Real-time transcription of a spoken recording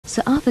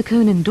Sir Arthur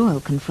Conan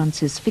Doyle confronts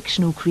his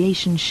fictional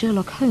creation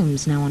Sherlock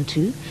Holmes, now on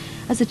tour,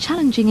 as a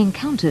challenging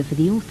encounter for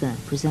the author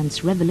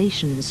presents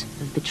revelations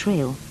of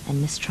betrayal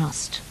and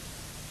mistrust.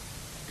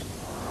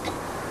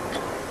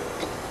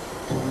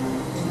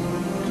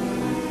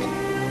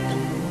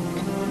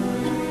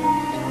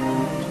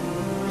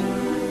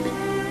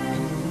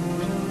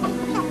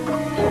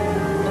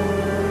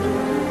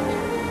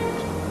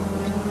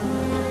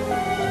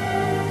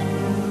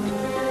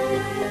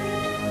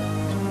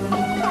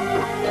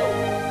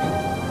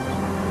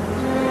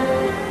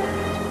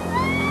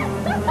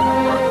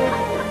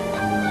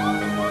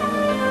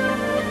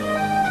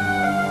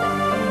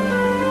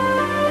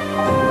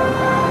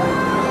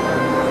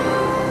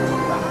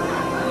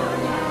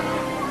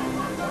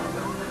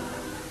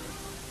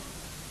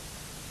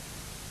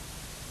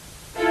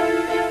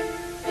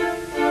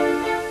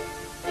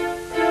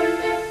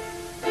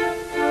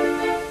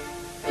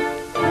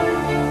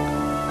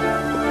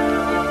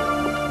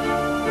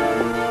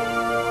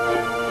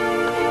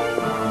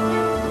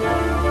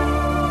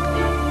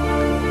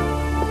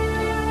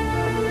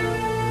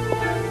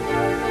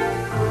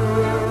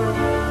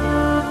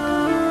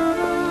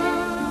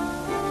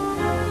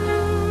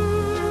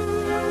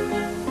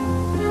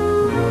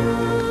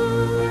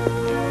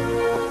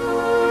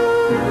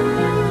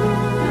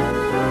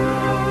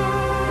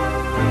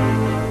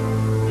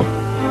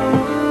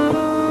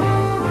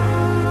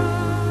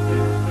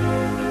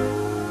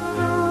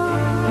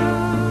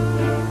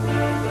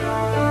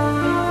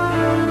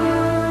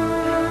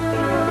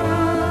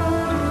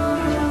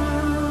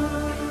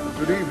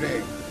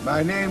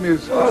 My name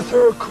is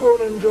Arthur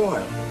Conan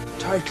Doyle.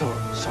 Title,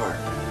 sir.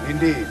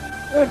 Indeed.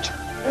 Enter.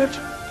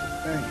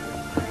 Thank you.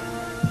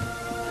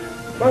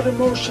 Madame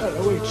Rochelle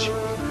awaits you.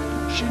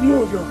 She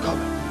knew of your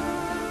coming.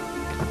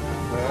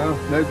 Well,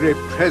 no great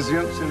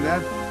prescience in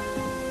that.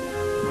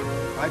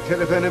 My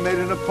telephone made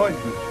an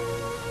appointment.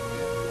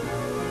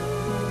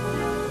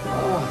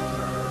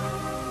 Arthur.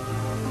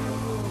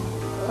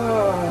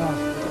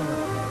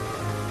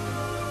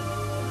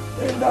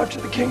 Named after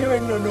the King of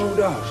England, no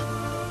doubt.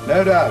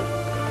 No doubt.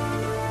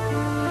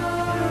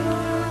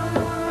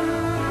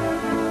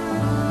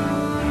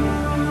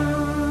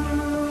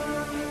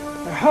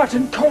 Hat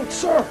and coat,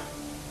 sir.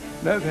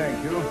 No,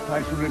 thank you.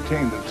 I shall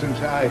retain them since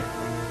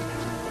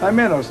I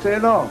may not stay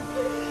long.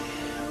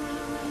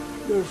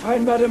 You'll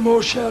find Madame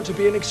Rochelle to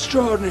be an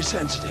extraordinarily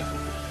sensitive.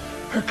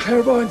 Her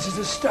clairvoyance is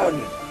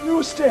astounding. You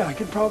will stay, I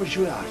can promise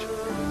you that.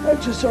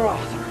 Enter, Sir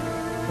Arthur.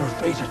 Your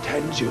fate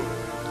attends you.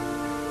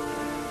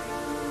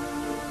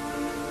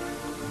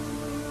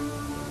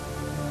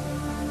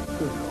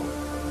 Good Lord.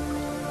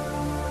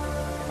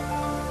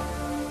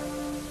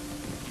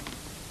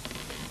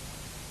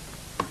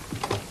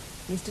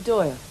 Mr.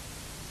 Doyle,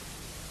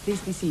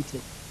 please be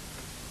seated.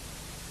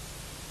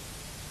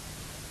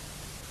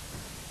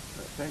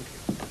 Thank you.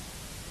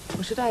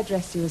 Or should I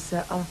address you as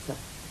Sir Arthur?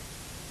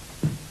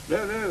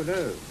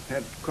 No.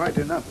 Had quite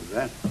enough of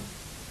that.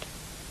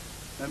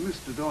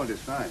 Mr. Doyle is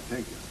fine,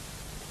 thank you.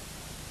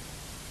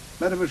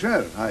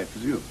 Mademoiselle, I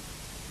presume.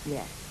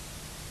 Yes.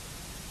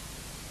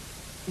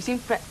 You seem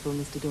fretful,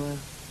 Mr. Doyle.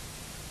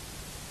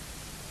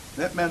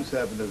 That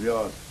manservant of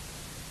yours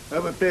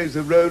overplays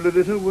the role a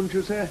little, wouldn't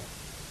you say?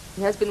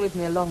 He has been with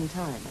me a long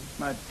time.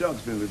 My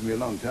dog's been with me a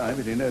long time,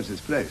 but he knows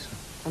his place.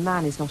 A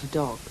man is not a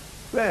dog.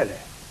 Really?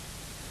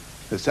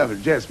 The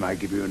suffragettes might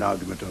give you an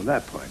argument on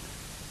that point.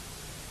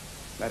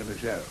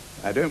 Mademoiselle,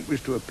 I don't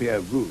wish to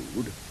appear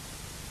rude,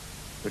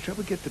 but shall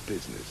we get to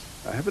business?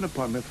 I have an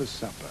appointment for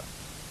supper.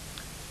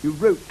 You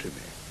wrote to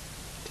me.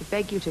 To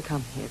beg you to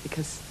come here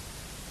because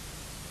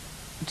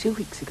 2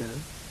 weeks ago,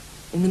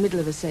 in the middle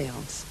of a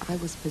séance, I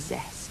was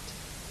possessed.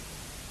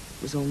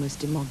 It was almost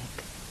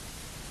demonic.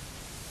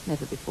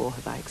 Never before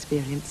have I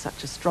experienced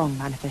such a strong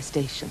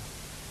manifestation,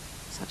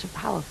 such a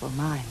powerful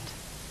mind.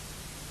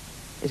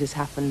 It has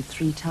happened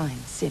 3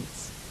 times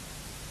since,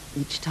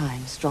 each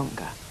time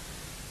stronger.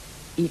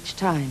 Each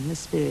time the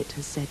spirit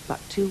has said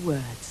but 2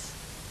 words.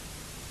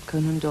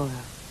 Conan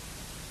Doyle.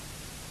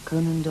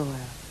 Conan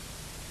Doyle.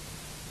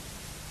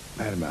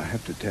 Madam, I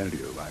have to tell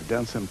you, I've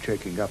done some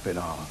checking up in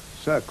our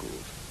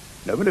circles.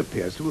 No one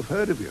appears to have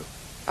heard of you.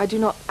 I do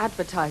not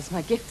advertise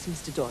my gifts,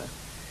 Mr. Doyle.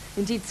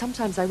 Indeed,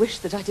 sometimes I wish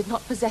that I did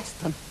not possess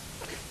them.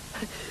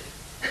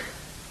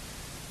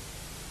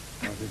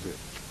 What is it?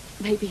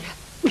 Maybe...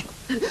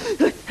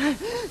 I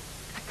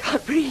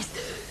can't breathe.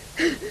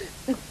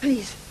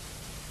 Please,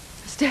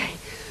 stay.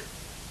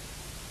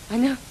 I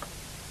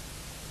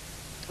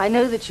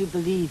know that you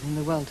believe in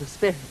the world of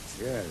spirits.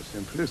 Yes,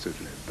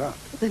 implicitly, but...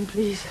 Then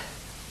please,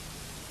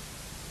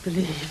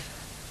 believe.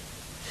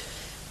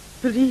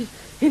 Believe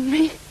in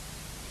me.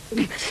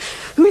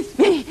 With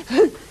me.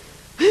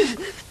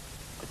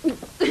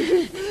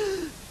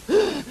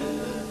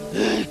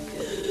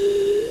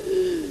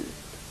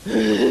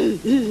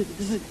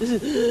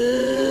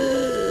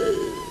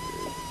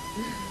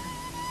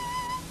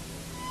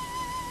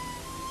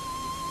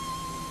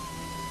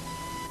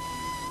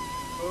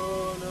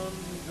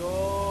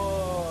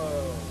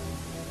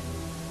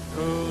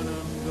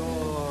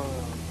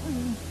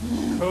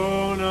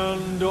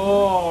 Conan Doyle.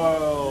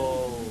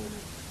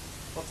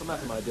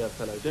 my dear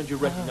fellow. Don't you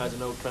recognize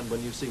an old friend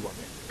when you see one?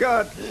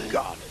 Good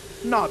God.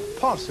 Not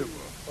possible.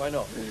 Why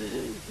not?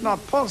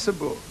 Not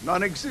possible.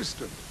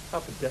 Non-existent. How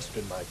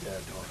pedestrian, my dear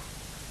Doyle.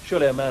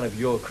 Surely a man of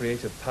your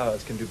creative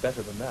powers can do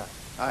better than that.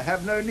 I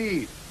have no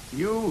need.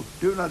 You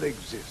do not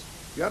exist.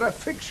 You're a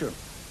fiction.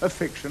 A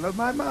fiction of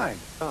my mind.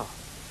 Ah,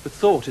 but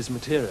thought is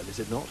material, is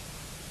it not?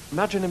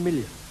 Imagine 1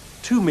 million,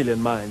 2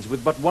 million minds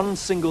with but one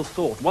single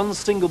thought, one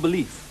single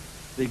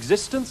belief. The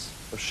existence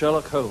of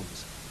Sherlock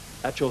Holmes.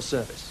 At your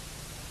service.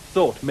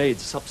 Thought made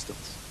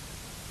substance.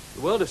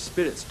 The world of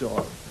spirits,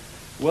 Doyle.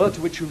 World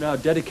to which you now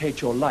dedicate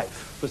your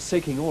life,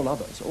 forsaking all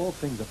others. All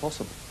things are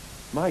possible.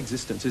 My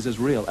existence is as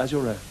real as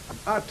your own.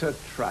 Utter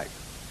tripe.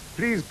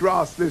 Please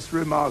grasp this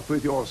remark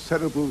with your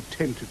cerebral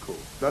tentacle.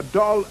 The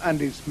doll and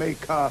its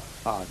maker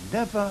are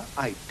never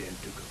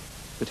identical.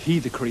 But he,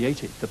 the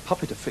creator, the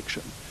puppet of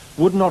fiction,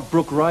 would not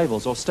brook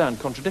rivals or stand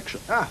contradiction.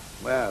 Ah,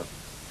 well,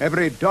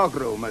 every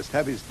doggerel must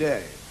have his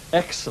day.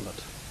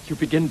 Excellent. You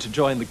begin to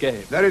join the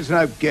game. There is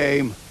no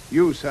game.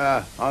 You,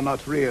 sir, are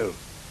not real.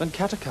 Then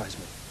catechize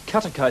me.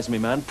 Catechize me,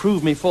 man.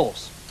 Prove me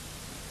false.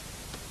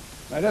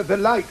 I let the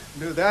light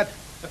do that.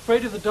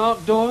 Afraid of the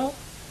dark, Doyle?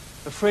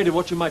 Afraid of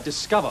what you might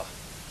discover?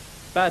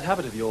 Bad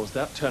habit of yours,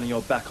 that, turning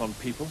your back on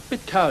people.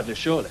 Bit cowardly,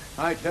 surely.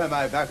 I turn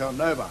my back on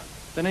no one.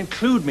 Then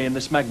include me in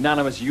this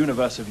magnanimous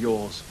universe of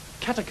yours.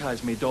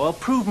 Catechize me, Doyle.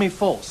 Prove me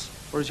false.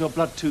 Or is your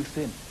blood too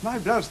thin? My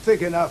blood's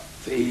thick enough.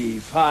 Fee,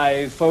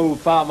 fi, fo,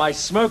 far. My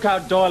smoke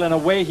out, Doyle, and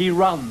away he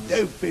runs.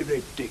 Don't be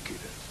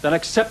ridiculous. Then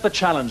accept the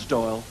challenge,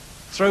 Doyle.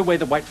 Throw away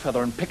the white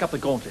feather and pick up the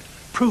gauntlet.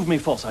 Prove me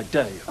false, I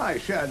dare you. I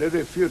shall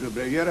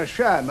irrefutably. You're a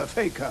sham, a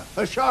faker,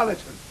 a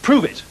charlatan.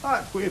 Prove it.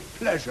 But with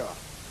pleasure.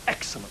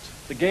 Excellent.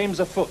 The game's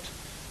afoot.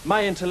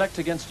 My intellect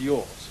against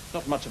yours.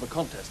 Not much of a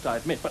contest, I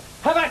admit, but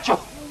have at you!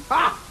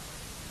 Ah!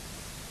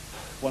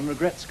 One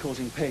regrets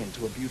causing pain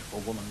to a beautiful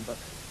woman, but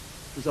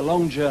it was a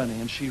long journey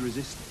and she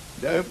resisted.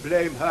 Don't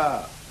blame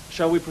her.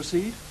 Shall we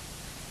proceed?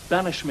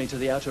 Banish me to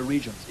the outer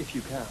regions, if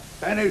you can.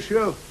 Banish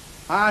you?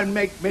 I'll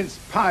make mince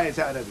pies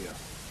out of you.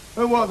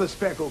 Who wore the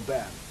speckled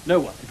band? No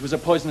one. It was a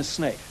poisonous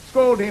snake.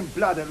 Scalded in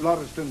blood at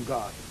Lauriston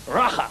Garden.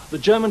 Racha, the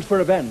German for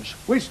revenge.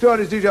 Which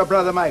stories did your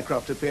brother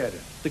Mycroft appear in?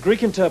 The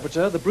Greek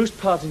interpreter, the Bruce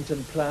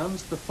Partington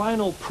plans, the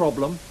final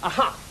problem.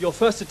 Aha! Your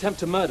first attempt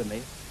to murder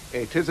me.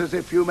 It is as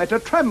if you met a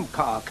tram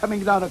car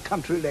coming down a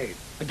country lane.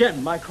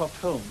 Again, Mycroft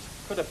Holmes.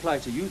 Could apply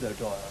to you, though,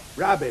 Doyle.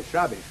 Rubbish,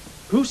 rubbish.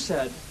 Who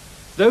said,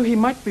 though he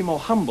might be more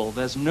humble,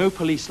 there's no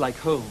police like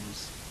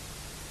Holmes?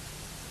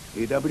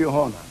 E.W.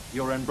 Horner.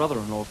 Your own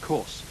brother-in-law, of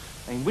course.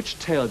 In which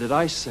tale did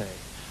I say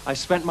I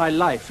spent my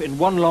life in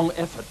one long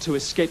effort to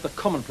escape the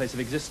commonplace of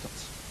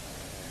existence?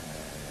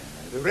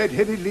 The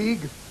Red-Headed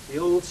League? The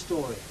old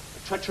story.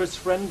 A treacherous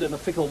friend and a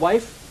fickle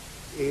wife?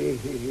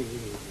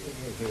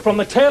 From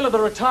the tale of the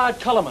retired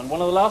colourman,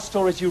 one of the last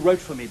stories you wrote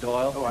for me,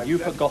 Doyle. Oh,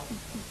 You've forgotten.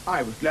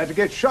 I was glad to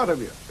get shot of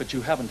you. But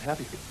you haven't, have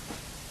you?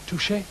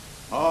 Touché?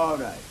 All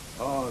right,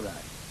 all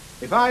right.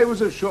 If I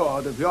was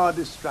assured of your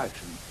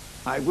distraction,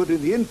 I would,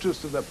 in the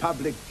interest of the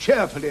public,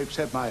 cheerfully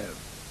accept my own.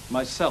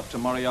 Myself to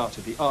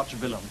Moriarty, the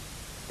arch-villain.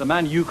 The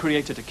man you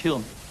created to kill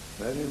me.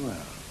 Very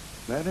well,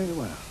 very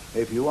well.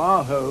 If you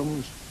are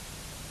Holmes,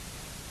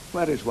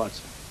 where is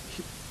Watson?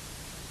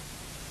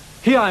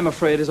 He, I'm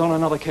afraid, is on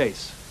another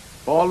case.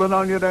 Fallen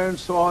on your own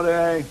sword,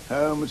 eh?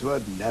 Holmes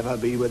would never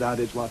be without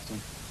his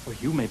Watson. Well,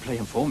 you may play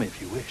him for me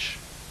if you wish.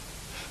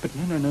 But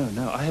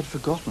no, I had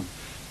forgotten.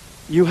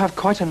 You have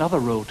quite another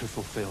role to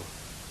fulfill.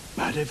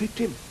 Murder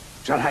victim?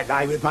 Shall I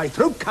lie with my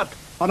throat cut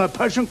on a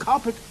Persian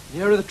carpet?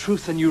 Nearer the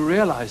truth than you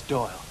realize,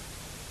 Doyle.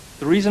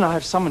 The reason I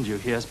have summoned you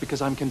here is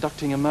because I'm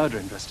conducting a murder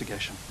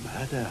investigation.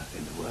 Murder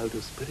in the world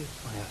of spirits?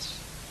 Oh,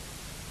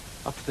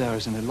 yes. Up there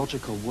is an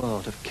illogical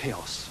world of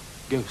chaos,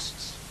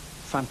 ghosts,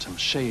 phantoms,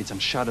 shades,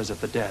 and shadows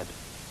of the dead.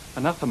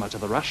 Anathema to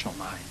the rational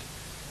mind.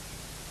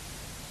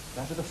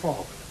 That of the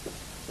fog,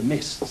 the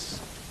mists,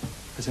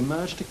 has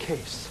emerged a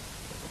case.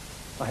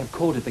 I have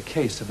called it the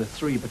case of the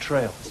 3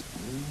 betrayals.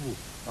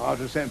 Ooh, Art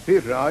of St.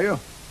 Peter, are you?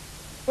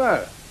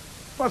 Well,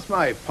 what's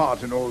my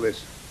part in all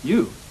this?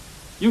 You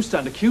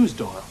stand accused,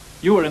 Doyle.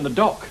 You were in the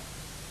dock.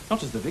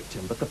 Not as the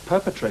victim, but the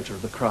perpetrator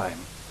of the crime.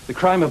 The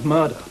crime of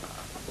murder.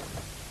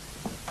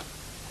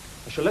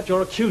 I shall let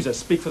your accusers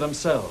speak for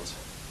themselves.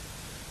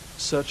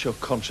 Search your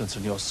conscience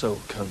and your soul,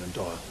 Conan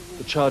Doyle.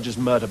 The charge is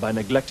murder by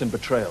neglect and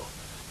betrayal.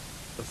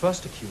 The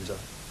first accuser,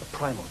 a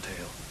primal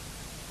tale.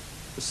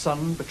 The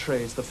son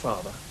betrays the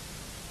father.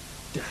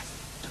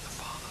 Death to the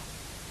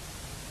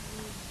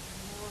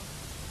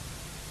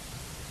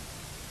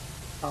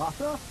father.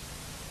 Arthur?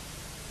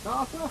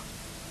 Arthur?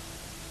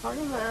 Are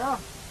you there?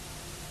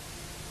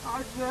 Are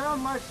you there,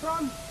 my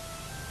son?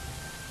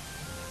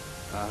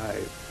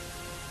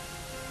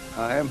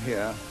 I am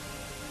here.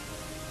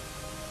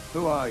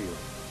 Who are you?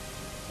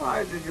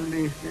 Why did you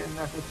leave me in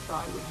that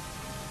asylum?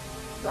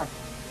 That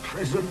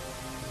prison?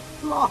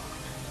 Locked.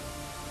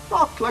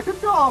 Locked like a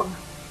dog.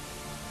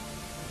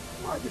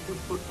 Why did you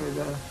put me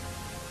there?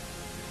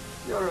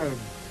 Your own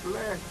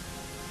flesh.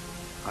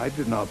 I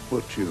did not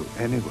put you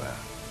anywhere.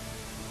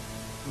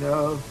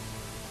 No.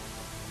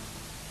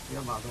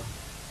 your mother.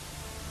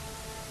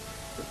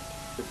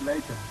 But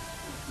later,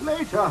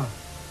 later,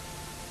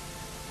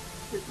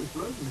 it was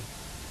lonely.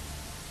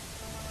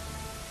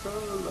 So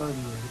lonely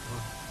it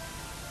was.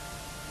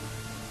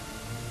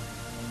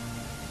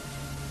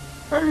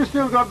 Have you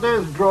still got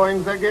those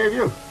drawings I gave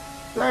you?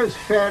 Those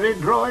fairy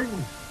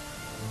drawings?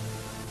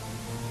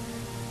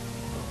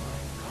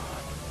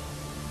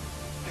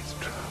 It's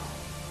true.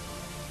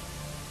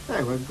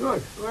 They were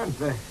good, weren't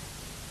they?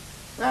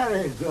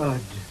 Very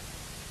good.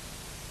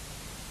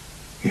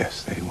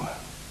 Yes, they were.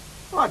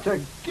 What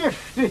a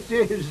gift it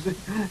is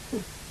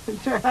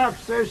to have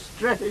so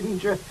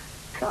strange a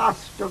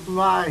cast of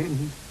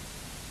mind.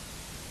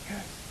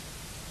 Yes.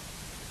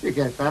 You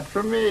get that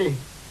from me.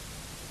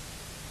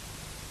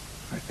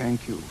 I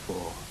thank you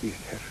for the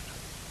inheritance.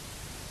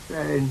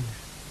 Strange,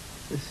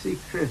 the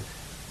secret,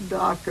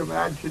 dark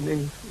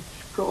imaginings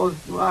which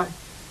caused my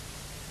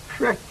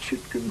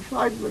wretched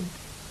confinement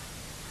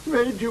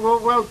made you a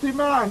wealthy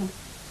man.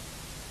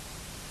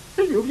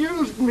 You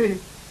used me,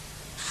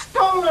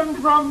 stolen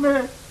from me.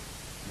 No.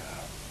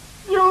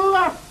 You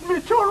left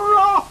me to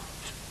rot.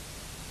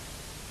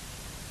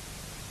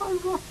 I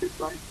rotted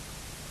like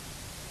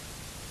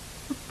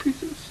a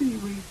piece of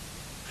seaweed.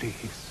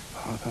 Please,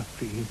 Father,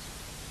 please.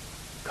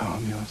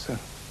 Calm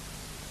yourself.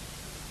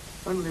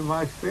 Only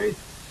my faith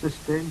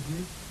sustained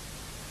me.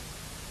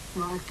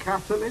 My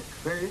Catholic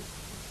faith.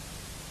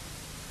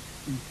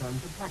 You turned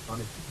your back on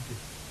it, didn't you?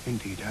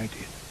 Indeed, I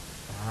did.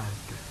 Bad.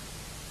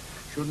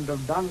 Shouldn't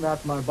have done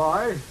that, my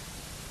boy.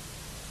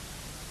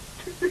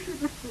 You should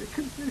have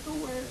taken me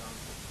away.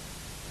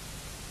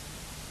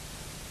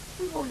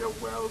 With all your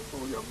wealth,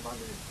 all your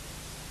money.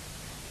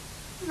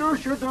 You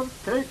should have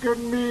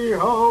taken me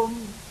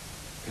home.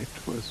 It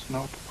was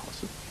not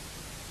possible.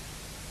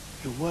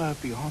 You were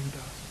beyond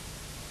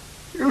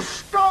us. You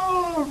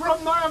stole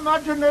from my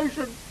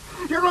imagination.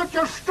 You wrote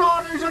your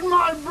stories in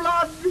my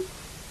blood.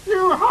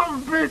 You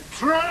have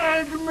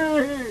betrayed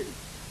me.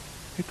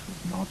 It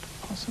was not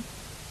possible.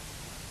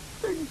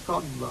 Think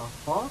on the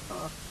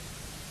horror.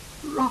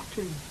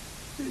 Rotting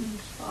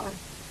inside.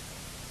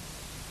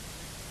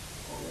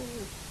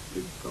 Oh,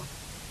 think of.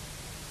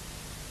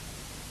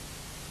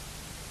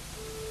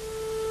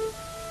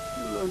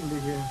 Lonely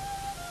here.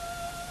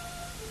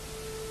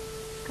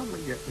 Come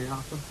and get me,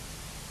 Arthur.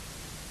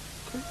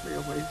 Take me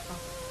away from.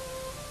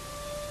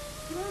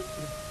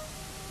 Lonely.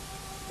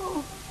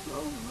 Oh, so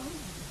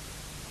lonely.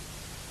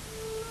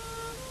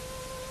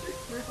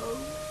 Take me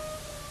home.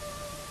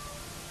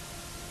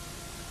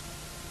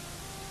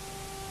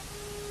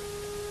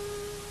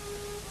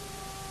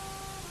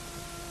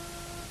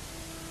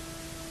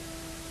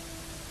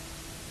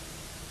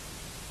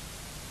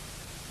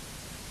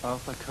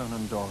 Arthur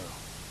Conan Doyle.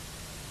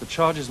 The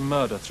charge is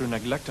murder through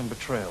neglect and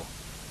betrayal.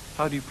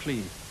 How do you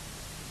plead?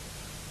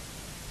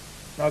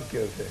 Not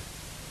guilty.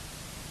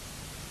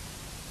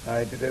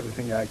 I did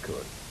everything I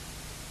could.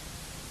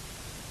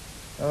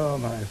 Oh,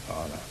 my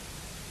father.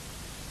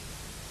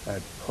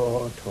 That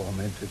poor,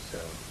 tormented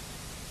soul.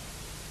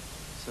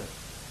 So,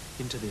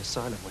 into the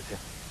asylum with him.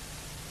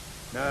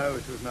 No,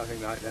 it was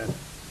nothing like that.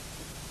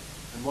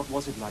 And what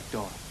was it like,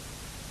 Doyle?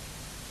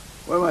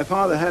 Well, my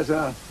father had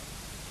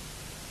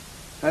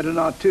an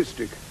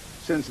artistic,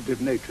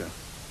 sensitive nature.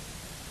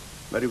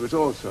 But he was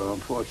also,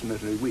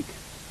 unfortunately, weak.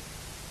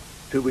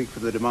 Too weak for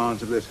the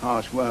demands of this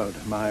harsh world.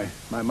 My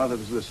mother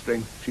was the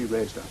strength she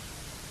raised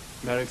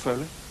us. Mary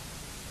Foley?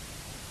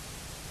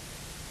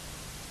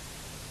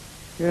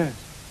 Yes,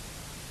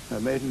 her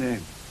maiden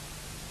name.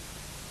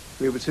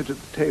 We would sit at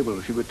the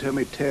table. She would tell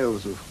me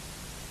tales of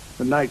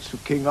the knights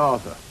of King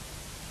Arthur.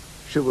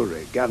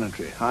 Chivalry,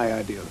 gallantry, high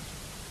ideals.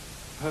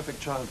 Perfect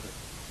childhood.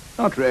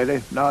 Not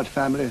really. Large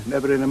family,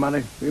 never any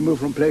money. We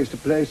moved from place to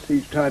place,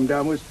 each time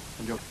downwards.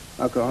 And your...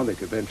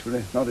 Alcoholic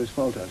eventually. Not his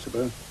fault, I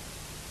suppose.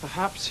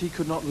 Perhaps he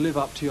could not live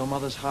up to your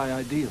mother's high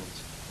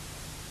ideals.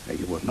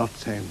 You were not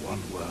saying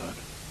one word.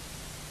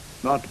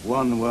 Not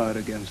one word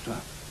against her.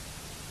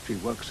 She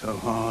worked so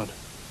hard.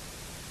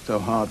 So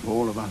hard for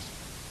all of us.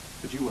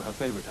 But you were her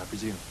favorite, I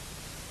presume.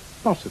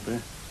 Possibly.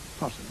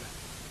 Possibly.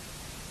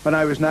 When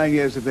I was 9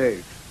 years of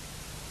age,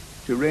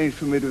 she arranged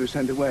for me to be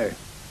sent away.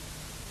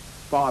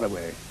 Far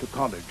away, to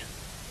college.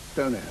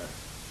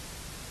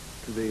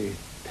 Stonyhurst. To the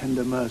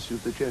tender mercy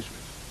of the Jesuits.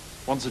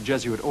 Once a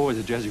Jesuit, always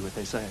a Jesuit,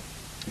 they say.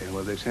 Yeah,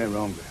 well, they say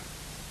wrongly.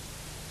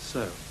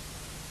 So,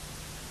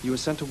 you were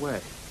sent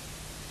away.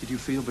 Did you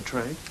feel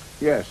betrayed?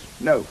 Yes.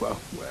 No, well.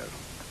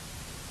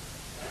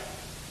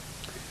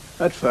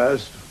 At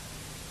first,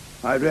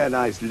 I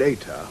realized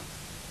later,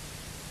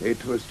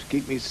 it was to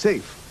keep me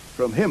safe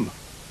from him.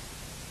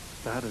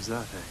 Bad as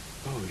that,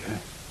 eh? Oh,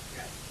 yes.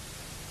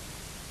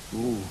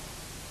 Ooh.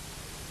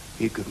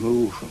 He could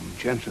move from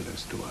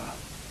gentleness to a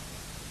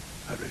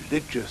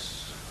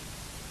religious,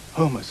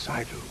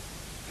 homicidal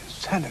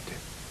insanity.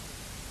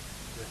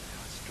 Really,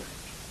 how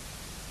strange.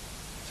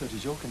 So it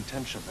is your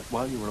contention that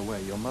while you were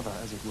away, your mother,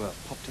 as it were,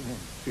 popped him in?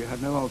 She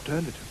had no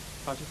alternative.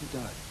 How did he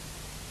die?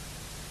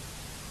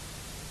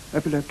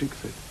 Epileptic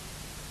fit.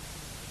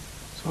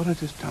 Swallowed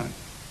his tongue.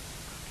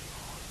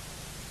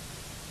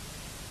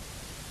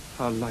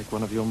 How like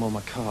one of your more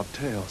macabre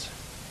tales.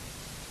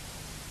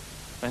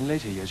 In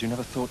later years, you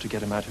never thought to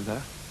get him out of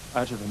there?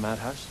 Out of the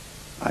madhouse?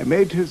 I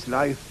made his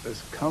life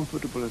as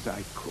comfortable as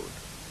I could.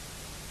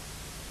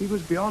 He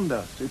was beyond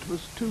us. It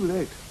was too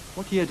late.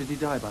 What year did he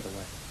die, by the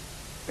way?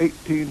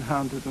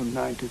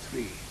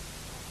 1893.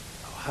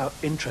 Oh, how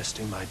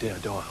interesting, my dear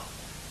Doyle.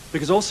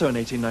 Because also in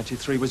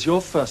 1893 was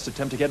your first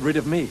attempt to get rid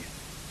of me.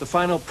 The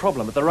final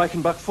problem at the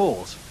Reichenbach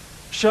Falls.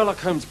 Sherlock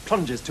Holmes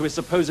plunges to his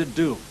supposed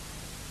doom.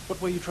 What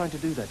were you trying to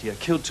do that year?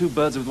 Kill two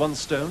birds with one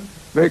stone?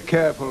 Be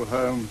careful,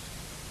 Holmes.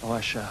 Oh,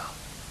 I shall.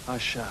 I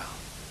shall.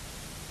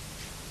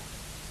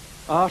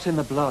 Art in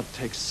the blood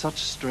takes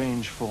such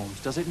strange forms,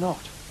 does it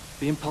not?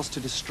 The impulse to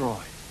destroy,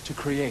 to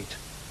create.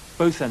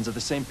 Both ends of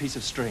the same piece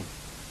of string.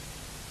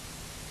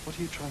 What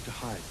are you trying to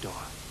hide, Doyle?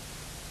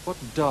 What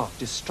dark,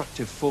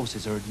 destructive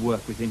forces are at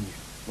work within you?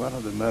 One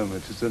of the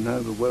moments is an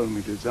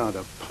overwhelming desire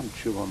to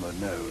punch you on the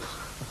nose.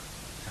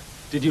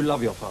 Did you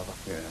love your father?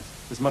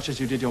 Yes. As much as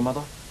you did your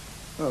mother?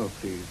 Oh,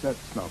 please,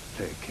 let's not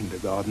play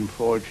kindergarten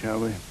for it, shall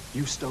we?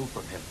 You stole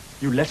from him.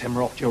 You let him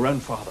rot, your own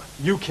father.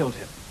 You killed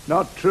him.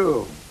 Not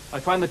true.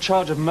 I find the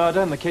charge of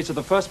murder in the case of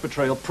the first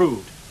betrayal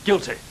proved.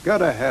 Guilty. Go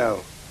to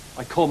hell.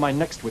 I call my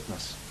next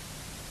witness.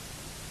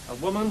 A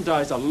woman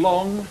dies a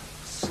long,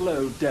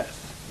 slow death.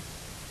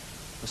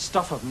 The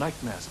stuff of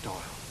nightmares, Doyle.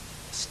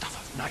 The stuff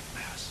of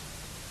nightmares.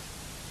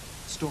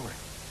 Story.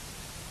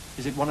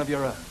 Is it one of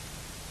your own?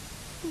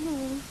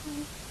 No.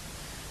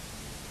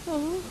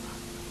 Oh.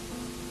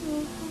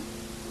 Oh.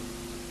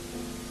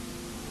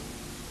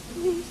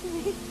 Leave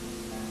me.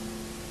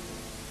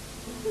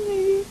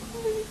 Leave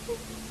me.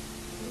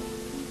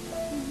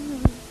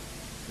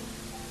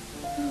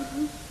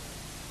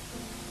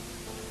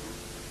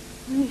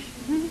 Leave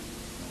me.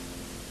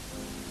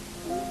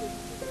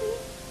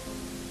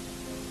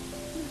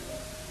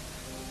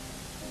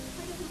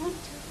 I don't want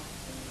to.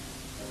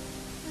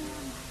 Where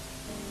am I?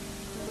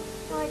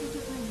 Why did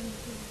you bring me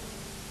here?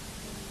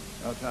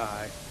 Not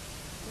I.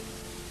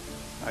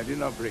 I did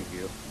not bring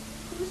you.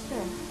 Who's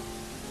there?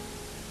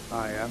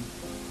 I am.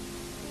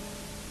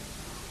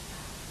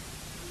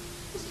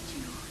 Is it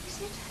you? Is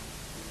it?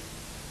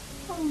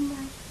 Oh,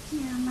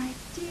 my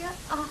dear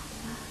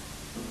Arthur.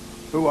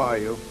 Who are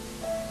you?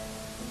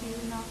 Do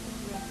you not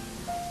recognize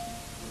me?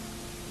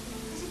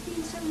 Has it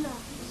been so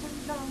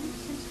long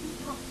since we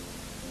talked?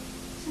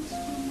 Since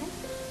we met?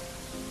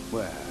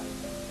 Where?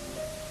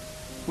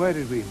 Where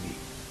did we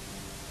meet?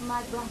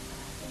 My brother.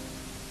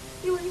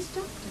 You were his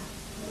doctor.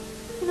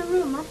 In a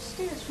room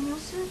upstairs from your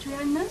surgery,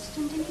 I nursed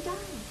him till he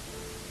died.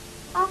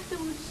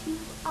 Afterwards, you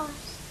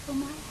asked for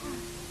my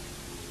hand.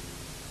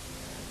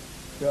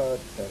 God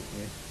help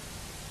me.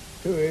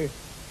 Tui,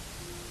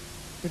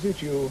 is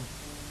it you?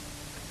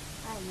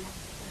 I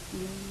like that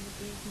name you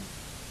gave me.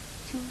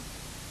 Too.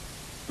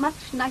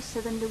 Much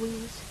nicer than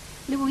Louise.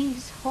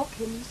 Louise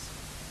Hawkins.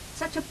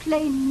 Such a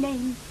plain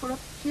name for a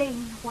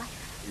plain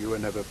wife. You were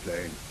never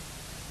plain.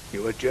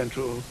 You were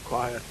gentle,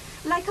 quiet.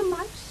 Like a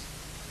mouse.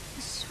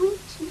 A sweet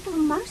little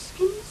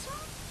mousekins.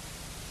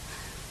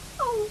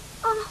 Oh,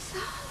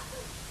 Arthur.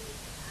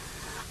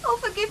 Oh,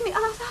 forgive me,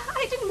 Arthur.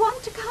 I didn't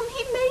want to come.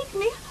 He made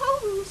me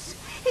Holmes.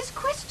 His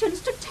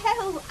questions to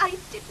tell. I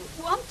didn't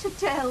want to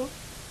tell.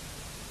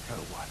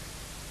 Tell what?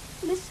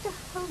 Mr.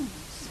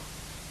 Holmes.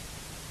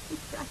 He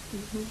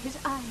frightened me. His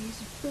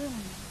eyes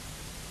burned.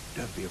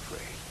 Don't be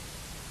afraid.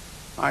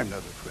 I'm not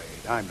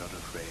afraid. I'm not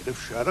afraid of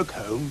Sherlock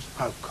Holmes.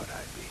 How could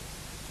I be?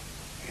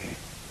 Eh?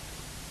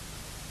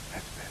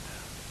 That's better.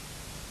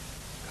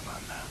 Come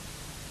on now.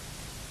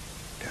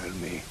 Tell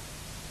me.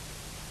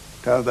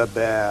 Tell the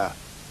bear,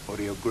 or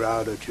he'll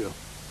growl at you.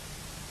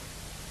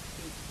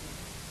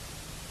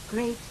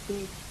 Great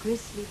big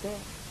grizzly bear.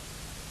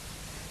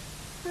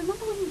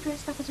 Remember when you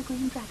dressed up as a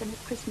green dragon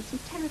at Christmas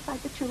and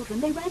terrified the children?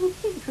 They ran and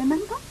hid,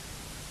 remember?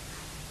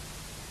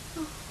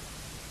 Oh,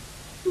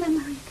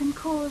 memory can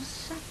cause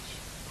such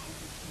pain.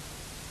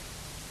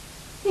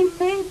 He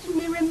made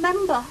me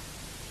remember.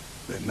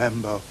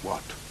 Remember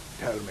what?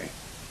 Tell me.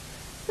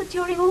 But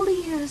during all the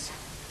years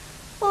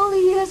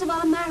of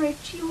our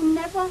marriage, you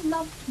never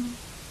loved me.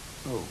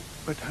 Oh,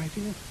 but I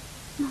did.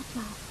 Not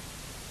love.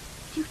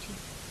 Duty.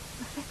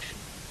 Affection.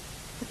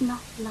 But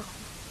not love.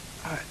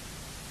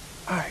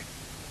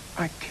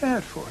 I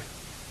cared for it.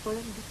 For a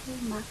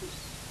little mouse.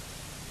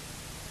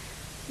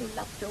 You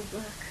loved your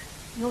work.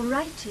 Your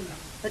writing,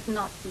 but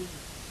not me.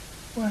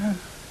 Well,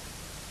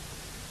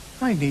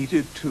 I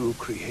needed to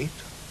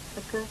create.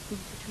 A curtain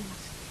between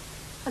us.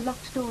 A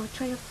locked door, a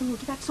tray of food.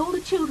 That's all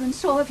the children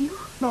saw of you.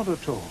 Not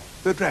at all.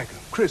 The dragon,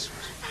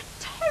 Christmas. That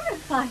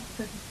terrified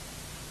them.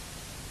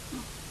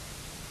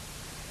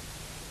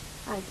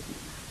 I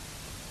didn't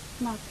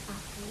know. Not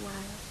after a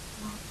while,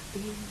 not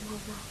being your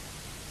love.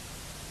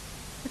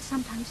 But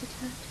sometimes it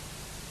hurt.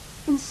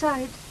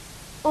 Inside,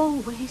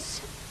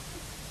 always.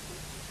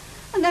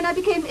 And then I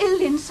became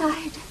ill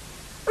inside.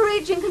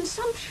 Raging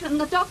consumption,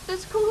 the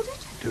doctors called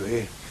it.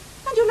 Dewey.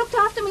 And you looked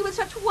after me with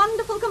such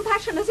wonderful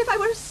compassion, as if I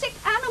were a sick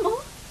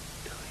animal.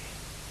 Dewey,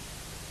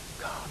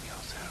 calm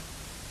yourself.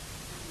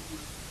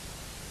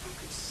 I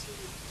could see it,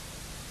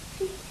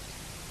 feel it.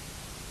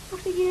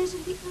 After years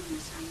of the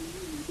illness, I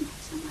knew you'd met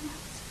someone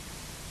else.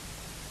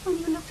 When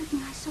you looked at me,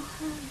 I saw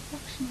her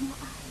reflection in your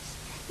eyes.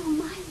 Your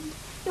mind,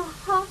 your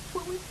heart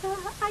were with her.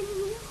 I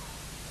knew.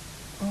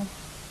 Oh,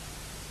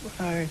 but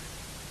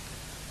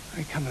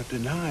I cannot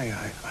deny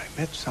I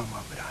met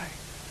someone, but I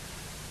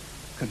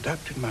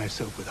conducted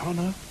myself with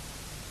honor.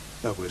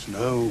 There was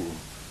no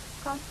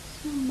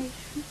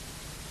consummation.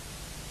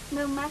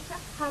 No matter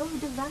how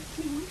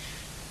devoutly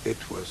wished.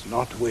 It was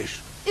not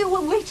wished. You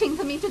were waiting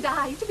for me to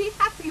die, to be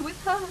happy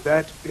with her.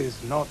 That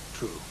is not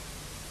true.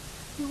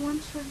 You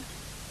once wrote,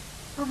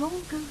 of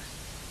all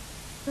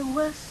ghosts, the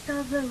worst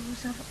are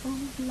those of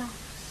old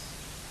loves.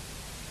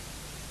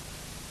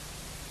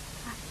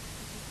 Try to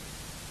forgive.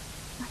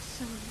 My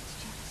soul is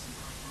jealous of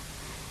my love.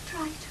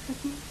 Try to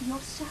forgive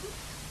yourself.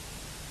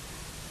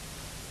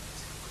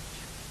 So much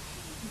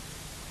pain.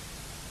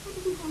 I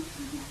didn't want to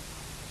remember.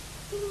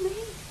 You made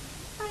me.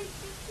 I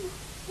did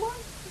not want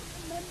to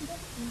remember.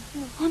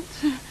 I want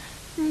to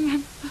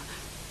remember.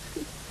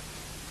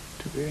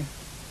 To be?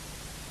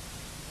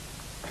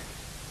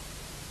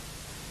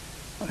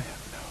 I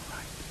have no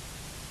right.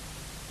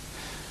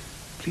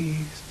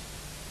 Please.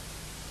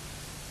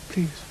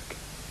 Please forgive me.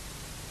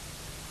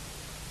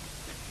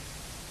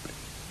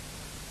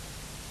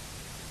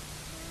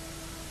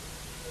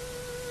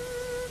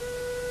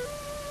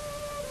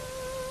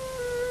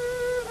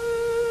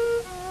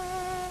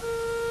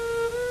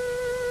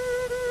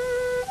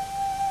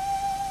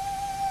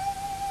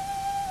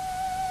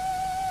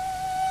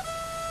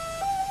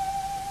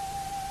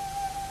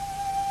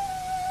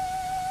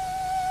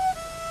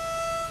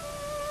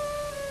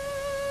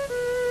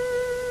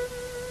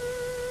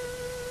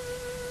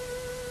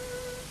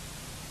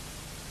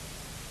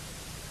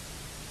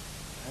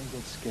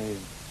 Skein.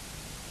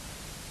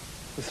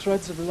 The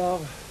threads of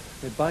love,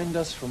 they bind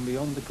us from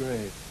beyond the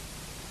grave.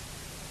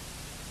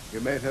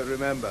 You made her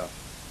remember.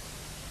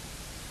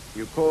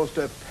 You caused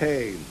her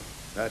pain.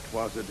 That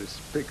was a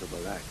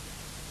despicable act.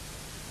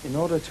 In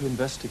order to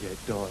investigate,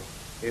 Doyle.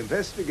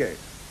 Investigate?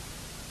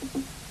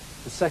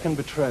 The second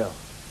betrayal.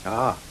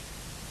 Ah.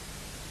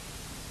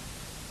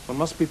 One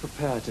must be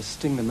prepared to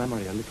sting the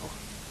memory a little.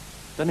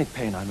 Any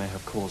pain I may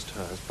have caused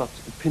her is but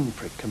a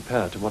pinprick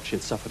compared to what she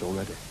had suffered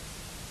already.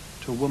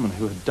 To a woman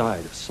who had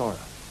died of sorrow.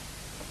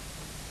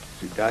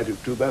 She died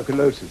of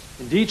tuberculosis.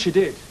 Indeed she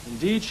did.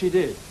 Indeed she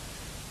did.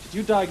 Did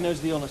you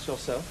diagnose the illness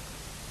yourself?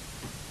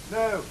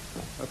 No,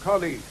 a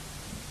colleague.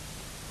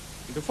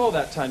 And before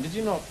that time, did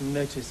you not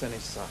notice any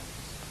signs?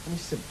 Any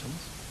symptoms?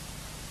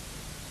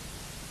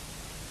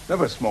 There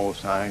were small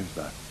signs,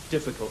 but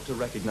difficult to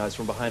recognize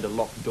from behind a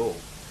locked door.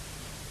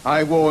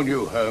 I warn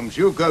you, Holmes,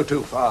 you go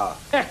too far.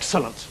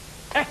 Excellent!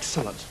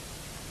 Excellent!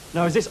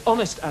 Now, is this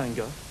honest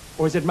anger?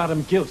 Or is it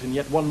Madam Guilt in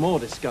yet one more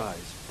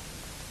disguise?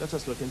 Let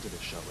us look into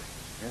this, shall we?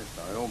 Yes,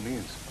 by all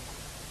means.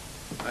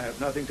 I have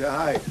nothing to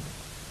hide.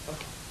 Oh,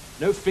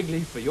 no fig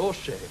leaf for your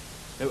shame.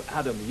 No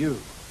Adam, you.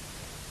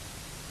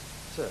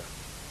 Sir,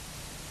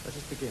 let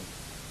us begin.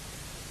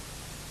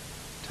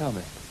 Tell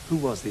me, who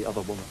was the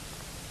other woman?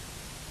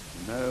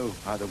 No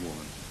other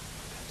woman.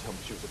 Tell me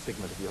she was a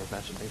figment of your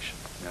imagination.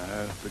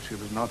 No, but she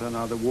was not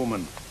another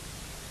woman.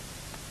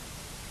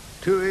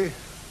 Tui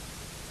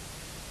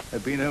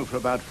had been ill for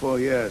about 4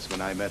 years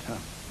when I met her.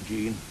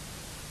 Jean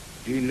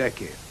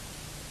Leckie.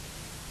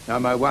 Now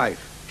my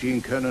wife, Jean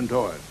Conan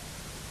Doyle.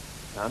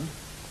 And?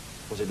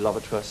 Was it love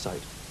at first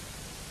sight?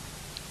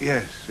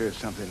 Yes,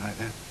 something like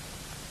that.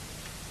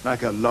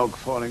 Like a log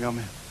falling on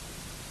me.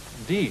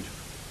 Indeed.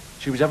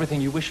 She was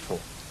everything you wished for.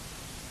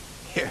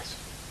 Yes.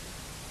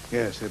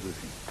 Yes,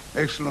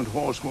 everything. Excellent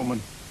horsewoman,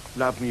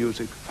 loved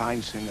music,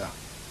 fine singer.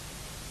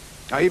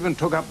 I even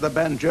took up the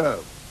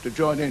banjo to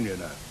join in, you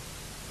know.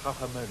 How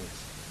harmonious.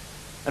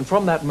 And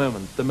from that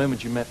moment, the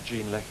moment you met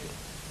Jean Leckie,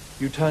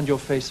 you turned your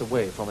face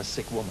away from a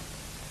sick woman.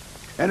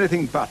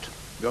 Anything but.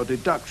 Your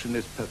deduction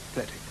is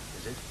pathetic.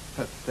 Is it?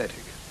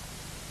 Pathetic.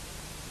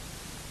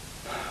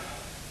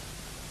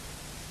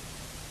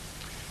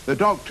 The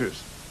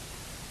doctors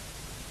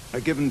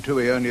had given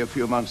Tui only a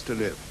few months to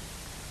live.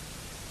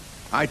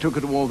 I took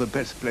her to all the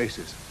best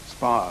places,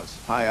 spas,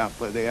 high up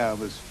where the air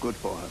was good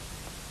for her.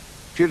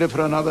 She lived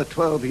for another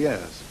 12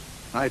 years.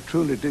 I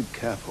truly did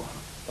care for her.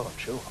 Oh, I'm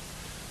sure.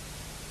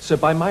 So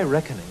by my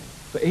reckoning,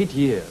 for 8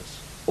 years,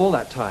 all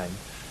that time,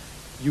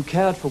 you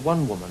cared for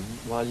one woman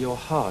while your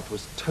heart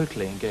was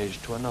totally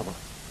engaged to another.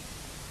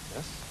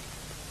 Yes?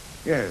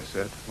 Yes,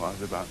 that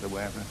was about the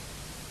way of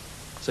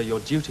it. So your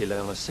duty lay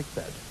on a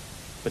sickbed,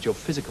 but your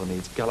physical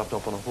needs galloped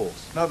off on a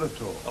horse. Not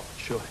at all. Oh,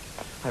 surely.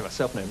 I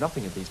myself know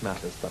nothing of these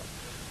matters, but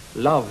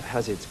love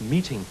has its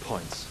meeting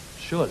points,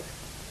 surely.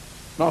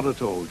 Not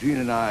at all. Jean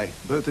and I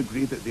both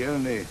agreed that the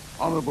only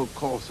honorable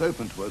course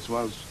open to us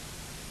was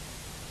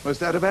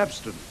that of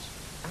abstinence.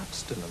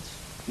 Abstinence?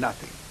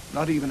 Nothing.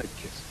 Not even a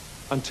kiss.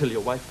 Until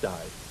your wife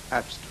died.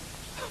 Abstinence.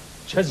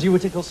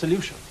 Jesuitical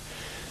solution.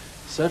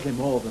 Certainly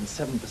more than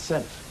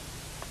 7%.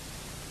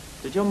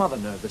 Did your mother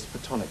know this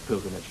Platonic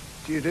pilgrimage?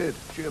 She did.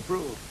 She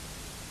approved.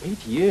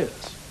 8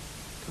 years?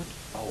 Good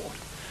Lord.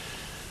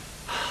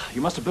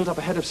 You must have built up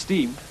a head of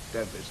steam.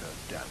 Don't be so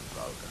damn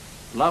vulgar.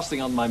 Last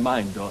thing on my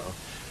mind, Doyle.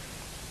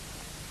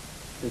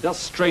 It does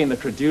strain the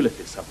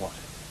credulity somewhat.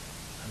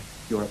 I mean,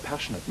 you're a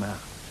passionate man.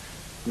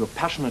 You were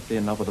passionately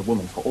in love with a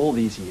woman for all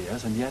these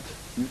years, and yet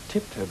you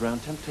tiptoed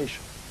around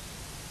temptation.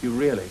 You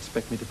really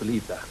expect me to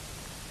believe that?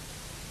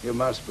 You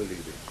must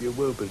believe it. You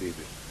will believe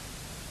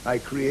it. I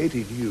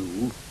created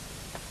you,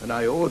 and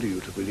I order you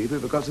to believe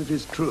it because it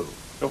is true.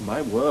 Oh,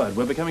 my word.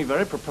 We're becoming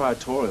very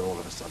proprietorial all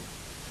of a sudden.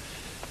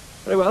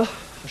 Very well.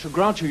 I shall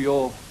grant you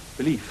your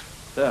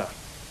belief. There.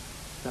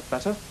 Is that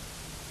better?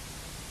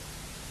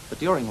 But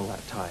during all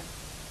that time,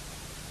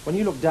 when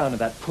you look down at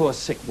that poor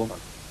sick woman,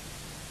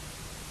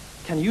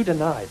 can you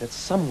deny that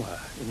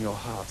somewhere in your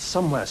heart,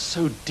 somewhere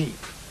so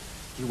deep,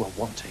 you were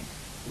wanting,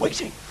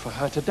 waiting for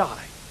her to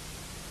die?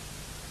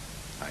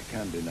 I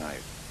can deny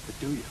it. But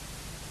do you?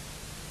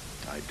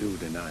 I do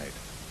deny it.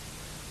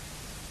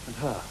 And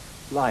her,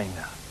 lying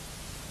there,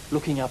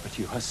 looking up at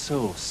you, her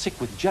soul sick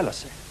with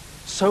jealousy.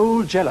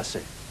 Soul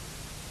jealousy.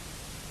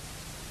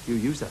 You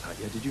used that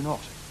idea, did you not?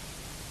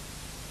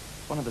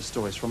 One of the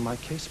stories from my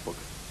casebook.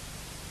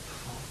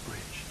 Fall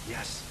Bridge,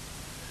 yes.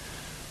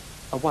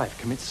 A wife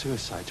commits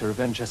suicide to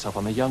revenge herself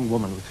on the young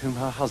woman with whom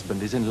her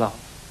husband is in love.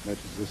 That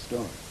is the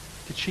story.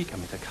 Did she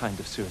commit a kind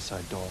of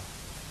suicide, Doyle?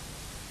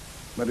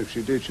 But if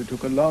she did, she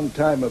took a long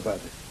time about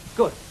it.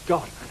 Good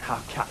God, and how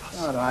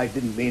callous. Oh, no, I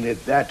didn't mean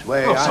it that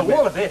way. Oh, so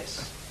all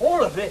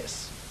of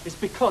this is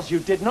because you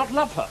did not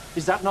love her.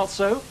 Is that not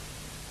so?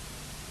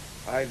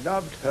 I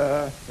loved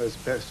her as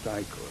best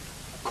I could.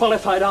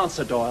 Qualified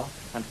answer, Doyle.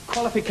 And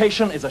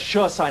qualification is a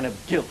sure sign of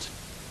guilt.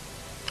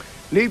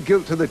 Leave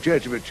guilt to the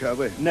judgment, shall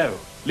we? No,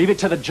 leave it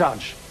to the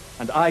judge.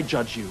 And I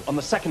judge you, on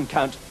the second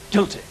count,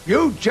 guilty.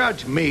 You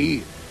judge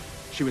me?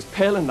 She was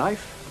pale in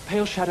life, a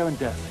pale shadow in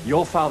death.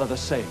 Your father the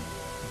same.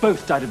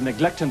 Both died of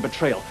neglect and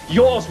betrayal.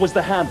 Yours was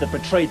the hand that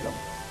betrayed them.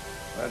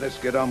 Well, let's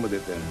get on with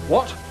it then.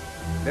 What?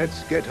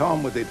 Let's get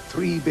on with it.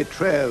 3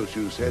 betrayals,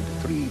 you said.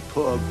 3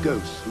 poor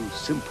ghosts whose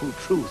simple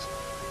truth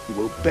you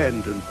will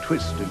bend and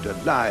twist into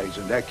lies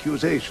and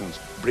accusations.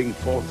 Bring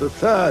forth the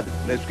 3rd.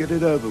 Let's get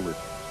it over with.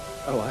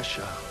 Oh, I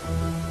shall.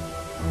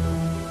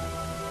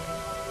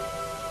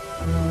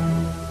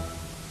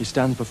 He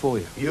stands before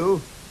you.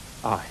 You?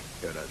 I.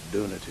 You're a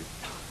lunatic.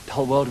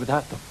 Dull world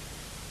without them.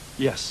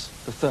 Yes,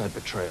 the 3rd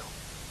betrayal.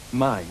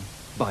 Mine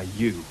by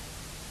you.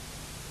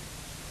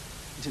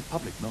 It is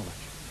public knowledge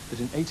that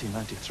in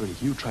 1893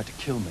 you tried to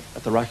kill me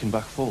at the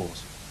Reichenbach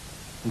Falls.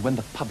 And when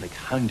the public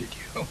hounded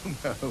you... Oh,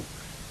 no.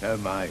 No,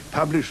 my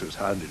publishers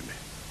hounded me.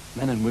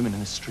 Men and women in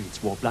the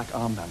streets wore black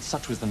armbands.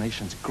 Such was the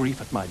nation's grief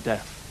at my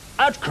death.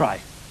 Outcry!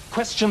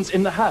 Questions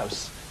in the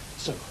house.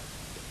 So,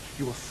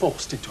 you were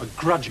forced into a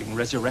grudging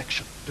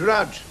resurrection.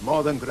 Grudge,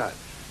 more than grudge.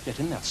 Yet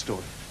in that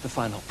story, the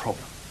final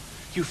problem,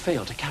 you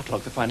failed to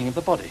catalogue the finding of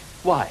the body.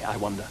 Why, I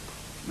wonder?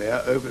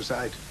 Mere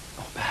oversight.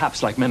 Oh,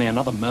 perhaps, like many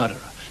another murderer,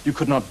 you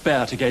could not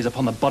bear to gaze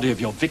upon the body of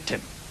your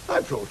victim.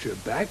 I brought you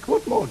back.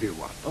 What more do you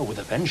want? Oh, with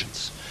a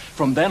vengeance.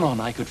 From then on,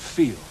 I could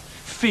feel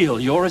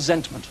your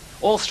resentment,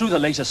 all through the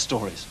later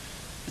stories.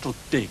 Little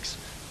digs,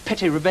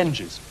 petty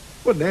revenges.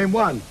 Well, name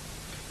one.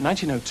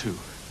 1902,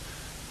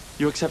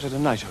 you accepted a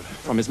knighthood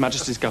from His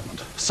Majesty's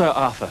government, Sir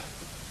Arthur.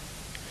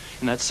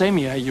 In that same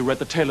year, you read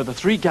the tale of the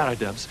 3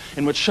 Garridebs,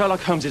 in which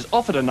Sherlock Holmes is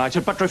offered a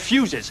knighthood but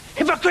refuses.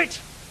 Hypocrite!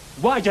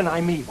 Why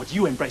deny me what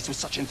you embrace with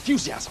such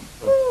enthusiasm?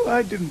 Oh,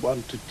 I didn't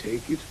want to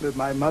take it, but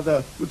my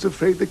mother was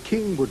afraid the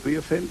king would be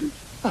offended.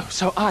 Oh,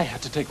 so I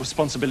had to take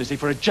responsibility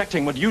for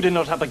rejecting what you did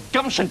not have the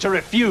gumption to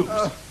refuse.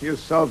 You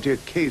solved your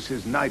case,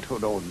 as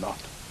knighthood or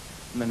not.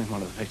 And then in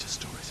one of the later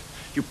stories,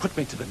 you put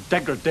me to the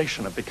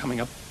degradation of becoming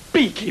a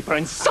beekeeper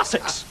in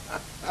Sussex.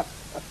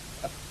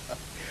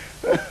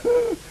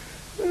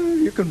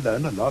 You can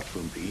learn a lot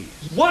from bees.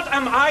 What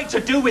am I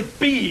to do with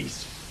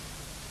bees?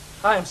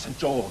 I am St.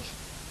 George.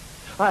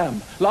 I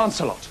am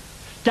Lancelot.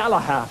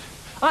 Galahad.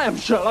 I am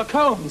Sherlock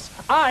Holmes.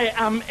 I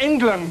am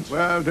England.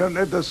 Well, don't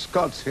let the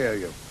Scots hear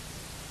you.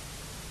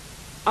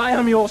 I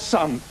am your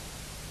son.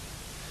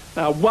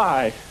 Now,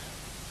 why?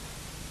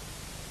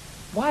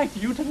 Why do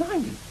you deny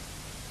me?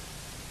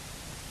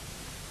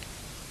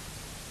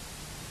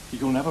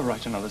 You'll never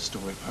write another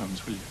story of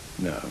Holmes, will you?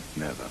 No,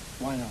 never.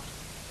 Why not?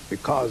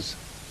 Because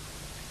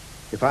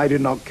if I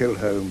did not kill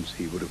Holmes,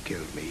 he would have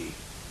killed me.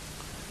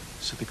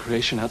 So the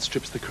creation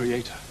outstrips the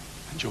creator,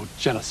 and your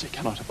jealousy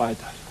cannot abide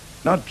that.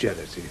 Not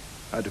jealousy,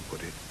 how to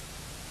put it.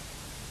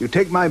 You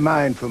take my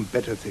mind from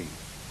better things.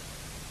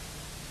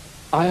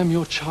 I am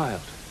your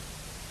child.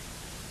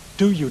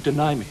 Do you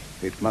deny me?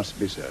 It must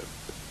be so.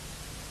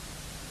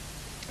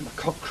 And the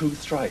cock crew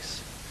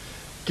thrice,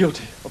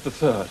 guilty of the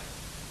 3rd.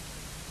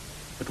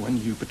 But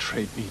when you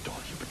betrayed me, Doyle,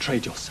 you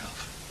betrayed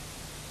yourself.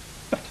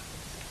 Better,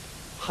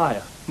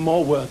 higher,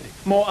 more worthy,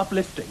 more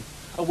uplifting.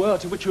 A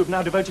world to which you have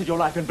now devoted your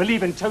life and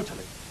believe in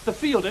totally. The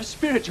field of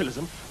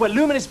spiritualism, where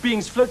luminous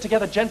beings float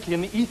together gently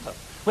in the ether,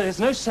 where there's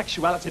no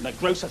sexuality in the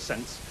grosser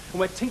sense, and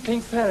where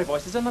tinkling fairy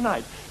voices in the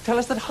night tell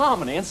us that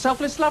harmony and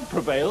selfless love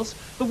prevails.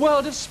 The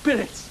world of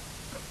spirits.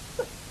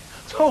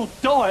 Oh,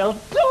 Doyle!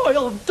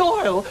 Doyle!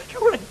 Doyle!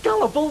 You're a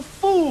gullible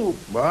fool!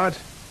 What?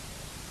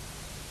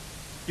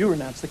 You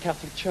renounced the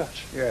Catholic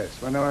Church. Yes,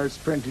 when I was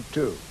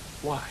 22.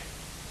 Why?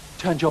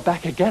 Turned your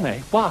back again, eh?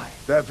 Why?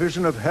 That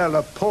vision of hell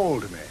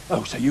appalled me.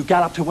 Oh, so you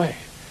galloped away.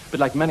 But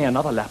like many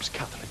another lapsed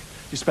Catholic,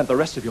 you spent the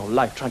rest of your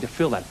life trying to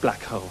fill that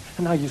black hole.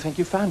 And now you think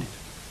you found it.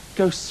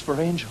 Ghosts for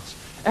angels.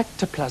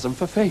 Ectoplasm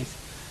for faith.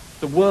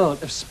 The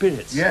world of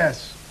spirits.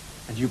 Yes.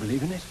 And you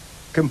believe in it?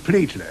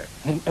 Completely.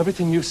 And in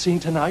everything you've seen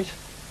tonight?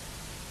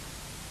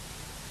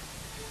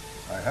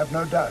 I have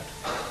no doubt.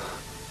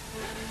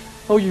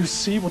 Oh, you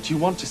see what you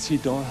want to see,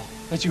 Doyle.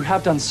 As you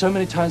have done so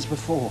many times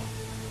before.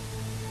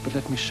 But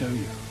let me show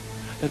you.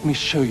 Let me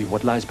show you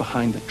what lies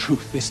behind the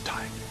truth this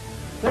time.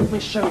 Let me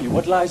show you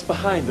what lies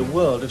behind the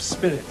world of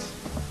spirits.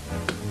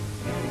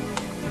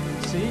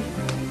 See?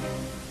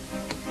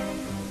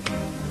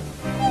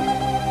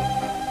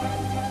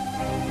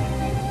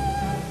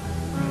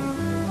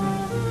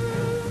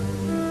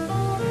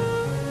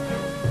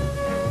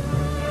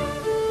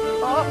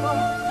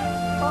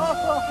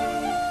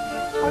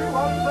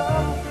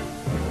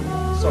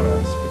 Sorry, I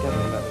was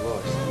forgetting about the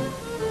voice.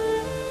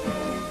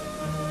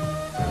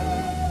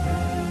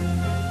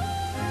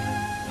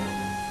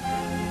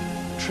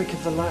 Trick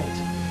of the light.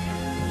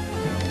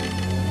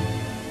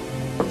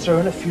 Throw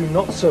in a few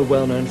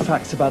not-so-well-known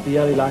facts about the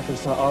early life of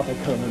Sir Arthur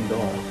Conan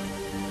Doyle.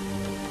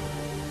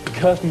 The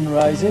curtain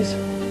rises.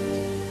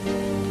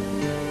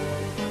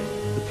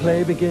 The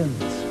play begins.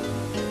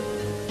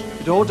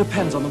 It all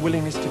depends on the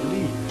willingness to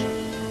believe.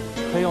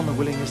 Play on the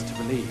willingness to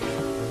believe.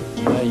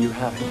 And there you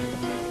have it.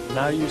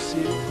 Now you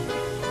see it.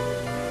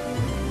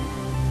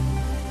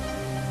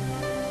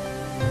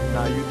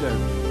 Now you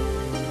don't.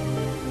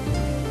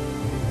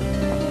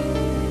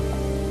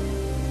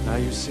 Now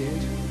you see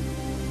it.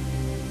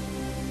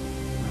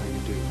 Now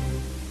you do.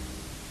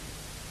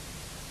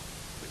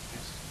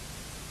 Witness.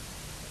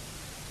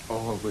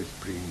 Always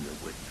bring the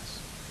witness.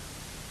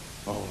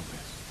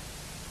 Always.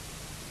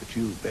 But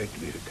you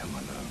begged me to come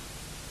alone.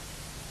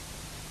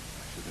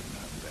 I should have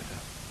known better.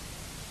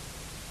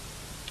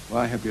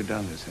 Why have you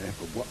done this, eh?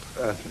 For what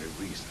earthly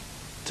reason?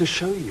 To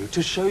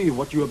show you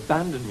what you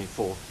abandoned me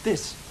for.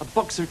 This, a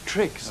box of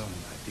tricks. Oh,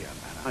 my dear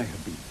man, I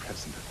have been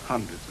present at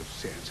hundreds of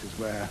seances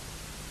where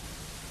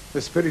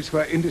the spirits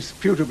were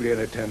indisputably in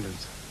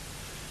attendance.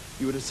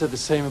 You would have said the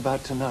same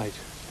about tonight.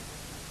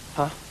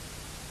 Huh?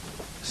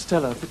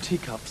 Stella, the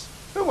teacups.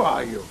 Who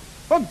are you?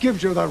 What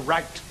gives you the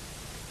right?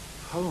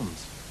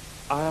 Holmes.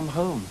 I am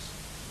Holmes.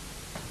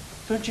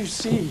 Don't you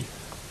see?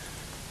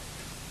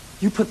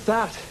 You put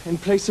that in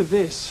place of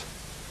this.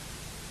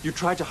 You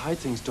tried to hide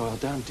things, Doyle,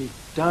 down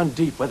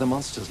deep where the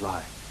monsters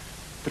lie.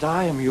 But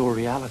I am your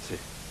reality.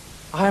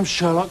 I am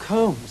Sherlock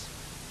Holmes.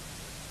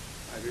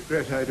 I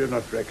regret I do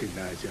not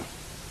recognize you.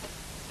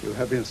 You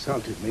have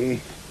insulted me.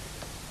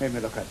 Made me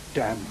look a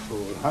damn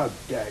fool. How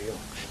dare you?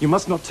 You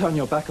must not turn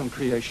your back on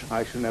creation.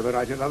 I shall never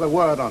write another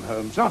word on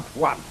Holmes, not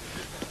one.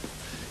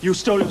 You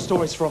stole your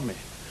stories from me,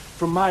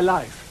 from my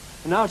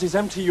life. And now it is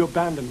empty you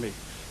abandoned me.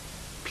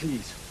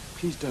 Please,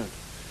 please don't.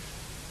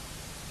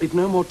 If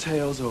no more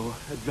tales or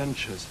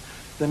adventures,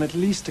 then at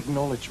least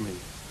acknowledge me.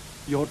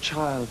 Your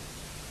child,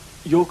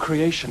 your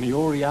creation,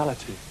 your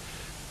reality.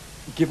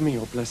 Give me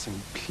your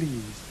blessing,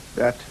 please.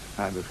 That,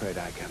 I'm afraid,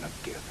 I cannot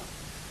give.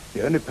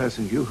 The only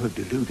person you have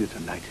deluded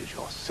tonight is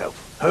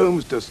yourself.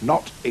 Holmes does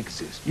not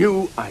exist.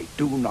 You I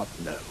do not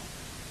know.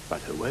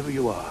 But whoever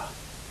you are,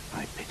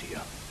 I pity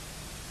you.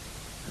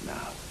 And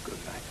now, good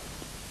night.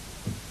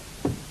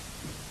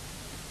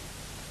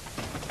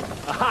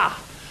 Aha!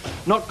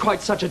 Not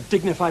quite such a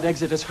dignified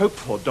exit as hoped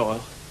for,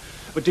 Doyle.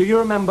 But do you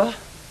remember?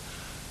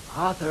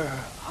 Arthur,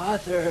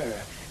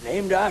 Arthur,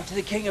 named after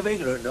the King of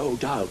England, no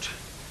doubt.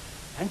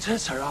 Enter,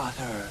 Sir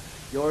Arthur.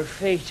 Your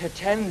fate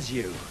attends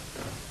you.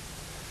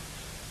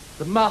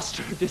 The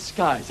master of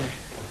disguise, eh?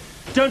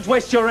 Don't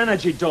waste your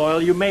energy,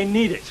 Doyle. You may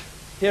need it.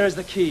 Here is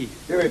the key.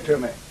 Give it to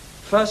me.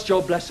 First,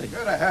 your blessing.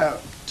 Go to hell.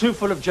 Too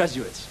full of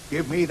Jesuits.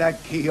 Give me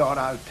that key or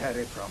I'll tear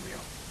it from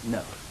you.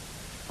 No.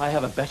 I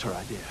have a better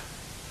idea.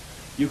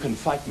 You can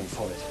fight me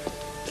for it.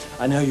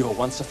 I know you were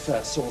once a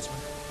fair swordsman.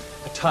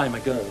 A time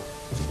ago.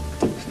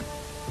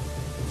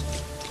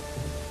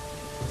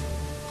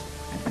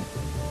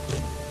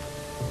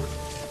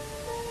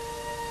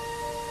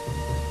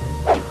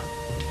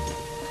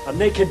 A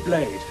naked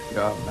blade.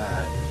 You're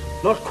mad.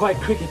 Not quite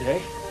cricket,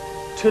 eh?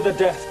 To the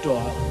death,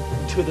 Doyle.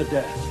 To the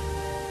death.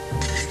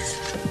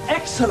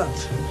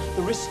 Excellent!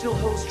 The wrist still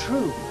holds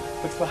true.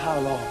 But for how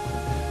long?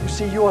 You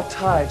see, you are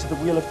tied to the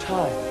wheel of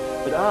time.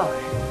 But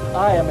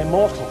I am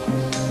immortal.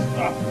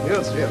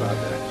 You'll see about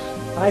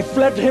that. I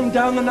fled him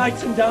down the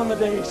nights and down the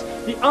days.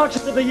 The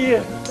arches of the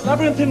year. The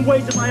labyrinthine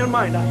ways of my own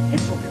mind. I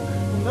hid from him.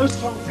 And those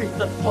strong feet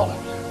that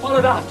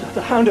followed after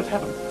the hound of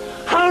heaven.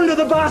 Hound of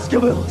the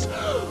Baskervilles!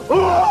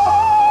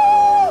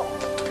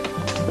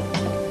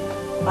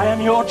 I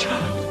am your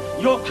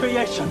child, your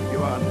creation.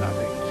 You are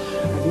nothing.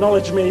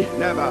 Acknowledge me.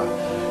 Never.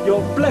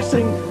 Your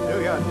blessing.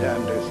 Do your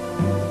damnedest.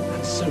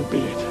 And so be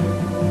it.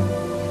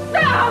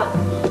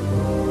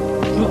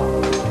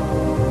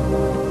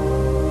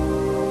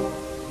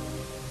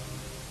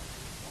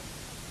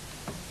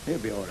 He'll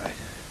be all right.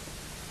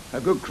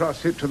 A good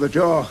cross hit to the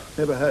jaw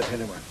never hurt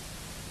anyone.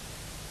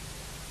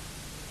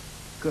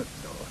 Good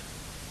Lord.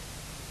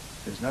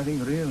 There's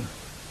nothing real.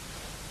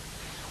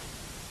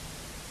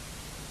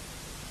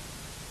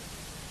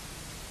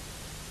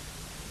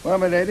 Well,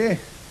 my lady,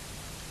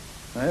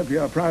 I hope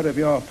you are proud of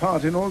your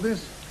part in all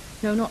this.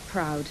 No, not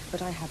proud,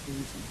 but I have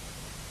reason.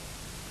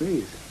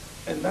 Please,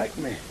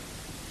 enlighten me.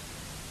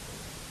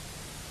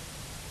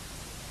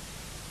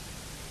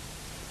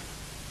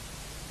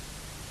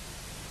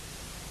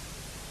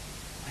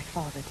 My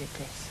father did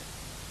this.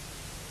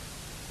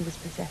 He was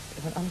possessed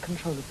of an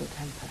uncontrollable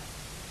temper,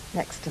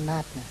 next to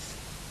madness.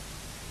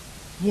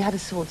 He had a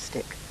sword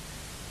stick,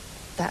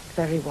 that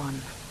very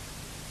one.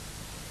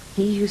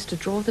 He used to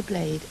draw the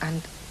blade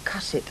and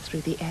cut it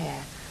through the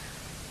air.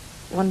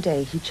 One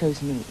day he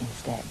chose me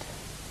instead.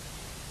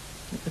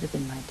 It would have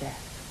been my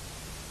death,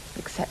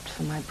 except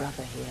for my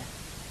brother here.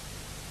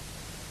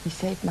 He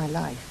saved my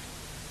life,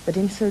 but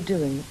in so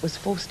doing was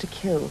forced to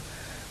kill,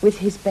 with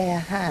his bare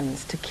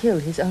hands, to kill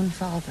his own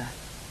father.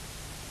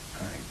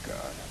 My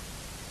God.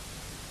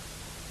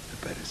 The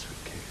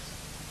Beresford case.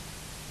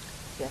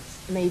 Yes,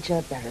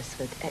 Major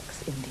Beresford,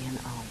 ex-Indian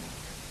Army.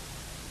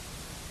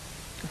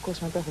 Of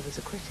course, my brother was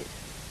acquitted.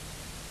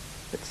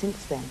 But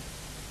since then,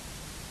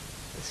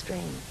 the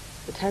strain,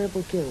 the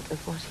terrible guilt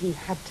of what he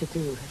had to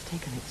do has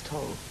taken its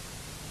toll.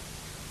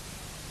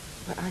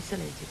 We're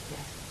isolated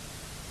here.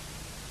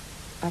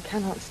 I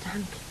cannot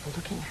stand people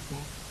looking at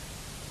me,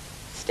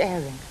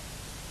 staring,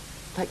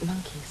 like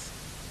monkeys.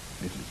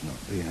 It is not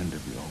the end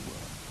of your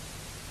world.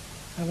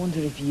 I wonder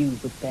if you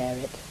would bear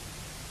it.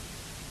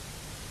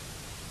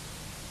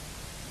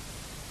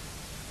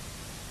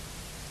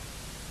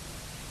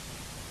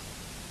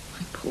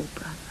 My poor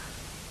brother.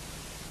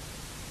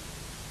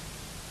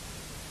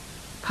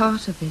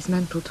 Part of his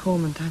mental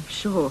torment, I'm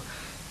sure,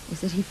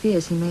 is that he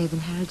fears he may have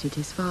inherited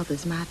his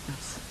father's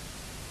madness.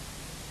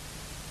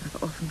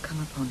 I've often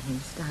come upon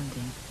him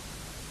standing,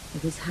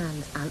 with his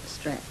hands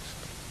outstretched,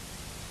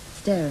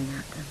 staring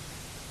at them,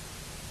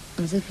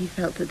 as if he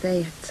felt that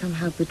they had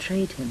somehow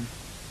betrayed him.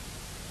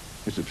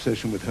 His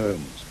obsession with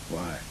Holmes,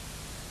 why?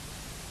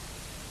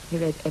 He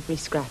read every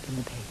scrap in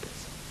the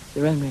papers,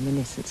 their own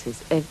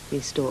reminiscences, every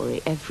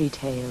story, every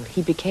tale.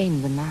 He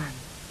became the man.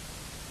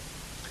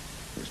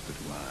 Yes, but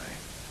why?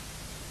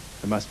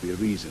 There must be a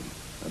reason,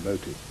 a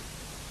motive.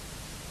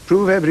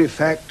 Prove every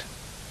fact,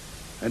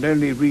 and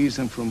only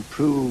reason from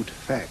proved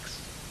facts.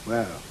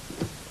 Well,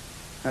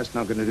 that's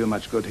not going to do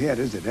much good here,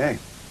 is it, eh?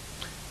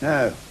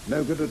 No,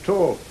 no good at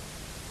all.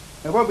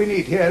 Now, what we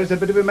need here is a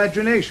bit of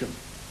imagination.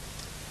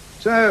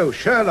 So,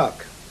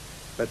 Sherlock,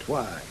 but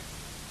why?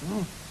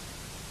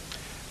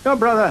 Your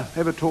brother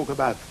ever talk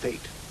about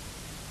fate?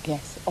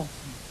 Yes,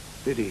 often.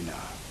 Did he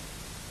now?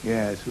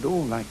 Yes, we'd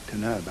all like to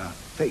know about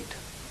fate.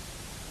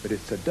 But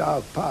it's a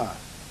dark path.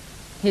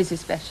 His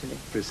especially.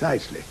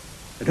 Precisely.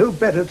 And who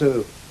better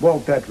to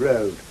walk that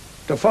road,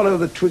 to follow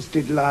the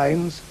twisted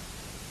lines,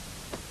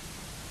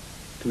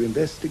 to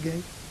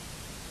investigate?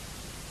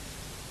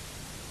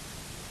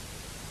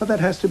 Well, that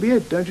has to be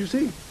it, don't you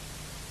see?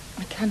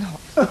 I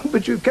cannot. Oh,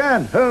 but you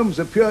can. Holmes,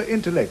 a pure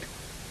intellect,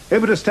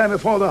 able to stand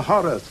before the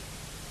horrors,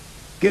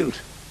 guilt,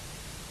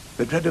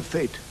 the dread of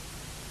fate,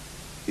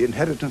 the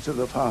inheritance of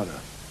the father,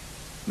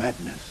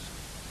 madness,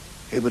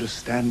 able to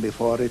stand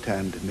before it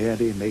and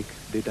merely make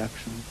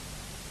deductions.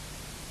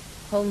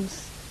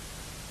 Holmes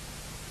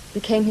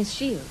became his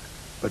shield.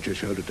 Put your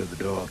shoulder to the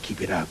door.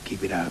 Keep it out,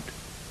 keep it out.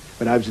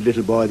 When I was a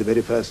little boy, the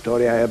very first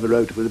story I ever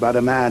wrote was about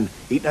a man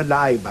eaten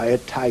alive by a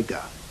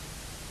tiger.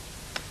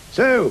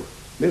 So,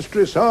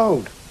 mystery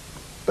solved.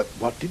 But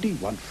what did he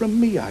want from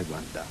me, I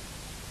wonder?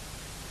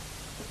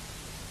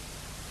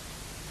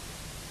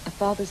 A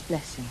father's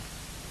blessing.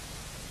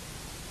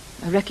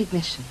 A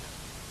recognition.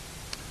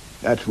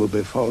 That will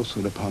be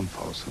falsehood upon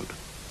falsehood.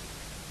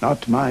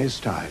 Not my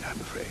style, I'm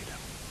afraid.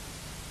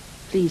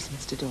 Please,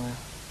 Mr. Doyle.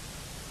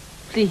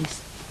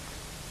 Please.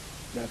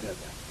 No.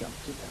 Come,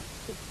 sit down.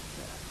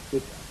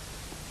 Sit down.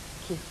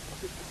 Thank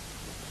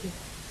you.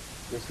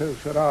 This whole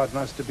charade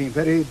must have been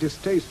very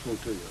distasteful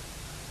to you.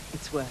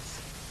 It's worse.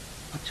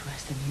 Much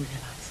worse than you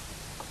realize.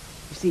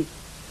 You see,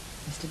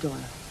 Mr.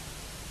 Doyle,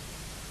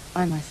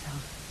 I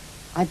myself,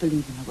 I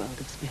believe in the world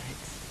of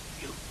spirits.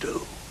 You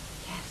do?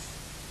 Yes.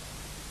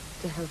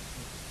 To help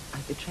you,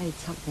 I betrayed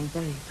something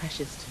very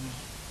precious to me.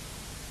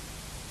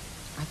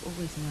 I've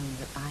always known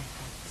that I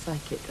had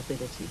psychic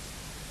abilities,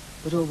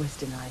 but always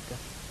denied them.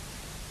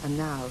 And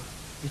now,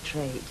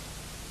 betrayed.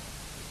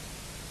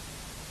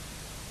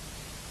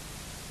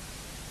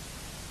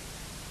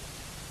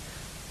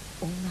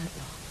 All night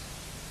long,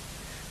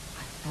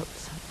 I felt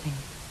something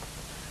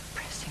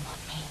pressing on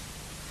me.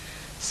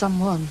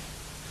 Someone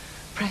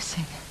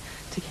pressing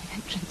to gain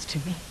entrance to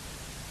me,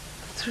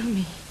 through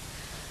me.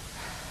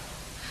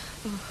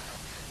 Oh,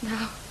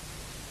 now.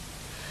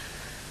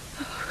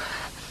 Oh,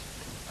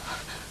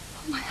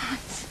 my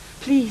hands,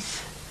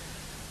 please.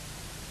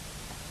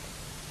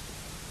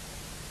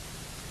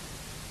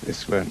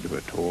 This won't do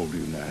at all,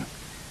 you know.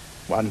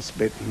 Once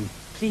bitten.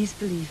 Please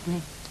believe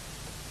me.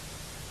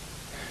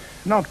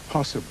 Not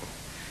possible.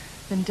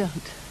 Then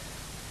don't.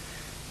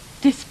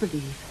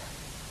 Disbelieve.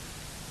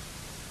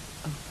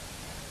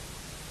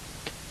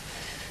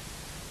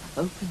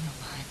 Open your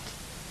mind.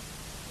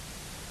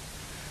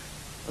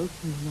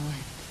 Open your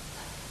mind.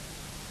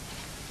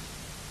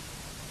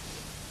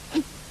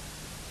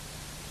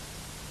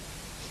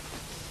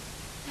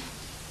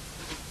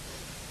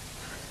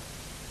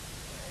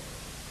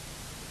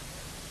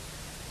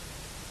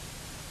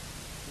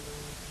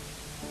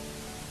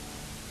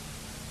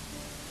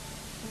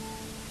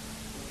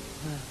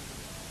 Well,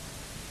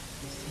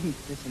 you seem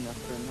fit enough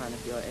for a man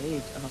of your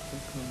age, Arthur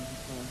Combs.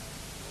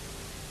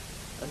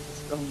 That's a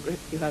strong grip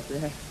you have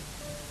there.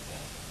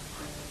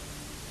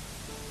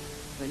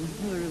 When you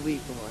were a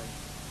wee boy,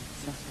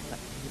 sat at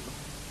that table,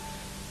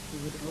 you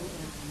would hold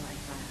out my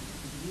hand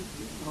and lead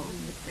me along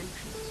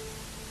adventures.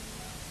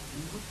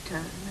 You would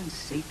turn and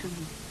say to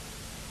me,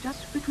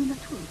 just between the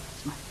two of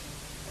us, my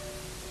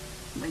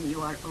dear, when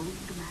you are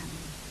old man,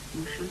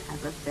 you should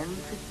have a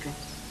velvet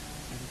dress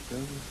and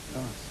gold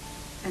clasp,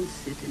 and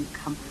sit in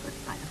comfort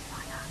by a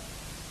fire.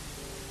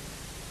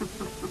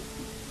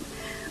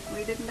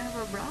 We didn't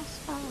have a brass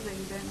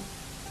farthing then,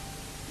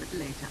 but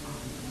later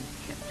on you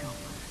kept your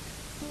word.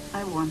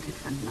 I wanted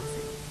for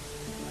nothing.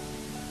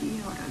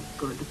 You're a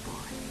good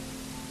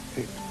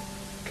boy. It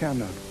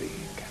cannot be,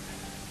 can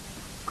it?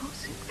 Of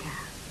course it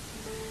can.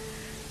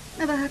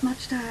 Never had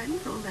much time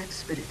for all that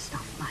spirit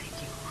stuff, mind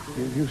you.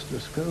 You used to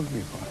scold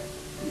me for it.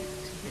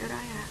 Yet here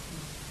I am.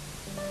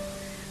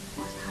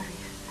 Must hurry.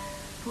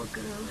 Poor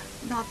girl,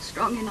 not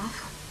strong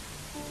enough.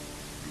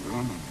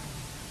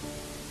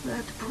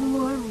 That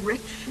poor,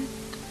 wretched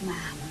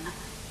man.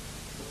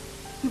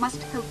 You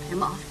must help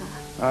him, Arthur.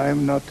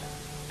 I'm not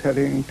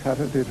telling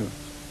taradiddles.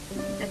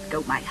 Let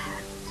go my hands.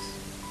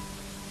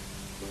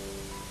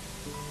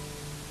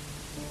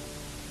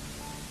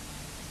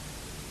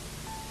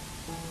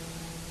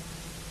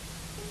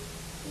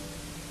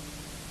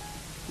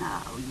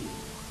 Now you,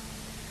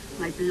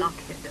 my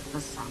blockhead of the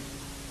sun,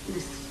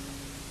 listen.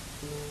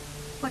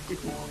 What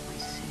did we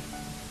always say?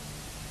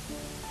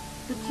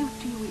 The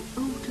duty we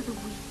owe to the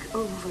weak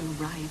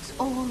overrides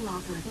all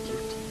other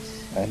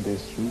duties. And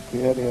is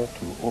superior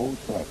to all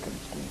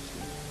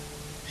circumstances.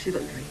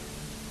 Chivalry.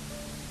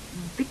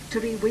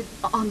 Victory with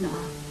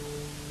honor.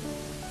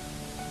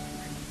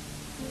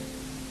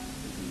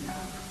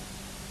 Now,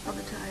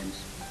 other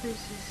times,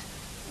 places.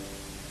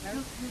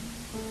 Help him.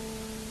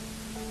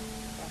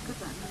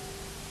 Goodbye.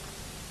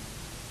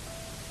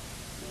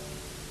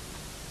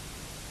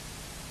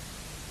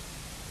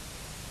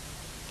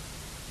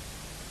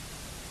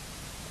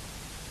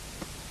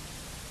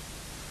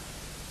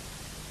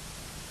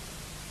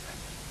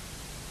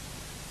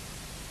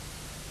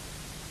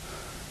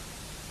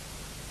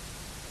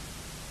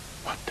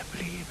 What to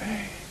believe,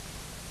 eh?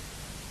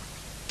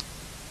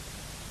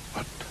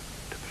 What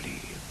to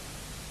believe?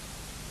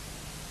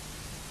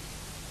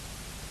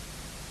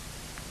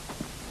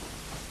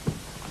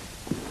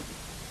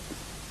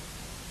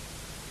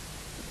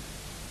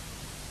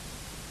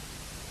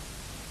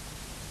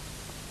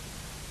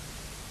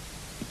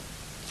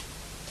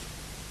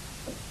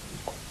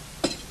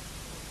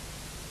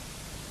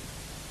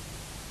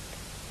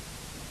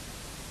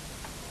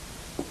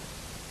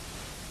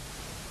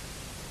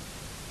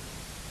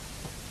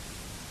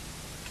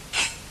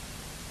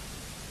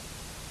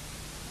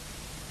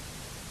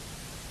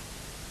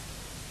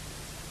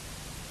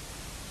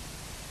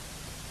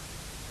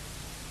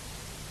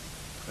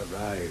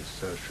 Arise,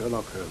 Sir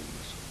Sherlock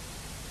Holmes.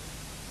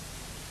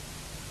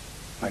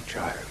 My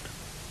child,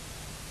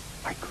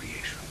 my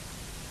creation,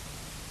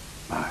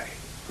 my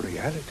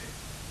reality.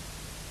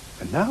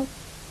 And now,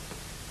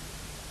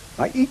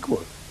 my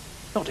equal.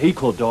 Not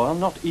equal, Doyle,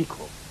 not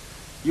equal.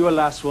 You,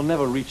 alas, will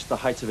never reach the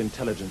heights of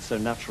intelligence so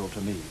natural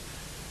to me.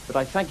 But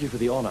I thank you for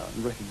the honor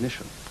and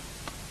recognition.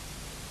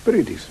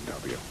 Very decent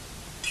of you.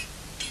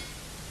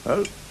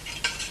 Well,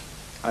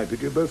 I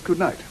bid you both good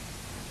night.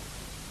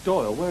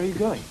 Doyle, where are you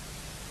going?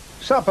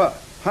 Supper.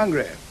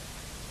 Hungry.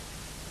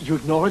 You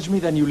acknowledge me,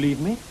 then you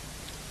leave me?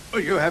 Oh,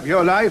 you have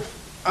your life.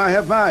 I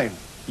have mine.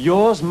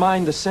 Yours,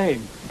 mine the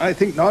same. I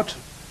think not.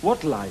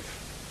 What life?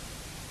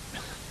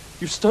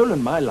 You've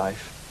stolen my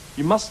life.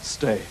 You must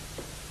stay.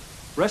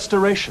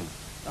 Restoration.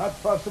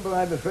 Not possible,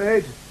 I'm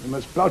afraid. You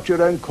must plot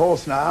your own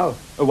course now.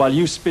 Oh, while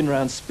you spin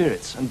round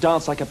spirits and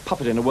dance like a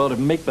puppet in a world of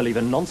make-believe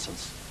and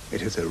nonsense.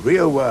 It is a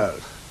real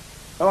world.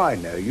 Oh, I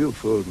know, you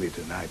fooled me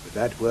tonight, but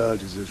that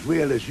world is as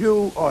real as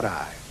you or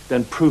I.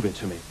 Then prove it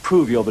to me.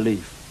 Prove your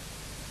belief.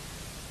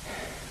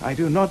 I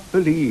do not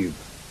believe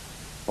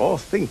or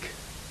think.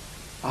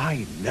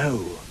 I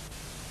know.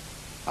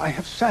 I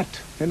have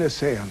sat in a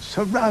seance,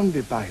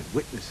 surrounded by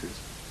witnesses.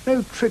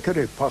 No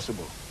trickery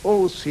possible.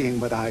 All seeing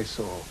what I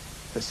saw.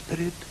 The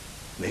spirit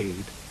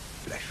made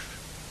flesh.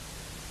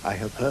 I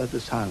have heard the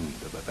sound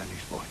of a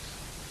vanished voice.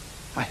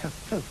 I have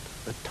felt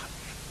the touch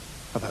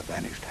of a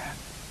vanished hand.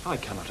 I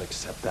cannot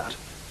accept that.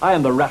 I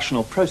am the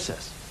rational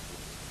process.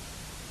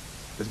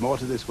 There's more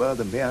to this world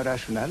than mere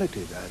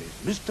rationality. There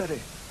is mystery.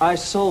 I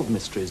solve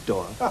mysteries,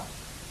 Doyle. Ah,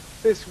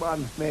 this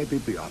one may be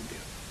beyond you.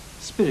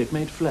 Spirit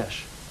made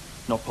flesh.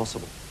 Not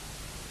possible.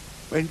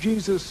 When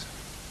Jesus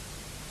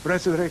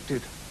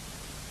resurrected,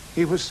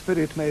 he was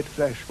spirit made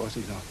flesh, was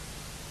he not?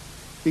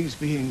 These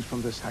beings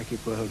from the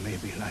psychic world may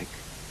be like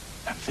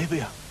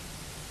amphibia,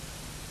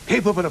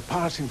 capable of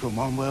passing from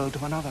one world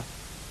to another,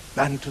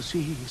 land to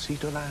sea, sea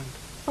to land.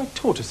 Like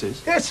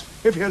tortoises? Yes,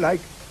 if you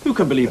like. Who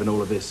can believe in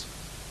all of this?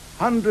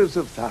 Hundreds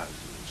of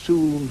thousands,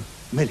 soon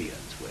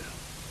millions will.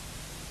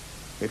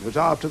 It was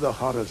after the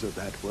horrors of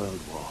that world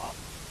war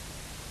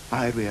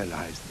I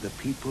realized that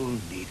the people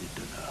needed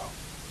to know.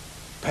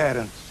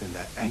 Parents in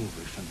their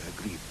anguish and their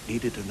grief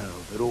needed to know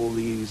that all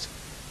these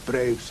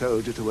brave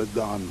soldiers who had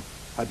gone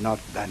had not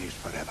vanished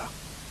forever.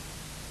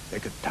 They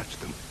could touch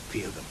them,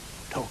 feel them,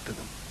 talk to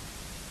them.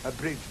 A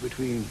bridge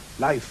between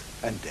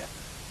life and death.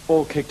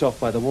 All kicked off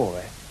by the war,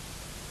 eh?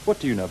 What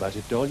do you know about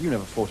it, Doyle? You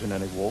never fought in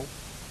any war.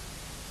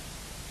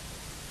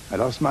 I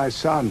lost my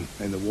son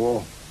in the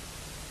war.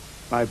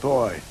 My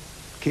boy,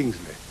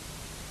 Kingsley.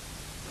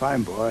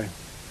 Fine boy.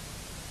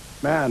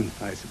 Man,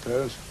 I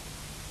suppose.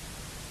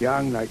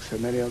 Young, like so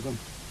many of them.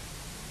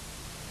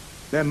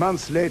 Then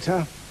months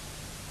later,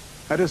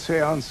 at a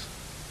séance,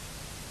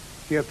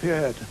 he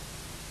appeared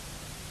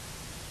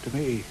to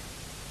me.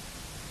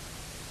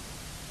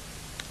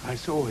 I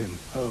saw him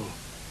whole,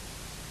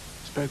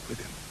 spoke with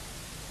him.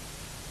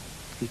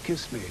 He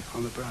kissed me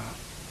on the brow.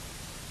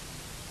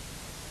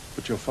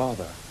 But your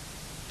father,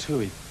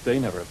 Tui, they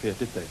never appeared,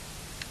 did they?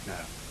 No.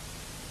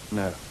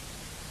 No.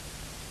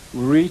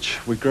 We reach,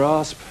 we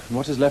grasp, and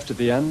what is left at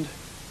the end?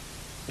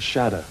 A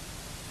shadow.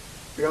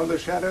 Beyond the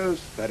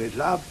shadows, there is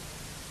love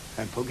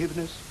and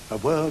forgiveness, a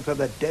world where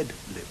the dead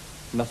live.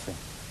 Nothing.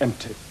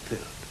 Empty.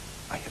 Filled.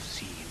 I have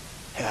seen,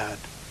 heard,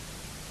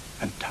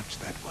 and touched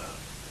that world.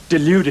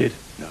 Deluded.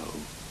 No.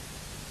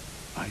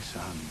 My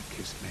son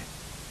kissed me.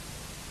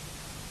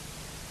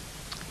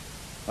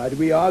 Why do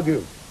we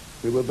argue?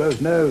 We will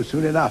both know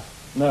soon enough.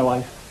 No,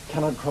 I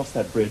cannot cross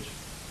that bridge.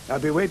 I'll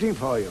be waiting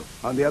for you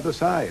on the other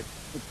side.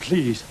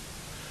 Please,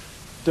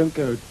 don't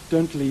go,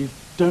 don't leave,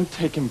 don't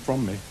take him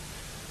from me.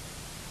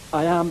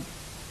 I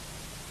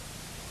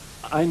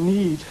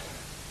need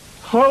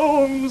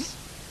Holmes!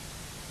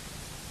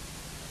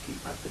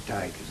 Keep up the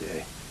tigers,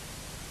 eh?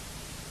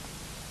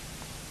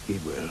 He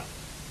will.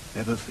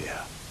 Never fear.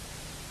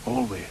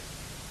 Always.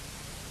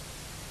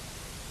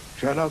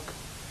 Sherlock,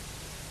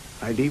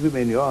 I leave him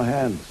in your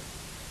hands.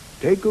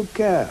 Take good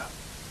care.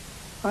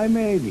 I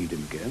may need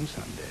him again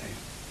someday.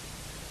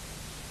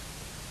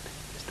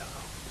 Mr.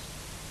 Holmes,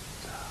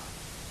 sir,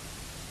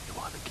 you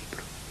are the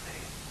keeper of the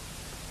flame,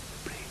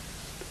 the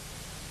bravest,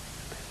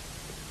 the best.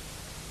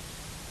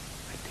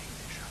 I take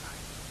this, shall I?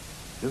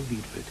 No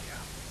need for it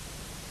here.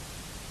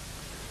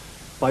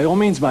 By all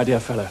means, my dear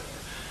fellow.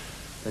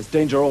 There's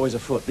danger always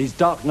afoot. These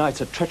dark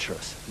nights are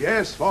treacherous.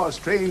 Yes, for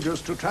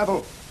strangers to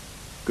travel.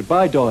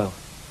 Goodbye, Doyle.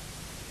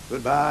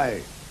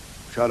 Goodbye,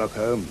 Sherlock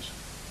Holmes.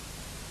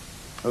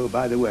 Oh,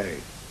 by the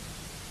way,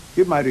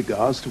 give my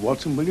regards to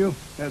Watson, will you?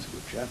 There's a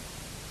good chap.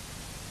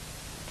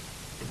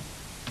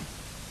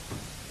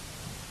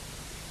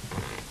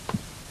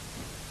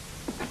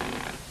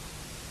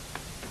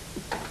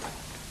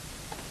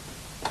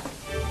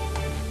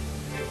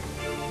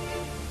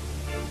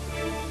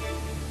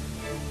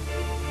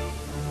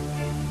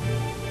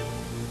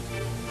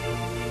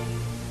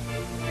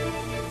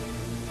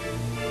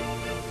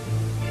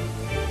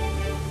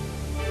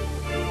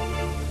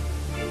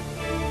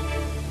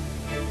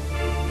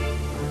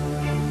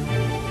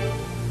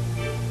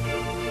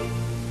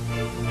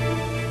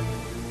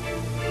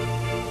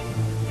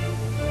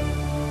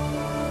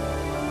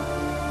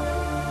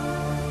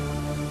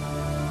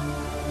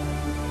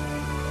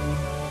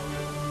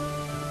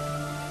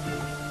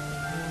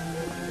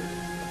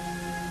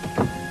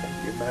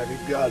 My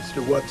regards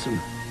to Watson.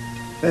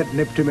 That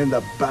nipped him in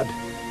the bud.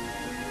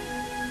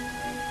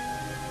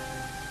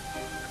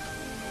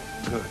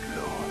 Good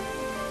Lord.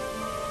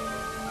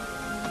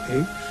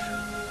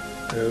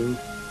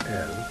 H-O-L-M-S.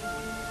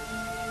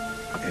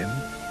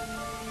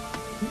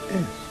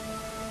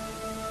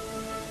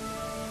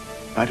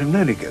 Might have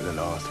nearly get the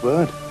last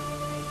word.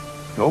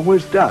 It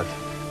always does.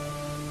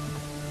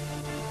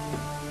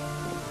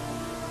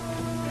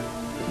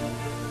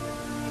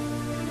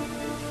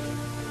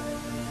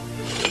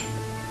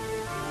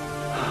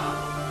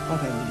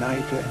 What a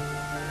night, eh?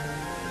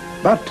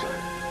 But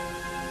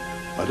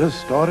what a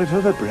story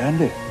for the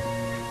brandy.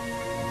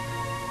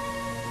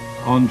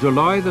 On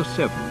July the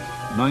 7th,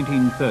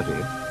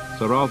 1930,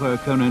 Sir Arthur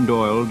Conan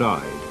Doyle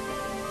died.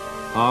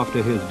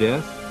 After his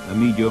death, a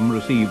medium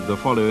received the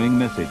following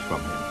message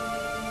from him.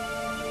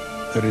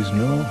 There is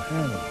no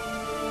hell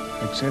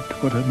except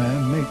what a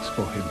man makes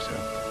for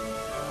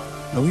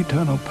himself. No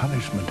eternal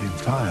punishment in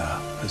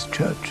fire as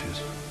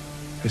churches,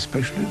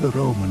 especially the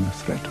Roman,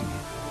 threaten.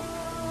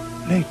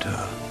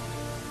 Later,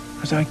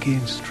 as I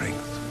gain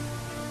strength,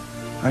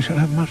 I shall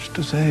have much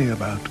to say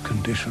about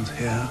conditions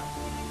here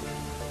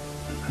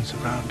and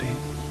surroundings.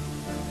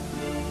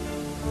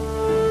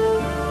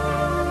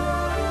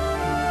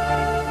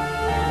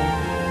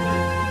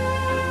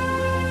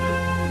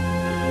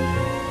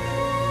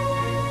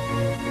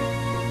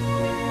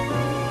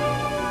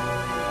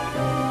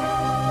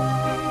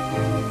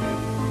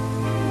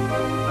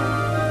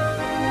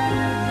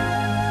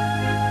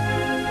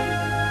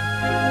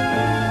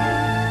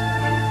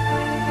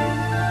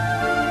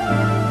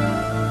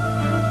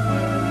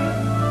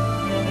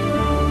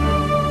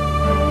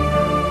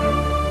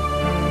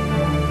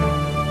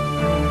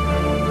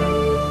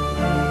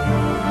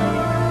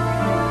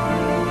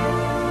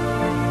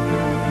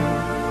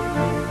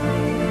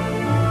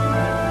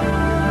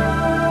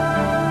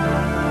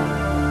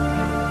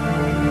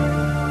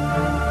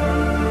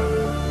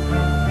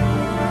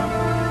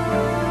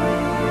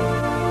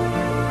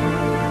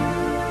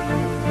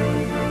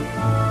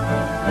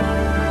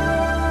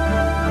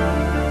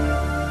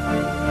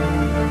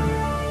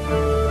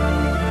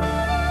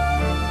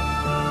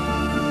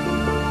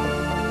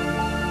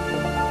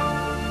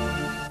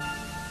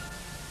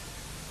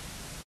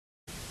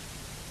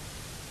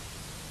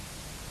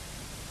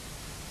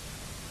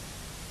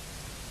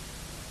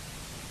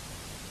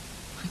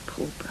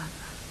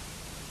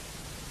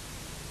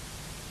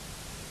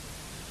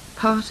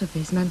 Part of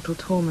his mental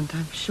torment,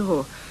 I'm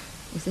sure,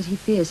 is that he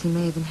fears he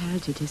may have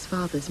inherited his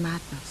father's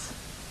madness.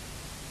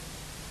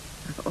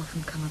 I've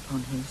often come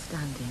upon him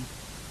standing,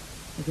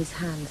 with his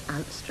hands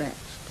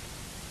outstretched,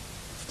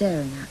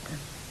 staring at them,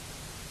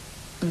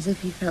 as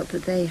if he felt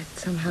that they had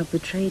somehow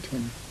betrayed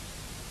him.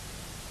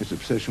 His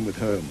obsession with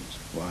Holmes,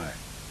 why?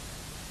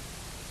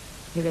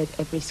 He read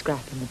every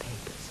scrap in the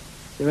papers,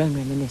 their own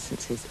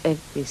reminiscences,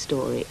 every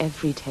story,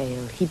 every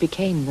tale. He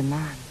became the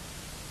man.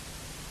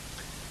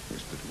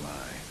 Yes, but why?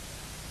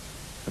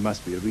 There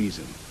must be a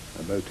reason,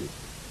 a motive.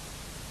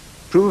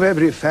 Prove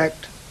every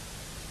fact,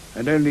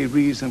 and only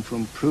reason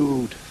from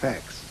proved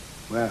facts.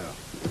 Well,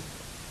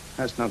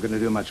 that's not going to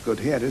do much good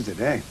here, is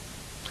it, eh?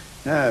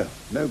 No,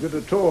 no good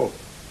at all.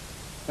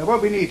 And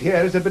what we need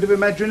here is a bit of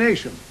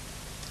imagination.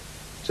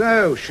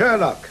 So,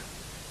 Sherlock,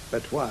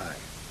 but why?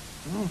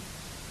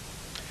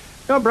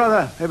 Your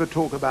brother ever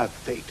talk about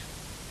fate?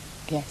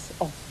 Yes,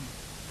 often.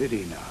 Did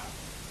he now?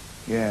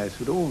 Yes,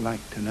 we'd all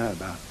like to know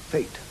about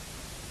fate.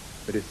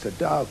 But it's a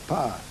dark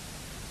path.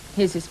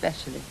 His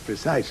especially.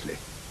 Precisely.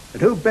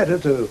 And who better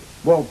to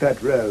walk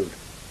that road,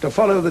 to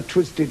follow the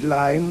twisted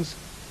lines,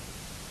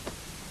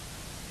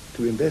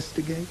 to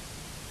investigate?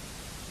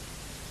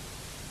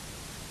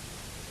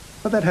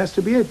 Well, that has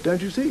to be it,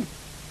 don't you see?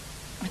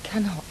 I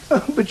cannot.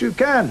 Oh, but you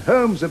can.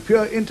 Holmes, a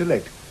pure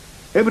intellect,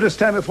 able to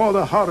stand before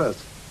the horrors,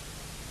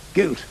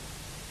 guilt,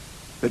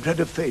 the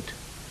dread of fate,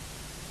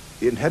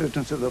 the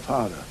inheritance of the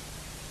father,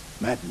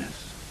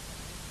 madness,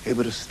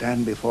 able to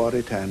stand before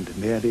it and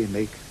merely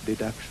make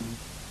deductions.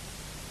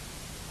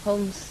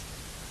 Holmes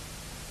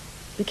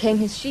became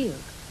his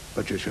shield.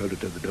 Put your shoulder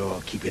to the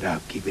door. Keep it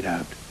out, keep it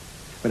out.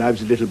 When I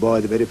was a little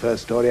boy, the very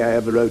first story I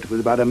ever wrote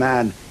was about a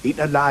man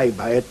eaten alive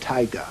by a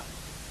tiger.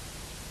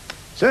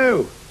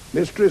 So,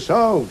 mystery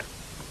solved.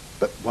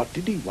 But what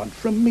did he want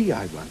from me,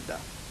 I wonder?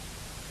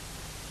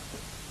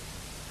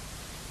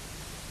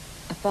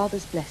 A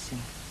father's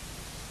blessing.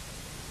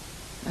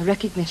 A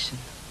recognition.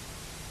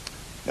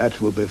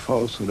 That will be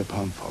falsehood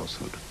upon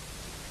falsehood.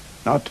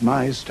 Not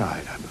my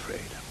style, I'm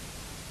afraid.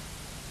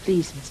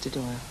 Please, Mr.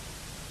 Doyle.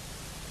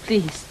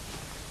 Please.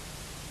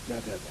 No.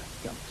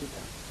 Come, sit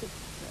down.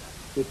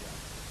 Sit down.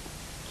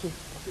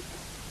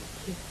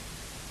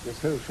 This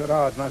whole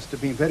charade must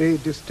have been very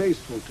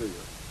distasteful to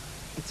you.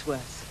 It's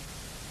worse.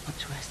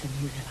 Much worse than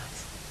you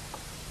realize.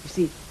 You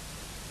see,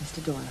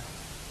 Mr. Doyle,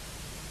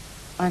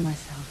 I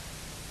myself,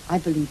 I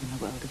believe in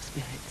the world of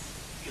spirits.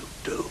 You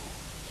do?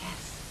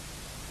 Yes.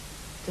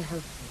 To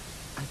help you,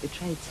 I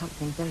betrayed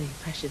something very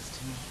precious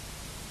to me.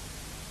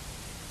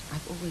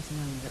 I've always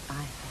known that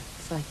I had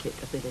psychic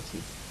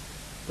abilities,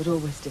 but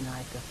always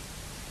denied them.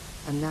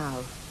 And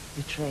now,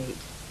 betrayed.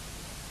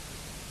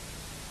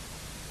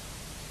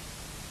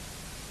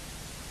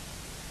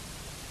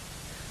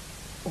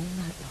 All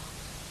night long,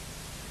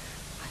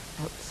 I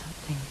felt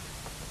something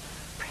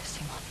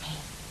pressing on me.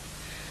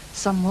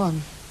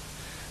 Someone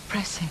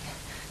pressing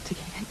to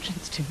gain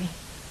entrance to me,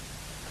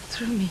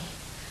 through me.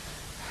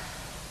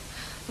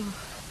 Oh,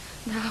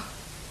 now.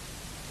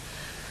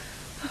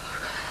 Oh,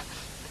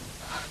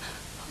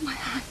 my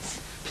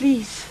hands,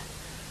 please.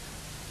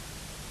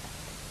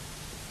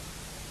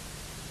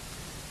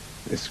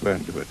 This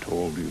won't do at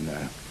all, you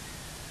know.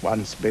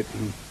 Once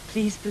bitten.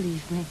 Please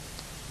believe me.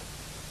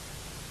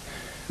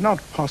 Not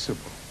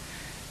possible.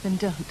 Then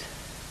don't.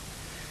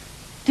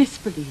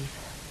 Disbelieve.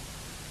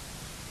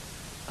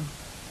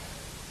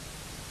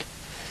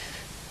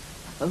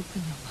 Open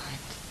your mind.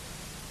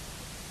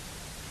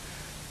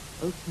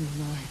 Open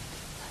your mind.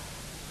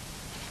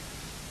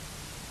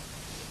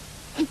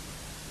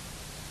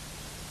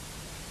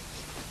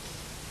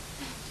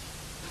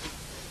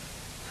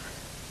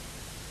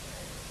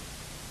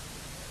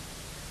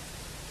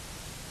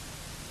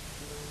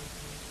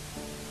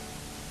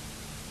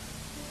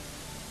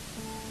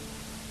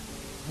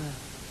 Well,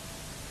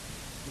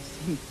 you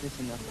seem fit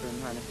enough for a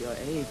man of your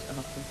age,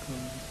 Arthur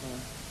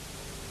Conan.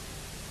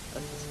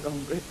 That's a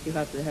strong grip you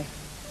have there.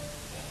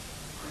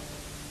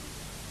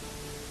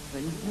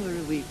 When you were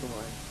a wee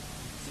boy,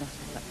 sat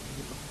at that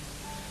table,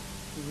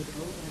 you would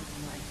hold out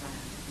my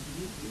hand and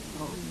lead me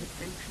on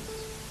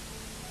adventures.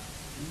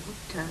 You would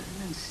turn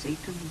and say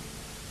to me,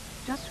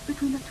 just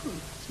between the two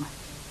of us,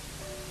 Mike,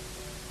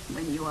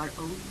 when you are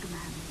old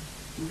man,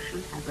 you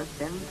should have a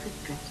velvet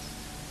dress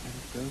And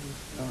gold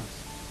dust.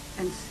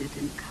 and sit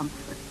in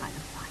comfort by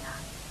the fire.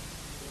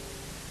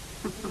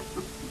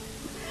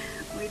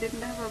 We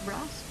didn't have a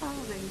brass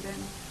farthing then,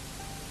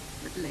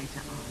 but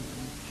later on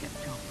you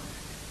kept your word.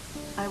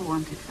 I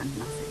wanted for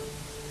nothing.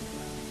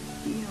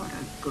 You're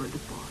a good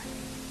boy.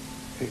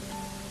 It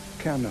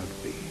cannot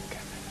be,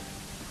 can it?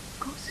 Of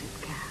course it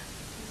can.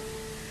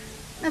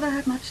 Never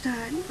had much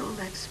time for all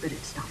that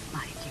spirit stuff,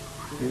 mind you.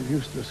 You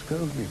used to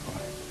scold me for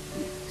it.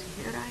 Yet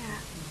here I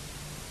am.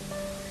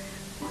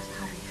 Must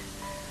hurry.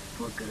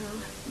 Poor girl,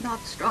 not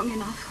strong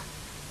enough.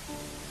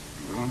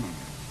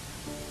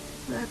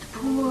 That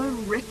poor,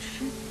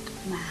 wretched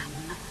man.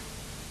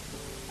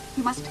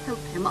 You must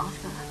help him,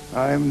 Arthur.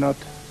 I'm not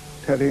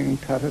telling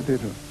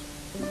taradiddles.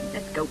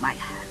 Let go my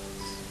hands.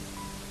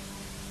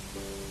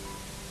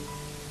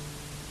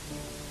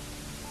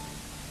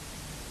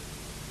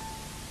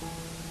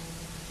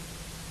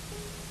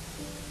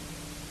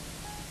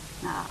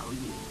 Now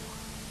you,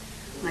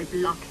 my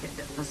blockhead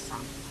of the sun,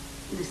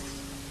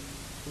 listen.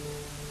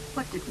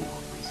 What did we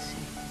always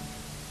say?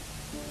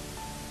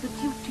 The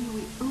duty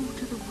we owe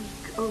to the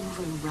weak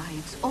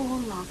overrides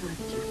all other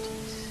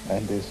duties.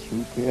 And is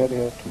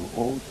superior to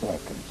all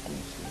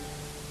circumstances.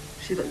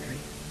 Chivalry.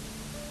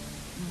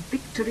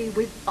 Victory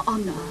with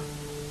honor.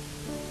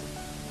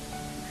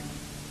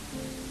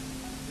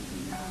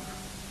 Now,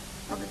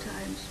 other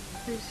times,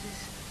 places.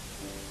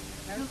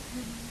 Help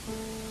him.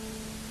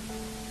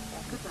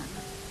 Goodbye.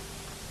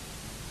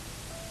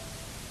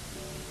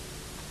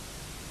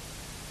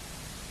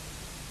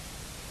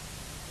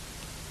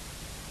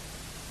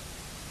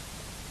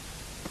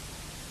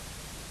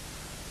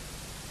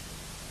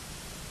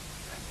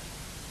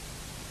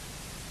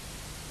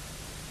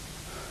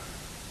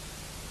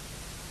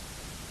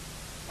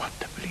 What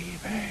to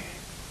believe, eh?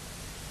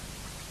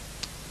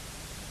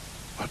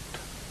 What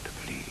to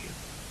believe?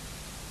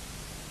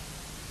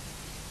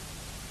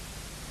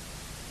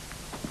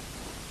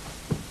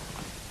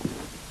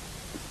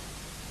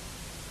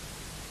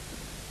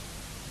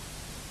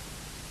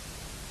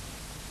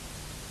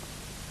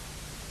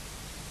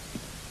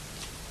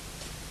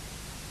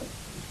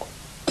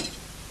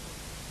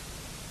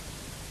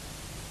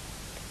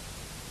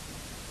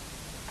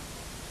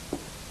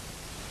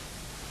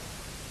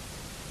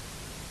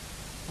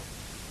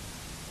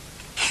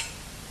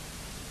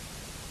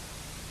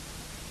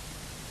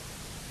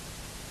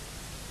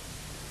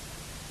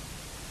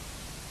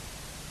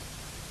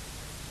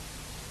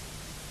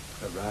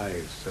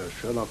 Arise, Sir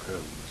Sherlock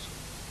Holmes.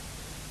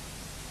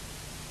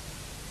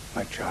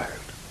 My child,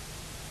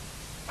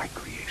 my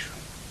creation,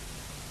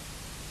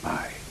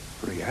 my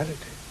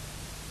reality.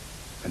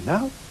 And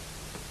now,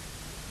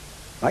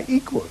 my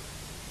equal.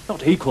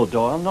 Not equal,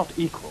 Doyle, not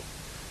equal.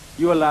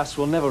 You, alas,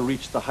 will never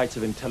reach the heights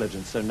of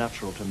intelligence so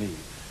natural to me.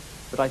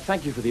 But I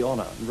thank you for the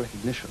honor and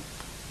recognition.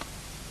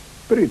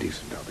 Very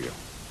decent of you.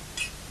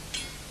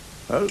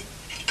 Well,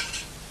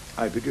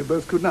 I bid you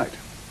both good night.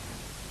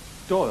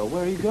 Doyle,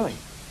 where are you going?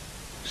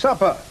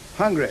 Supper.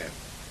 Hungry.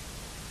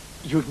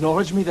 You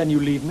acknowledge me, then you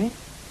leave me?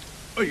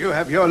 You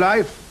have your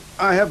life,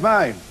 I have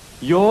mine.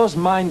 Yours,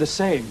 mine the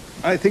same.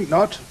 I think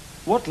not.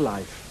 What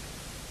life?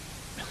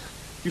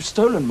 You've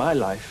stolen my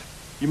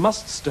life. You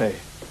must stay.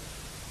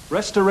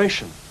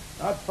 Restoration.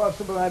 Not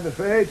possible, I'm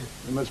afraid.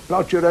 You must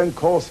plot your own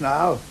course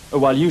now. Oh,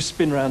 while you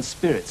spin round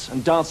spirits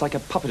and dance like a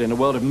puppet in a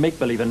world of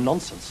make-believe and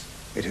nonsense.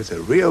 It is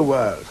a real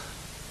world.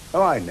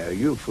 Oh, I know,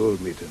 you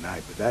fooled me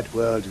tonight, but that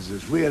world is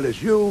as real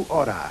as you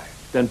or I.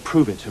 Then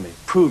prove it to me.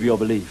 Prove your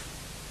belief.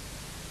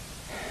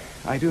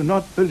 I do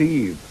not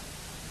believe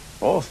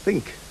or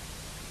think.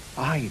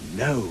 I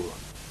know.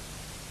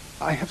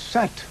 I have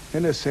sat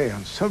in a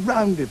seance,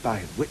 surrounded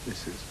by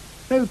witnesses.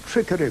 No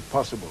trickery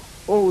possible.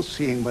 All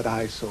seeing what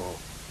I saw.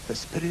 The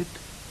spirit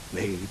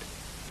made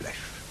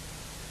flesh.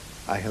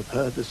 I have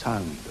heard the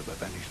sound of a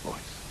vanished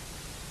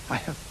voice. I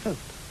have felt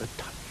the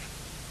touch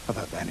of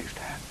a vanished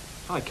hand.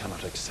 I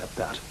cannot accept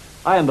that.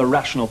 I am the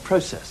rational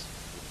process.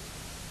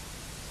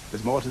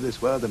 There's more to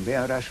this world than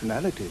mere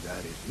rationality. There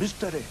is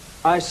mystery.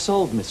 I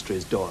solve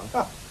mysteries, Doyle.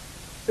 Ah,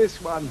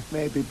 this one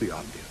may be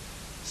beyond you.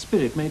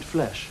 Spirit made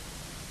flesh.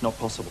 Not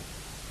possible.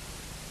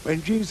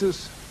 When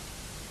Jesus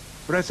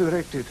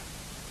resurrected,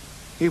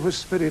 he was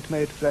spirit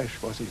made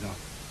flesh, was he not?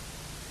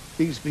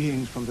 These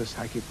beings from the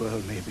psychic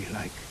world may be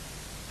like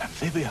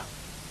amphibia,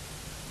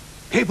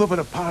 capable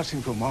of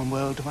passing from one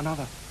world to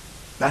another,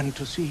 land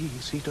to sea,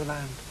 sea to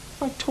land.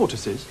 Like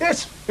tortoises?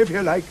 Yes, if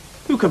you like.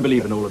 Who can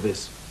believe in all of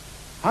this?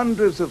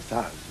 Hundreds of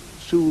thousands,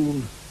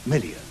 soon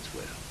millions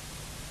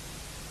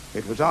will.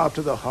 It was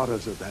after the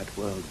horrors of that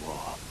world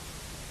war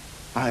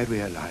I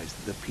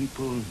realized that the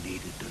people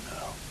needed to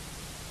know.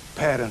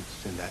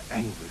 Parents in their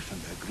anguish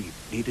and their grief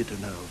needed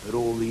to know that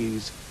all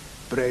these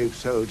brave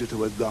soldiers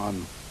who had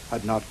gone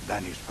had not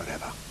vanished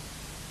forever.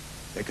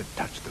 They could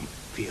touch them,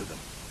 feel them,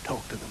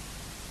 talk to them.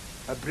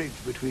 A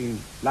bridge between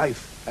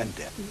life and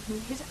death.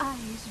 His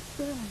eyes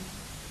burn.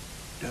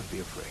 Don't be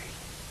afraid.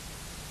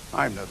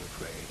 I'm not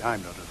afraid.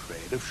 I'm not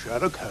afraid of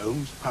Sherlock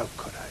Holmes. How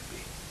could I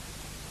be?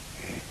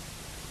 Eh?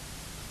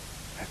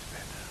 That's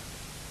better.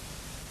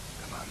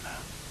 Come on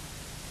now.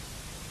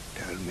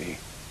 Tell me.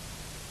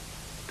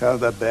 Tell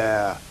the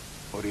bear,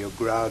 or he'll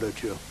growl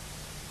at you.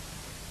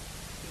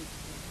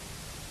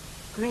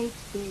 Great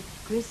big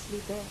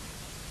grizzly bear.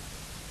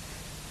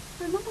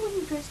 Remember when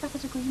you dressed up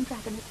as a green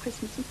dragon at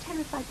Christmas and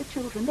terrified the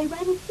children? They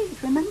ran and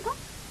hid, remember?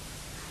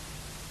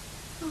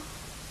 Oh,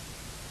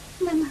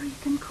 memory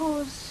can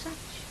cause such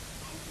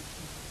pain.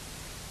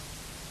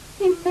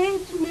 He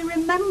made me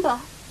remember.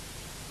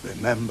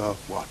 Remember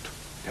what?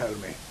 Tell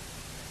me.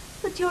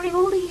 That during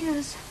all the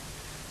years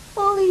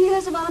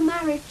of our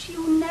marriage,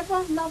 you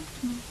never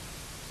loved me.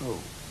 Oh,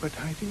 but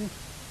I did.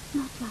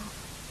 Not love.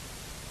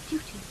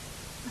 Duty.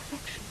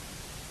 Affection.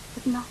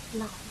 But not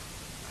love.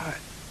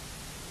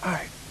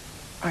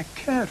 I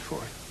cared for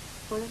it.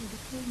 For a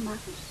little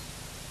mouse.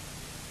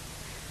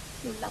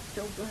 You loved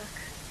your work,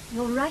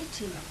 your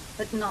writing,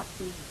 but not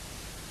me.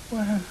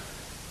 Well,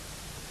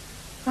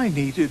 I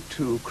needed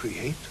to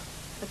create.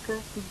 The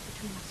curtain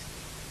between us.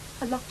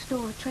 A locked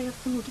door, a tray of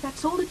food.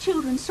 That's all the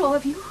children saw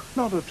of you.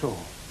 Not at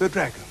all. The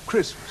dragon,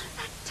 Christmas.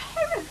 That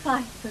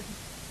terrified them.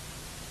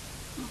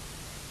 Oh.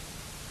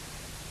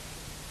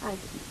 I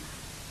didn't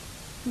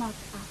know. Not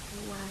after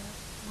a while,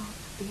 not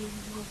being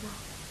your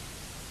love.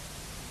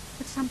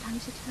 But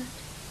sometimes it hurt.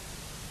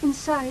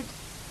 Inside,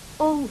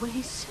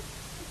 always.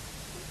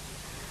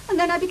 And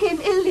then I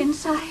became ill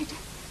inside.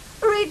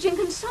 Raging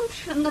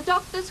consumption, the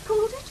doctors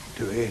called it.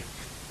 Dewey.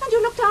 And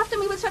you looked after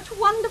me with such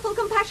wonderful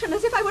compassion,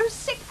 as if I were a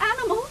sick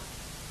animal.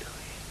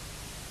 Dewey,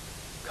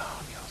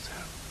 calm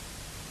yourself.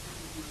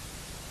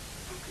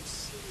 I could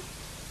see it,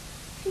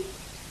 feel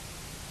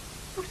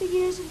it. After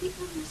years of the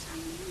illness, I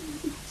knew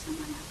you'd met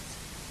someone else.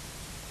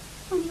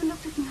 When you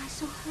looked at me, I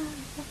saw her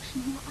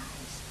reflection in your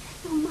eyes.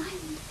 Your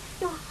mind,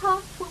 your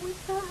heart were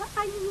with her.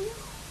 I knew.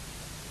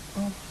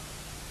 Oh,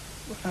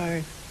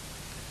 well,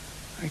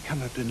 I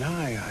cannot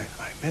deny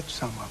I met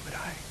someone, but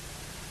I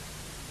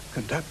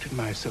conducted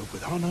myself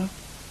with honor.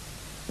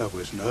 There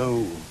was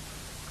no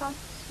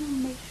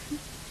consummation.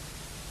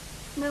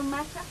 No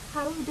matter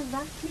how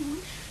devoutly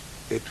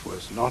wished. It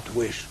was not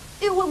wished.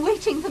 You were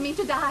waiting for me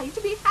to die,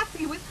 to be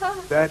happy with her.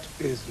 That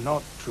is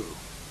not true.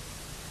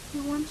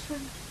 You once wrote,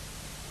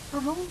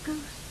 of all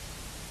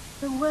ghosts,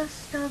 the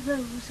worst are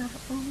those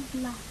of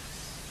old loves.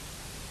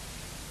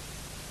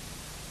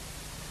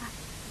 I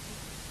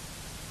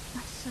forgive.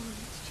 My soul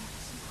is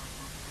jealous and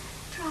hot.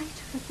 Try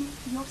to forgive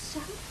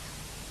yourself.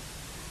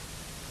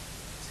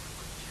 So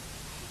much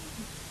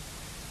pain.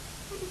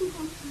 I didn't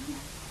want to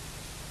remember.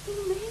 You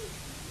made me.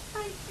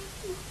 I did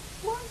not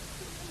want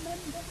to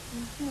remember.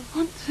 I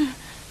want to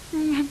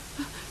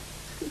remember.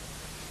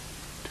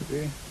 To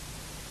be.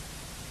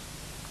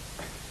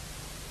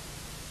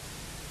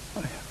 I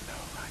have no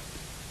right.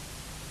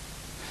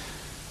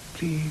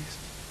 Please.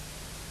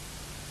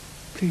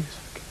 Please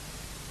forgive me.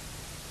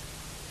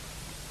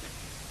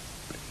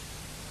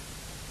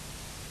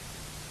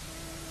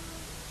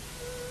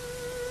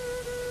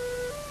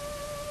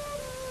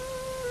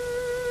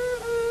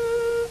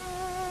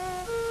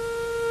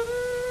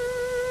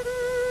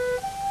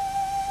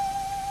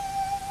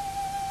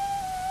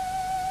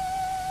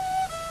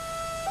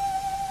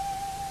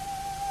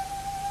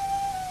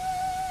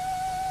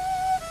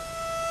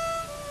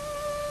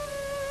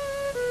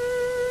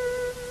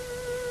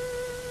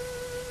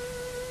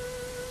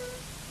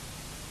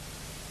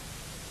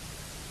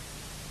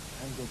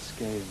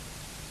 Skein.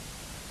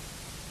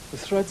 The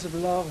threads of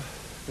love,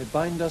 they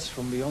bind us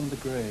from beyond the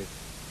grave.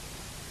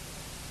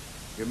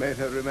 You made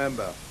her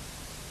remember.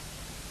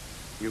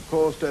 You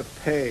caused her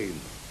pain.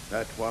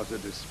 That was a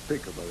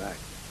despicable act.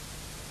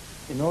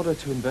 In order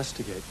to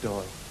investigate,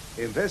 Doyle.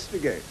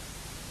 Investigate?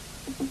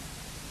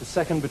 The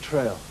second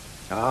betrayal.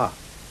 Ah.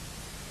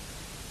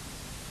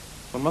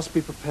 One must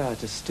be prepared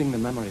to sting the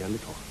memory a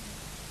little.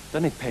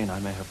 Any pain I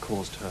may have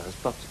caused her is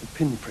but a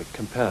pinprick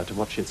compared to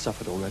what she had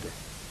suffered already.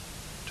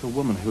 To a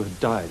woman who had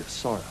died of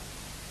sorrow.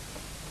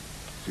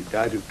 She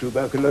died of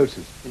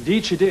tuberculosis.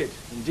 Indeed she did.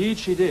 Indeed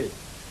she did.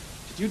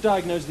 Did you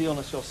diagnose the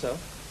illness yourself?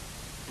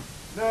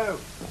 No,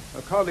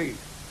 a colleague.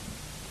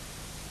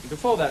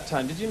 Before that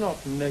time, did you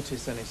not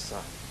notice any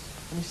signs?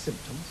 Any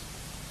symptoms?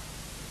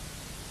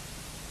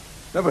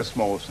 There were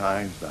small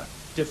signs, but...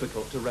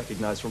 difficult to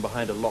recognize from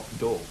behind a locked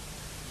door.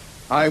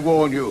 I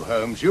warn you,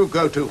 Holmes, you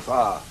go too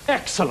far.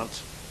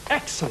 Excellent!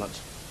 Excellent!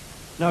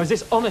 Now, is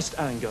this honest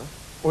anger?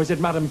 Or is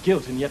it Madam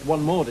Guilt in yet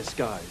one more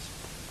disguise?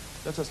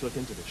 Let us look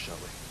into this, shall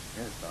we?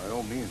 Yes, by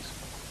all means.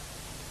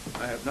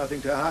 I have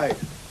nothing to hide.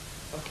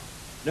 Oh,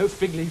 no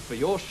fig leaf for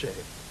your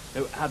shade.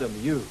 No Adam,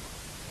 you.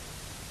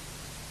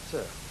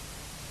 Sir,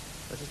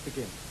 let us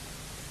begin.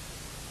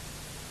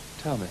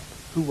 Tell me,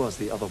 who was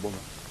the other woman?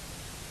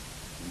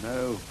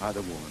 No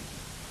other woman.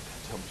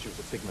 Don't tell me she was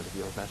a figment of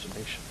your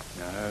imagination.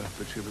 No,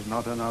 but she was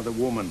not another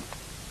woman.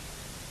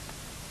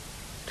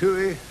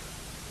 Tui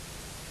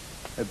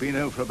had been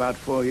ill for about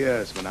 4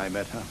 years when I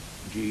met her.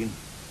 Jean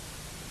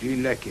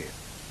Leckie.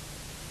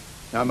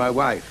 Now my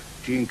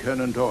wife, Jean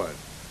Conan Doyle.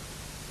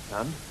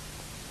 And?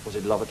 Was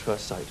it love at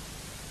first sight?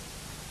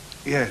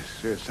 Yes,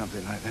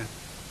 something like that.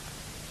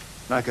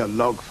 Like a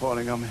log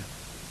falling on me.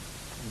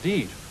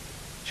 Indeed.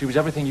 She was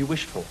everything you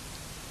wished for.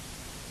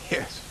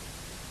 Yes.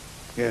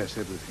 Yes,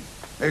 everything.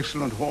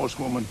 Excellent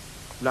horsewoman,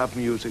 loved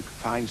music,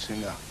 fine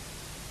singer.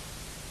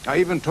 I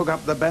even took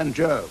up the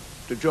banjo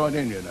to join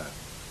in, you know.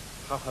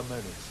 How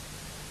harmonious.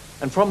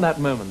 And from that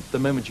moment, the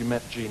moment you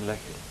met Jean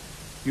Leckie,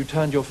 you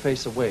turned your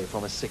face away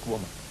from a sick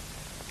woman.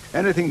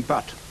 Anything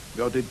but.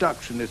 Your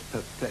deduction is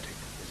pathetic.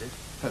 Is it?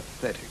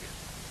 Pathetic.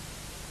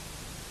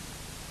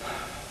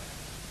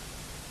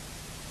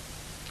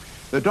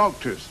 The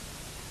doctors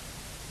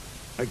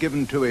had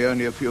given Tui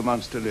only a few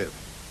months to live.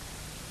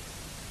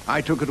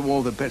 I took her to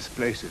all the best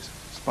places,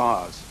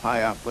 spas,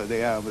 high up where the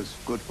air was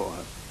good for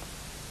her.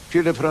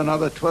 She lived for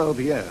another 12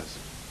 years.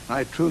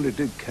 I truly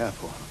did care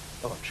for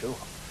her. Oh, sure.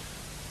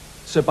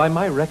 So by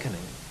my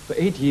reckoning, for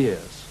 8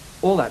 years,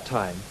 all that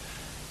time,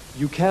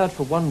 you cared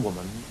for one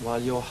woman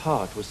while your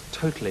heart was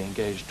totally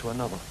engaged to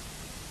another.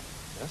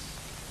 Yes?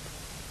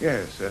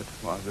 Yes, that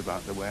was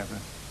about the way of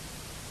it.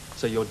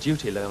 So your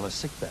duty lay on a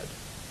sickbed,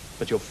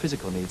 but your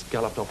physical needs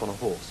galloped off on a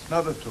horse.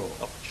 Not at all.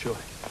 Oh, surely.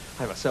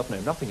 I myself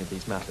know nothing of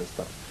these matters,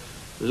 but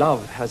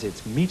love has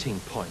its meeting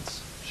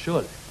points,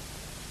 surely.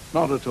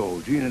 Not at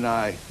all. Jean and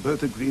I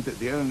both agreed that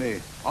the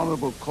only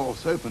honorable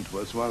course open to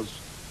us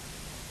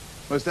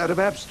was that of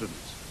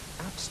abstinence.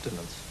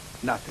 Abstinence?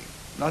 Nothing.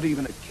 Not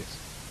even a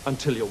kiss.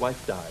 Until your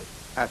wife died.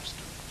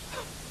 Abstinence.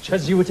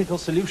 Jesuitical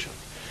solution.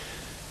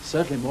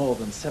 Certainly more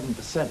than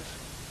 7%.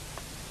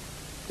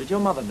 Did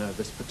your mother know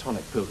this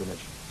Platonic pilgrimage?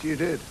 She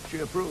did. She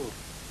approved.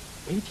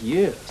 8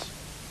 years?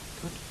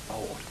 Good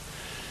Lord.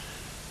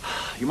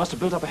 You must have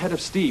built up a head of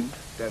steam.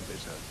 Don't be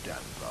so damn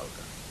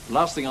vulgar.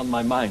 Last thing on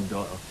my mind,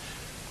 Doyle.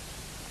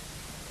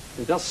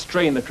 It does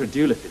strain the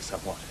credulity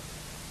somewhat.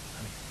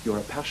 I mean, you're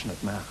a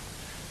passionate man.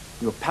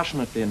 You were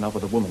passionately in love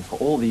with a woman for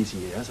all these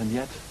years, and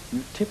yet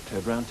you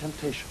tiptoed round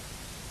temptation.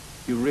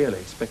 You really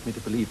expect me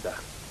to believe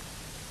that?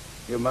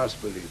 You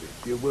must believe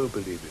it. You will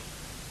believe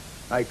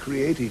it. I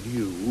created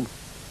you,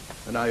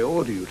 and I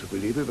order you to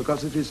believe it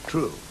because it is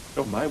true.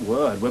 Oh, my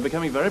word. We're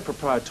becoming very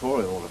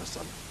proprietorial all of a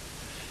sudden.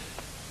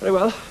 Very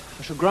well.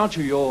 I shall grant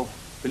you your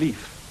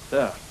belief.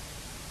 There.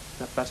 Is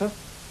that better?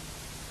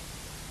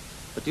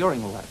 But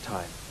during all that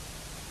time,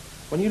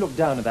 when you look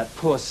down at that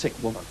poor sick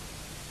woman,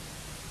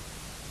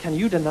 can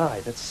you deny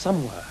that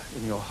somewhere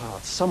in your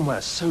heart,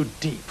 somewhere so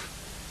deep,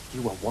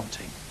 you were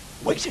wanting,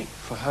 waiting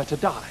for her to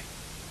die?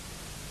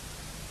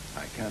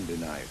 I can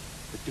deny it.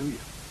 But do you?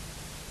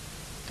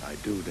 I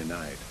do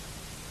deny it.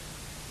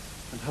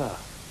 And her,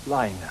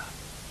 lying there,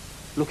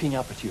 looking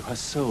up at you, her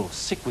soul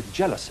sick with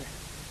jealousy.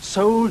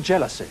 Soul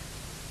jealousy.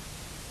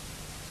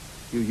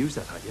 You used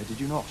that idea, did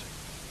you not?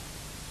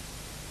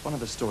 One of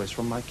the stories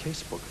from my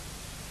casebook.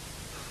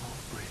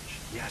 Bridge,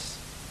 yes.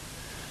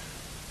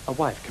 A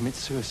wife commits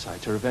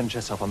suicide to revenge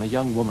herself on the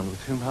young woman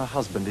with whom her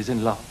husband is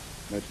in love.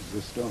 That is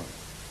the story.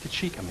 Did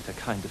she commit a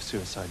kind of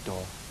suicide,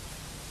 Doyle?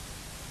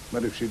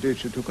 But if she did,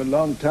 she took a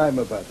long time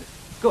about it.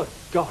 Good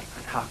God,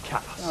 man, how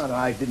callous. Oh, no,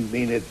 I didn't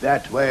mean it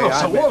that way. Oh,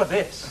 so all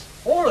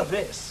of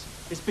this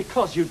is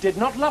because you did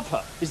not love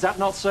her. Is that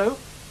not so?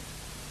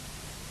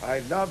 I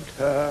loved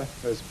her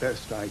as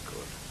best I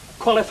could. A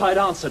qualified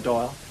answer,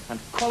 Doyle. And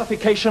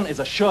qualification is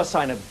a sure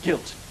sign of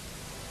guilt.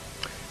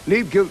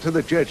 Leave guilt to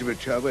the judgment,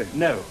 shall we?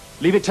 No,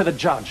 leave it to the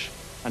judge.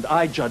 And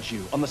I judge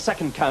you, on the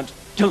second count,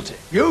 guilty.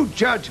 You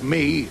judge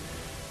me?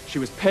 She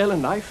was pale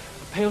in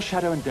life, a pale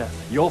shadow in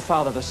death. Your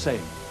father the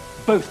same.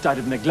 Both died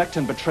of neglect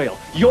and betrayal.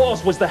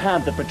 Yours was the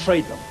hand that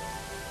betrayed them.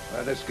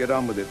 Well, let's get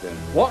on with it then.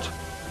 What?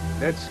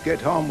 Let's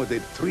get on with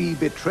it. 3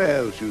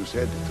 betrayals, you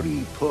said.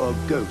 3 poor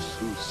ghosts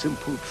whose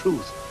simple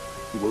truth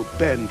you will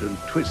bend and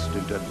twist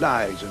into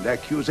lies and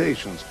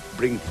accusations.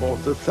 Bring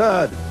forth the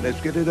 3rd. Let's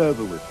get it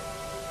over with.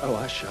 Oh,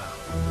 I shall.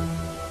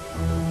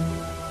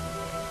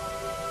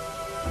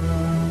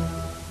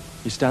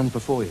 He stands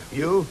before you.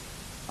 You?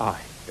 I.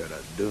 You're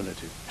a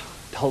lunatic.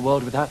 The whole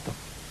world without them.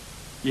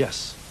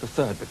 Yes, the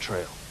 3rd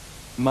betrayal.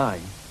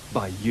 Mine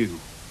by you.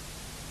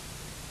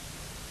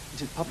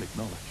 It is public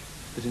knowledge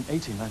that in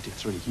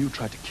 1893 you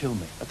tried to kill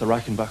me at the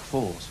Reichenbach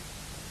Falls.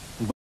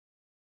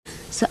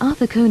 Sir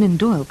Arthur Conan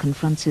Doyle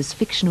confronts his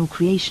fictional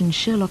creation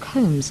Sherlock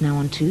Holmes now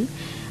on tour,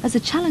 as a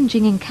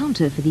challenging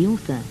encounter for the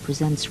author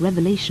presents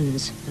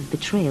revelations of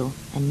betrayal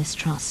and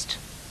mistrust.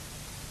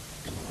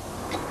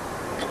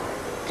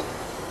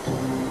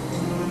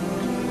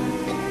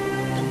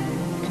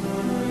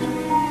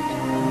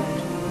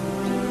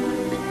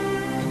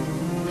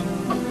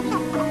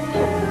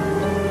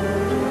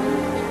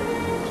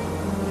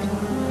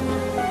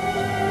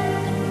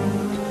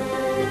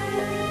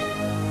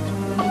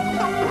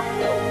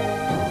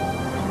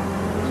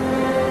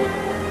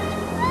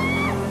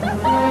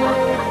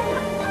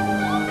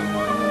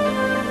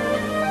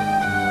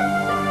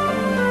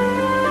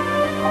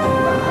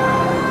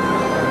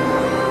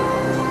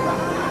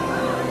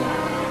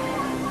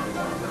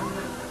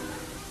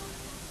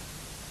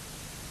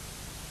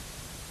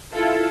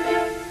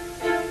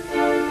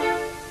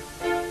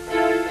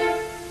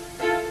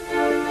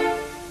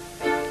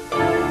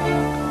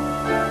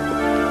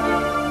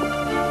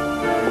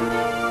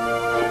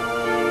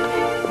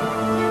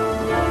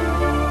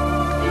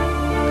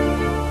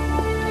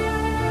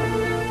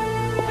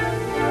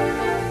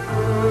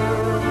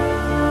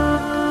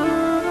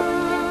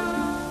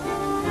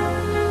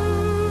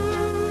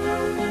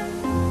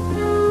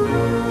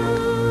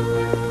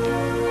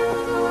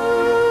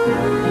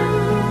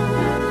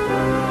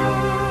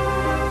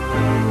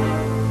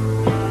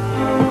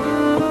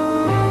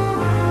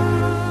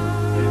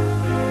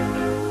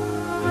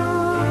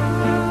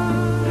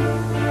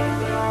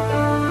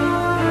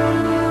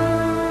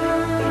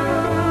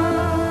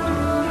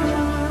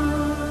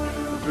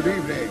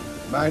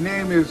 My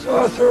name is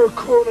Arthur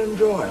Conan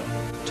Doyle.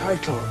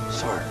 Title,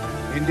 sir.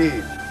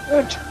 Indeed.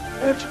 Enter,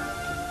 enter.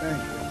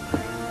 Thank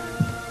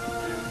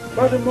you.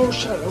 Madame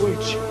Moshel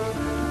awaits you.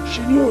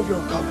 She knew of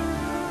your coming.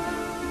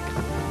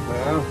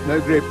 Well, no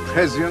great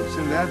prescience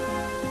in that.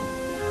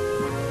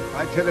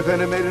 I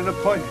telephoned and made an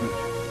appointment.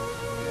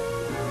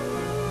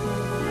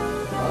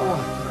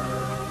 Arthur.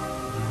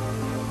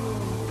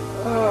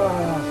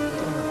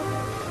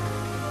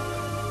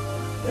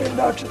 Named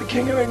after the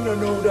King of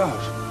England, no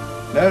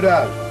doubt. No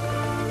doubt.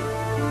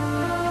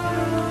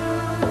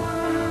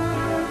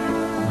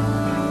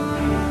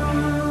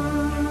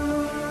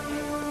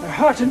 A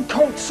hat and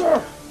coat,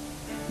 sir.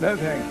 No,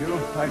 thank you.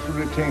 I shall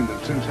retain them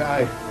since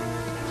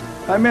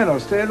I may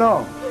not stay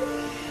long.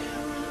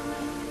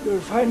 You'll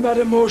find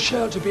Madame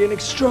Moshel to be an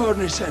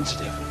extraordinary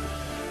sensitive.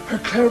 Her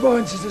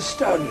clairvoyance is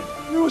astounding.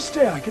 You will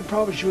stay, I can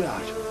promise you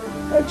that.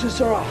 And to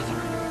Sir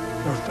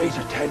Arthur, your fate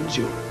attends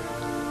you.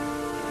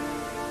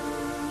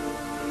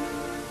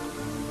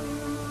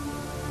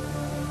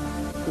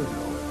 Good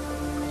Lord.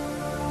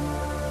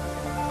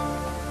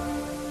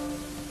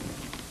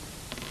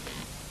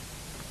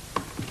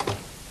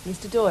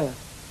 Mr. Doyle,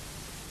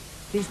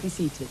 please be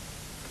seated.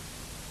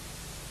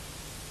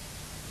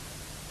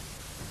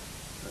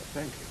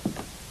 Thank you.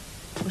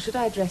 Or should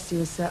I address you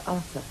as Sir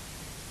Arthur?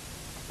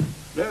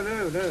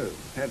 No.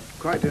 Had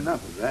quite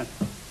enough of that.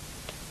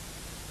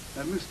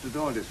 Mr.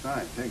 Doyle is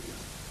fine, thank you.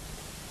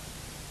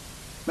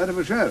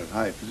 Mademoiselle,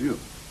 I presume.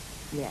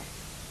 Yes.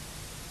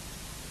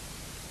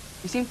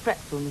 You seem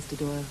fretful, Mr.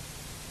 Doyle.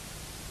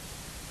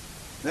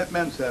 That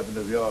manservant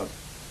of yours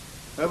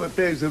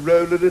overplays the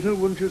role a little,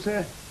 wouldn't you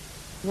say?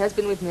 He has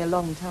been with me a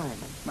long time.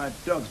 My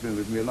dog's been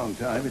with me a long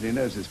time, but he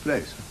knows his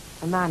place.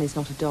 A man is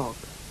not a dog.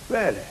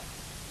 Really?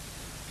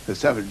 The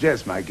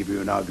suffragettes might give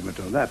you an argument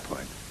on that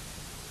point.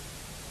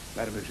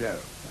 Mademoiselle,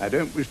 I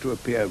don't wish to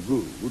appear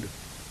rude,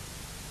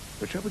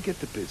 but shall we get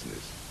to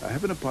business? I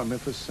have an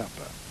appointment for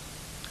supper.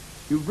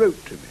 You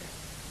wrote to me.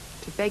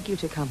 To beg you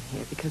to come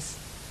here because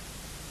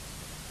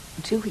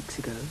 2 weeks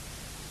ago,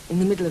 in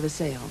the middle of a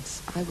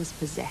séance, I was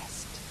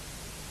possessed.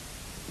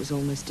 It was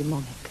almost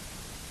demonic.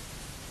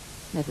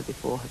 Never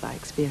before have I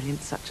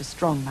experienced such a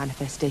strong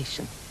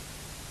manifestation,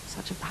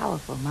 such a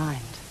powerful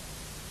mind.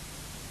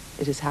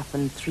 It has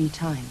happened 3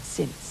 times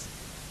since,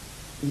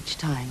 each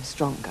time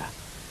stronger.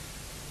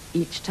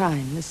 Each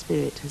time the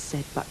spirit has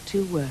said but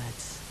 2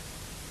 words.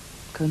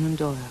 Conan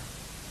Doyle.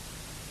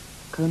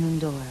 Conan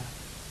Doyle.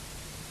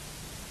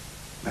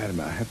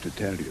 Madam, I have to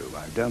tell you,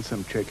 I've done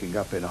some checking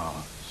up in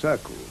our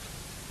circles.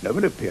 No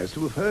one appears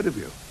to have heard of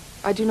you.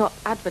 I do not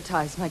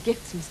advertise my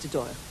gifts, Mr.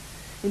 Doyle.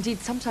 Indeed,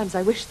 sometimes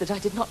I wish that I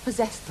did not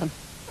possess them.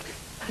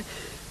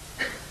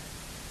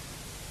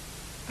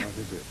 What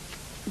is it?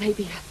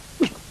 Maybe...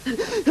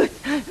 I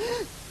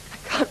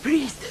can't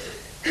breathe.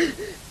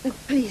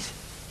 Please,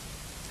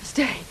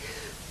 stay.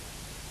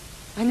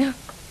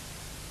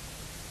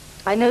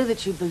 I know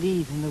that you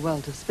believe in the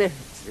world of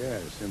spirits.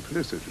 Yes,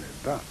 implicitly,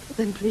 but...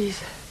 Then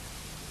please,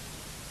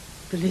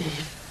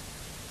 believe.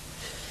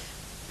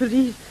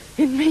 Believe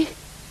in me.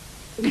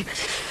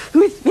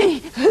 With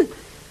me.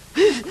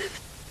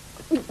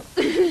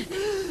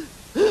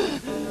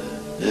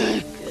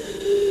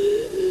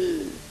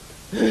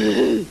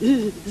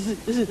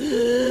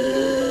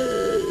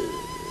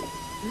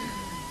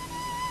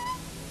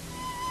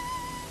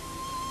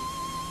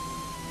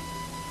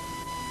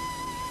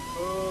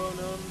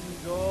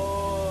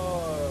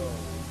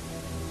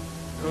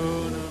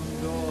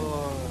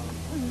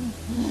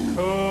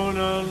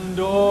 Conan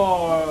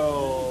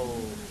Doyle!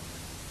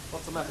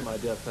 What's the matter, my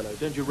dear fellow?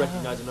 Don't you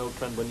recognize an old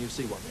friend when you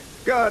see one?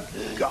 Good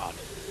God,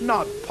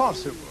 not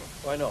possible.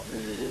 Why not?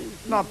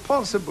 Not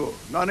possible,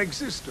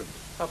 non-existent.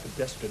 How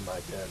pedestrian, my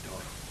dear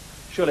Doyle.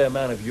 Surely a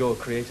man of your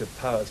creative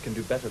powers can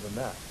do better than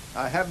that.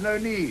 I have no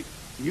need.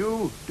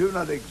 You do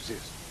not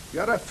exist.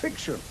 You're a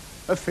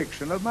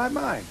fiction of my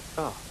mind.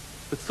 Ah,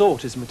 but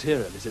thought is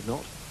material, is it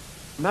not?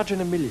 Imagine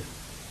 1 million,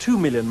 2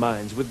 million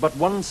minds with but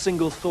one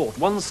single thought,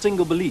 one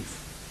single belief.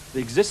 The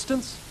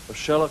existence of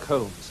Sherlock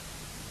Holmes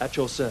at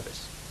your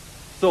service.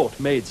 Thought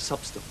made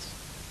substance.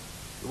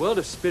 The world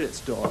of spirits,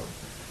 Doyle,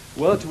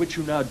 world to which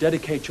you now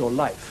dedicate your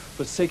life,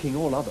 forsaking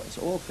all others,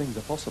 all things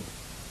are possible.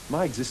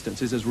 My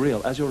existence is as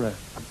real as your own.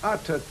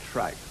 Utter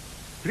tripe.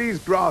 Please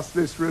grasp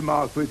this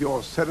remark with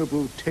your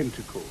cerebral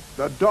tentacle.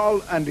 The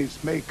doll and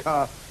its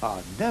maker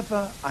are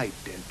never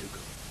identical.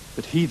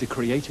 But he, the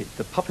created,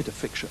 the puppet of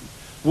fiction,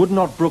 would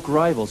not brook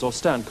rivals or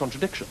stand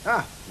contradiction.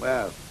 Ah,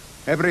 well,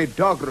 every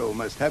doggerel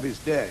must have his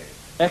day.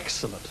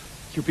 Excellent.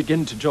 You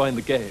begin to join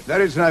the game.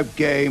 There is no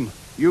game.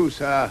 You,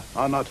 sir,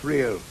 are not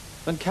real.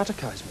 Then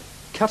catechize me.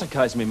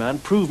 Catechize me, man.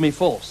 Prove me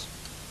false.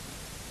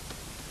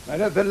 I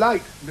know the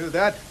light knew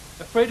that.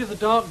 Afraid of the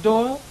dark,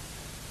 Doyle?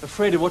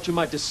 Afraid of what you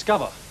might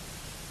discover?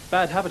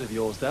 Bad habit of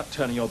yours, that,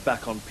 turning your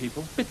back on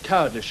people. Bit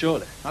cowardly,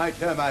 surely. I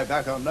turn my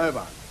back on no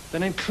one.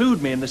 Then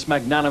include me in this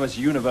magnanimous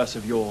universe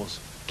of yours.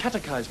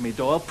 Catechize me,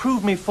 Doyle.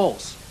 Prove me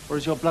false. Or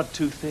is your blood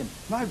too thin?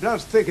 My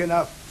blood's thick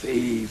enough.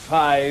 Fee,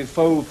 fi,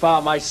 fo,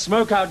 fum. I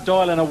smoke out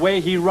Doyle and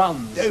away he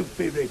runs. Don't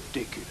be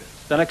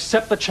ridiculous. Then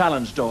accept the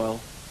challenge, Doyle.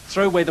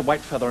 Throw away the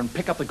white feather and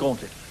pick up the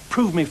gauntlet.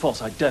 Prove me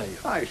false, I dare you.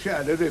 I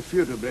shall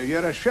irrefutably.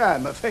 You're a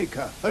sham, a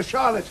faker, a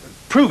charlatan.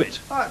 Prove it.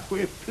 But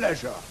with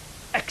pleasure.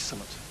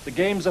 Excellent. The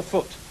game's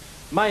afoot.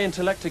 My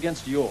intellect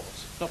against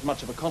yours. Not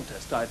much of a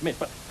contest, I admit,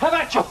 but have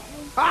at you!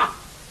 Ah!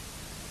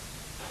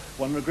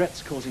 One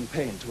regrets causing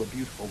pain to a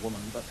beautiful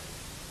woman, but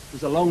it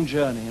was a long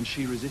journey and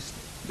she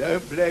resisted.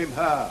 Don't blame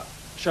her.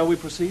 Shall we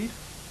proceed?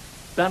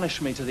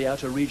 Banish me to the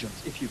outer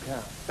regions, if you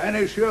can.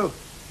 Banish you?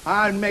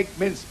 I'll make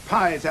mince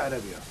pies out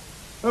of you.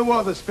 Who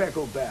wore the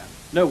speckled band?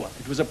 No one.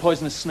 It was a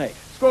poisonous snake.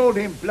 Scald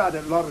him blood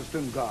at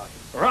Lauriston Garden.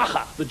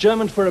 Racha, the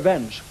German for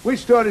revenge. Which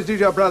stories did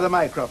your brother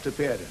Mycroft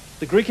appear in?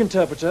 The Greek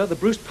Interpreter, the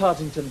Bruce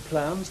Partington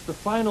plans, the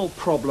final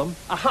problem.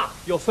 Aha!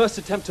 Your first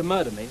attempt to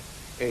murder me.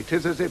 It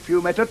is as if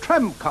you met a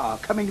tram car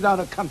coming down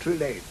a country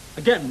lane.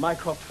 Again,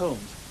 Mycroft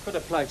Holmes. Could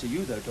apply to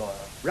you, though, Doyle.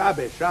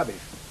 Rubbish, rubbish.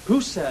 Who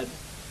said,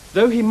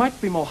 though he might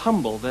be more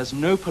humble, there's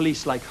no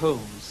police like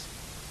Holmes?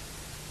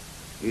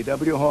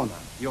 E.W. Horner.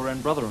 Your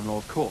own brother-in-law,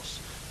 of course.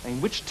 In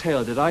which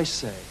tale did I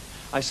say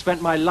I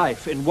spent my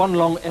life in one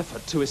long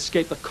effort to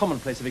escape the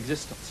commonplace of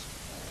existence?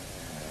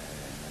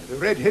 The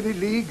Red-Headed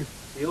League?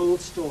 The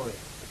old story.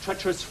 A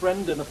treacherous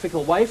friend and a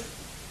fickle wife?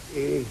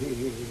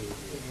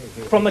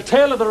 From the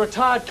tale of the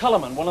retired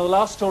colourman, one of the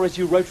last stories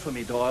you wrote for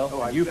me, Doyle.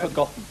 Oh, you've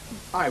forgotten.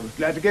 I was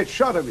glad to get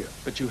shot of you.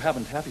 But you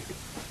haven't, have you?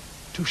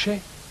 Touché?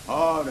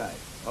 All right,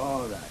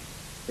 all right.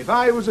 If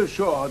I was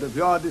assured of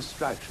your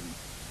distraction,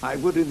 I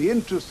would, in the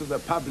interest of the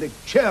public,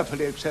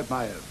 cheerfully accept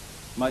my own.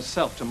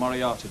 Myself to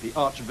Moriarty, the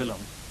arch-villain.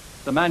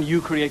 The man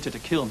you created to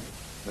kill me.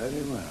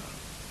 Very well,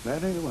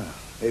 very well.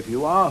 If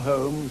you are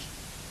Holmes,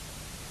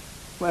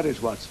 where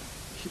is Watson?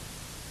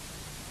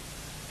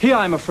 He,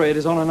 I'm afraid,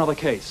 is on another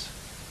case.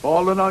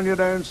 Fallen on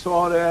your own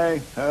sword, eh?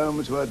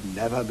 Holmes would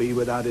never be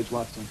without his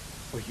Watson.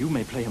 Well, you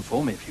may play him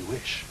for me if you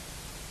wish.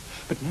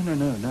 But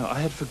no, I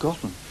had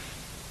forgotten.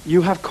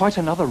 You have quite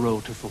another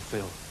role to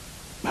fulfill.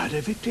 Murder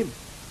victim?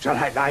 Shall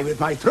I lie with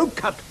my throat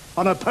cut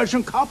on a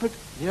Persian carpet?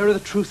 Nearer the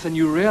truth than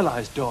you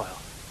realize, Doyle.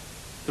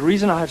 The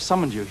reason I have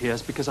summoned you here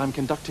is because I'm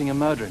conducting a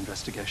murder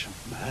investigation.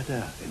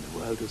 Murder in the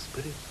world of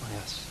spirits? Oh,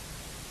 yes.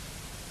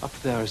 Up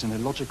there is an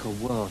illogical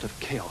world of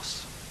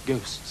chaos,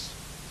 ghosts,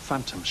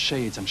 phantoms,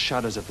 shades, and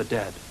shadows of the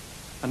dead.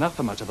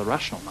 Anathema to the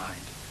rational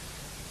mind.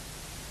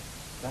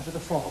 Out of the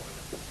fog,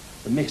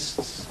 the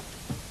mists,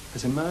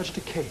 has emerged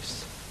a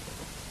case.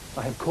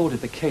 I have called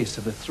it the case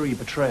of the 3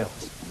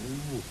 betrayals.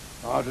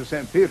 Ooh, Art of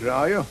St. Peter,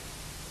 are you?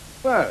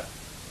 Well,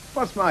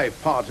 what's my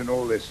part in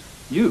all this?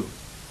 You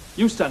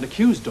stand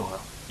accused,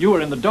 Doyle. You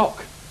were in the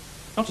dock.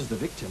 Not as the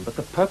victim, but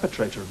the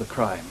perpetrator of the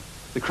crime.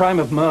 The crime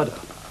of murder.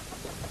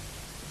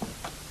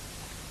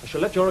 I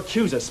shall let your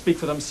accusers speak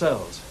for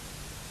themselves.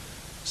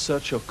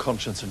 Search your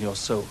conscience and your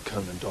soul,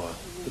 Conan Doyle.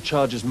 The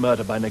charge is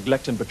murder by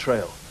neglect and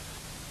betrayal.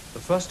 The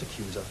first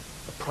accuser,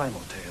 a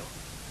primal tale.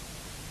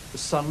 The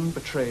son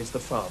betrays the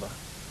father.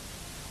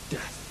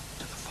 Death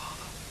to the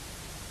father.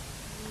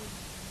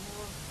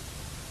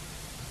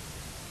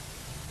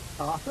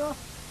 Arthur?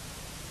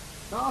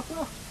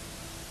 Arthur?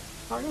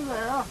 Are you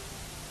there?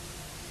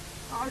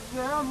 Are you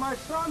there, my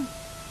son?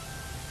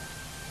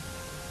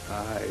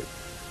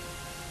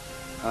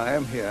 I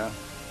am here.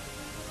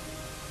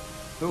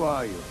 Who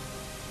are you?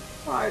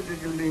 Why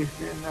did you leave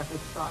me in that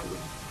asylum?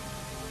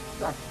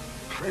 That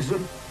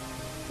prison?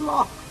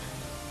 Locked.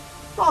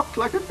 Locked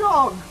like a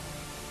dog.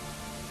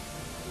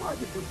 Why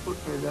did you put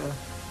me there?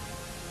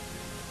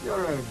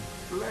 Your own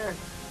flesh.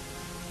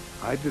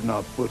 I did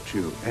not put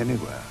you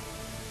anywhere.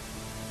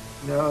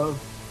 No.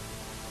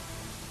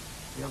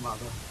 Your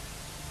mother.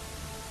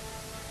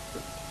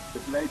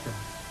 But later.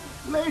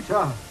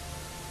 Later.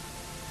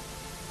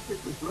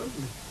 It was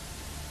lonely.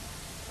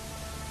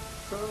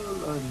 So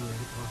lonely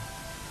it was.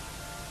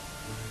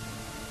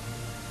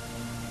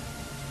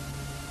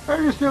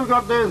 Have you still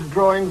got those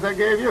drawings I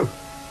gave you?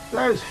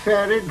 Those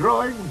fairy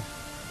drawings?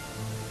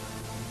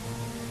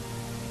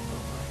 Oh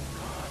my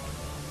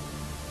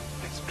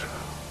God. It's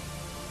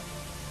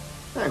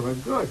true. They were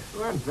good,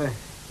 weren't they?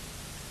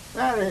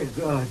 Very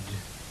good.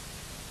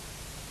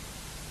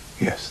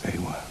 Yes, they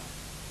were.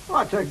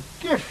 What a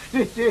gift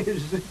it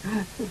is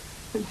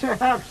to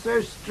have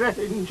so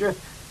strange a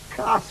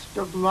cast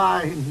of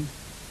mind.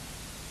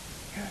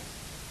 Yes.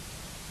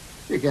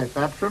 You get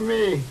that from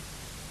me.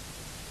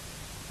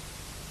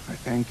 I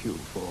thank you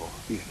for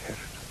the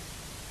inheritance.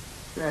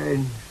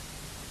 Strange,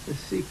 the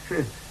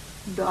secret,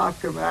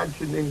 dark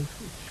imaginings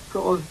which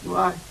caused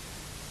my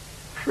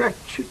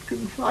wretched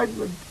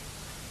confinement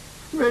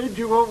made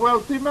you a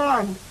wealthy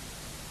man.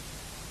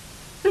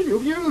 You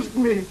used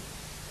me,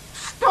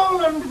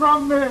 stolen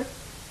from me. No.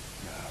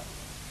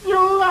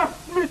 You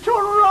left me to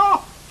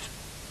rot.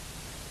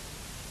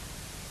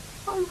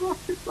 I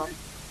rotted like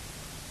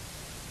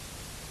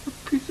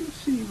a piece of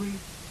seaweed.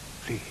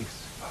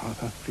 Please,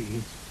 Father,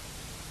 please.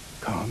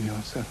 Calm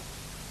yourself.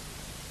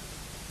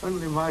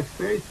 Only my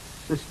faith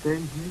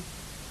sustained me.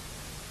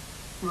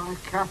 My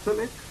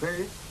Catholic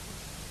faith.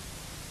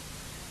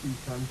 You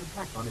turned your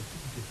back on it,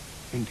 didn't you?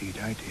 Indeed,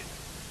 I did.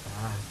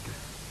 Bad.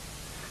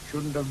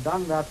 Shouldn't have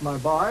done that, my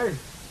boy.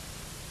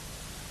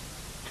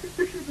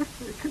 You should have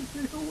taken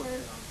me away.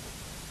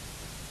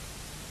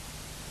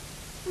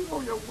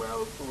 All your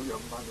wealth, all your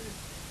money.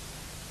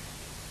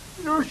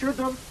 You should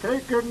have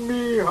taken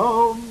me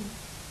home.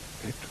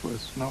 It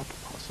was not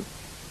possible.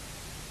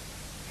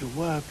 You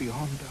were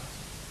beyond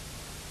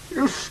us.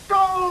 You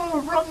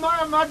stole from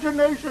my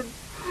imagination.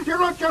 You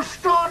wrote your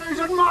stories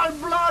in my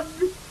blood.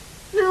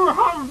 You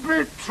have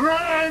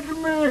betrayed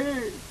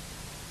me.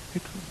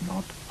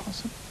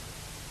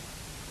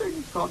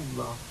 forgotten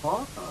the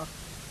horror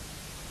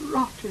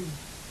rotting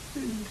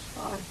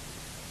inside.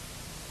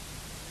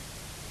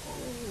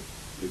 Oh,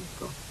 good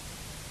God.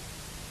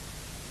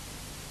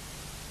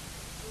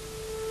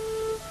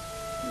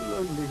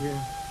 Lonely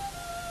here.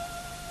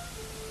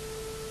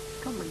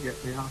 Come and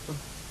get me, Arthur.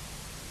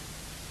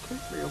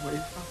 Take me away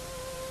from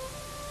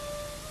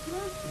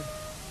lonely.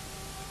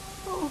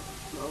 Oh,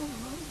 so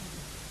lonely.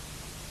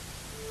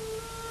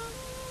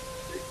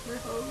 Take me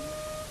home.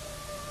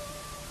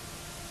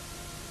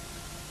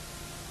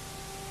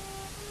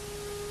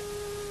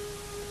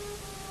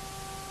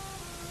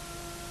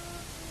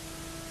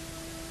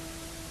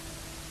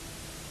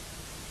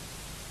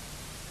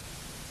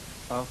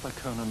 Arthur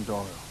Conan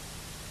Doyle.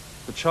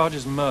 The charge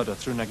is murder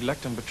through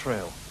neglect and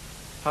betrayal.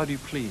 How do you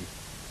plead?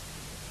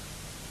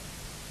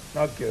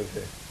 Not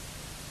guilty.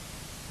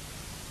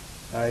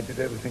 I did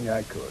everything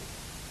I could.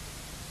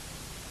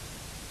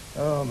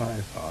 Oh,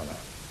 my father.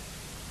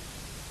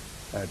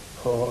 That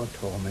poor,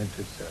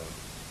 tormented soul.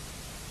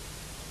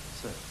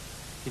 So,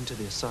 into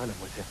the asylum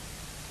with him.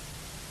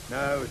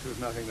 No, it was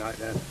nothing like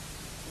that.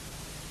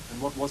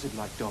 And what was it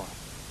like, Doyle?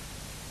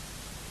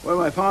 Well,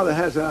 my father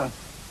had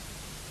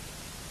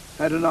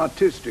an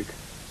artistic,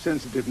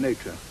 sensitive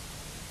nature.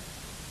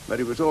 But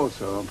he was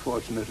also,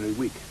 unfortunately,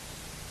 weak.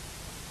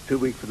 Too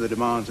weak for the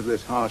demands of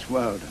this harsh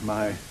world.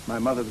 My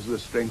mother was the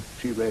strength.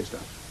 She raised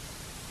us.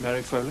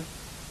 Mary Foley?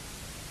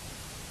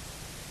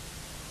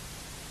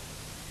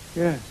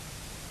 Yes.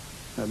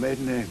 Her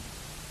maiden name.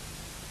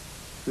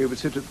 We would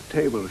sit at the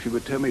table. She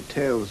would tell me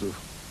tales of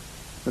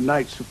the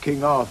knights of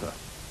King Arthur.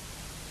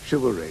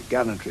 Chivalry,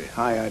 gallantry,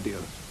 high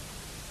ideals.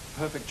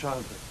 Perfect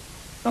childhood.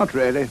 Not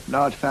really.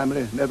 Large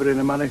family, never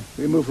any money.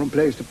 We moved from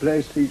place to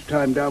place, each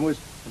time downwards.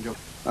 And your...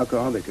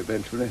 Alcoholic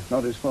eventually.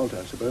 Not his fault,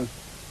 I suppose.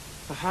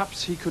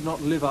 Perhaps he could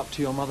not live up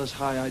to your mother's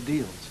high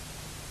ideals.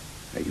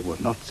 You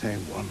would not say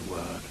one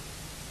word.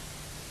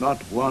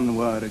 Not one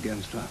word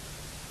against her.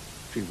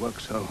 She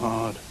worked so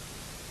hard.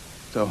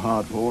 So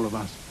hard for all of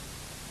us.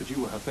 But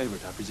you were her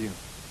favorite, I presume.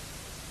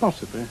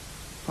 Possibly.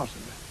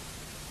 Possibly.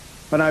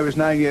 When I was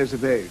 9 years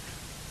of age,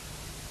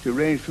 she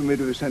arranged for me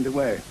to be sent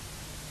away.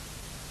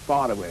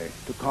 Far away,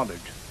 to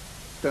college.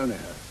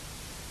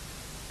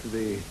 Stonyhurst. To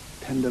the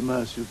tender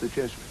mercy of the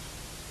Jesuits.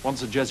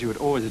 Once a Jesuit,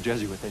 always a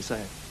Jesuit, they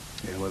say.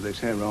 Yeah, well, they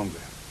say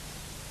wrongly.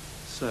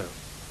 So,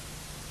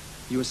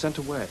 you were sent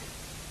away.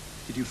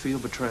 Did you feel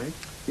betrayed?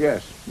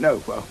 Yes.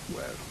 No, well.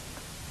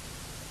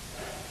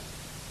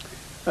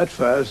 At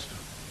first,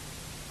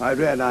 I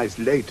realized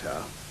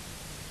later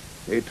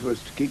it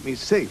was to keep me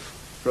safe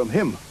from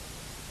him.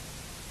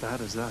 Bad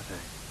as that,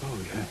 eh? Oh,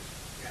 yes.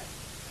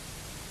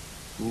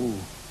 Ooh.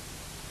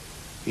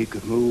 He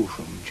could move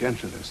from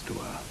gentleness to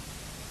a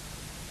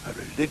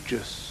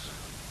religious,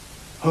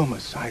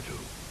 homicidal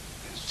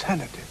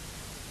insanity.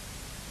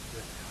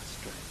 Really, how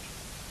strange.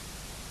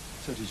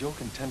 So it is your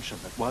contention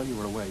that while you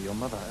were away, your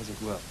mother, as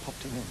it were,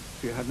 popped him in?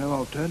 She had no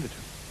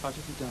alternative. How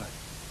did he die?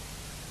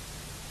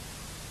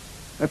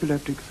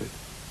 Epileptic fit.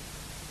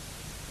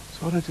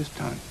 Swallowed his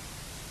tongue.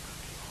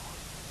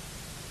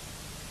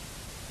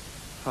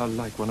 How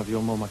like one of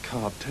your more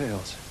macabre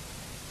tales.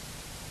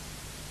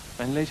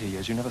 In later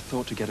years, you never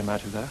thought to get him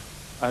out of there?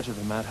 Out of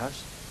the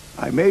madhouse?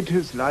 I made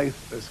his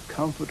life as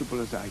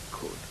comfortable as I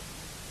could.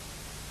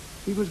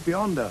 He was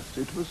beyond us.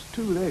 It was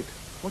too late.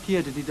 What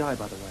year did he die,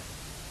 by the way?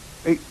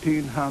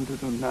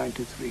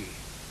 1893.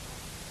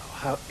 Oh,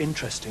 how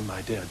interesting,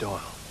 my dear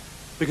Doyle.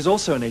 Because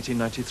also in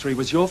 1893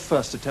 was your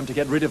first attempt to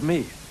get rid of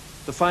me.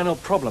 The final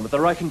problem at the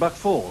Reichenbach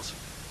Falls.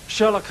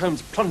 Sherlock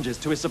Holmes plunges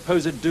to his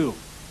supposed doom.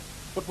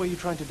 What were you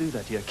trying to do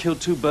that year? Kill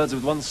two birds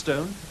with one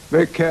stone?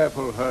 Be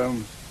careful,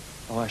 Holmes.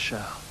 Oh, I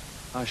shall.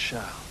 I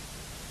shall.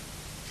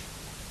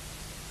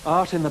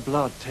 Art in the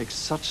blood takes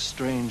such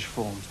strange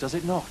forms, does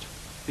it not?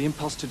 The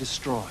impulse to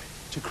destroy,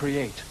 to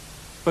create.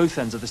 Both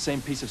ends of the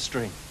same piece of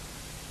string.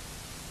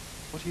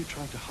 What are you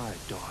trying to hide,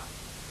 Doyle?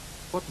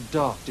 What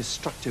dark,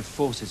 destructive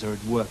forces are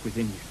at work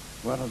within you?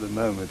 One of the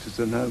moments is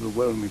an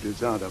overwhelming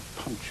desire to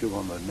punch you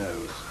on the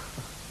nose.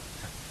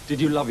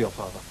 Did you love your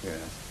father?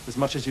 Yes. As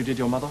much as you did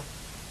your mother?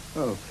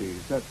 Oh,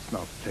 please, let's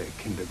not play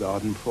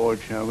kindergarten for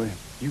it, shall we?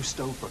 You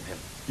stole from him.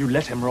 You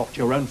let him rot,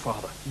 your own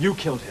father. You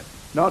killed him.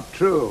 Not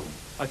true.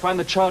 I find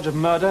the charge of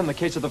murder in the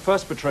case of the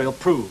first betrayal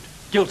proved.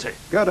 Guilty.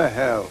 Go to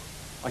hell.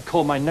 I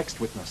call my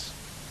next witness.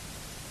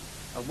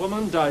 A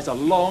woman dies a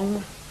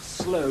long,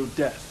 slow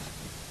death.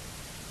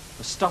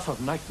 The stuff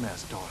of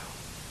nightmares, Doyle.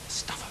 The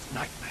stuff of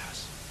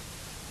nightmares.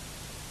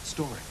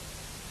 Story.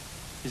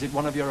 Is it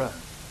one of your own?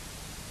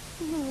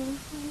 No.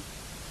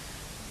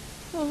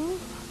 Oh.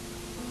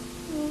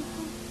 No.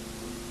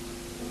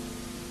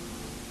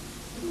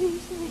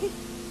 Leave me.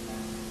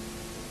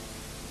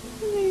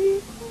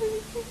 Leave me.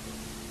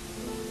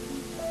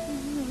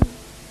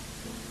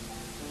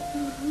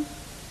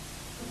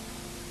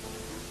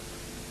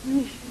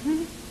 Leave me.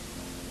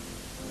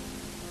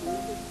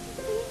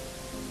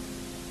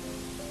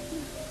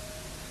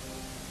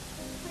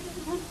 I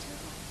don't want to.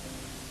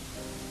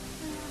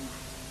 Where am I?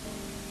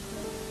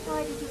 Why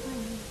did you bring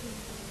me here?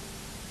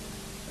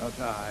 Not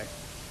I.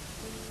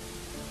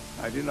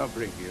 I did not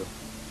bring you.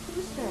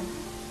 Who's there?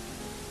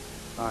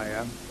 I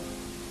am.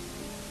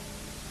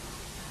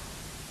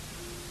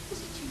 Is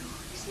it you?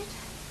 Is it?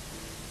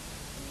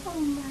 Oh,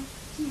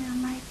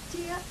 my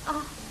dear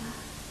Arthur.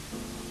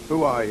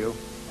 Who are you?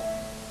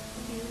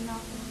 Do you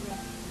not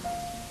recognize?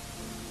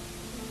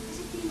 Has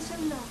it been so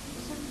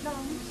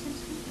long since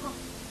we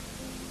talked?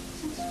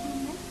 Since we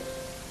met?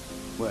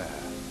 Where?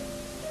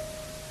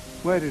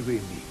 Where did we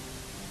meet?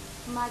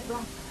 My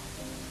brother.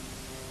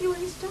 You were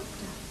his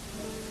doctor.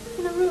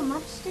 In a room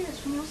upstairs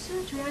from your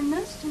surgery, I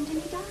nursed him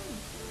till he died.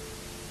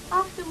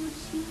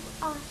 Afterwards, you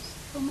asked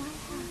for my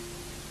hand.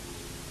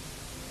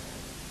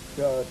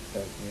 God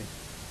help me.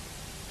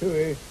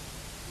 Tui,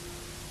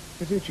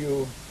 is it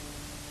you?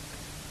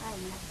 I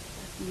like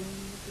that name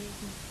you gave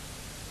me.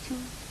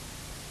 Too.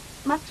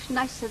 Much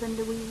nicer than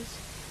Louise.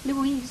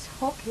 Louise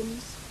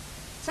Hawkins.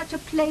 Such a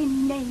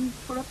plain name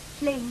for a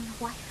plain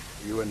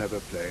wife. You were never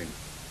plain.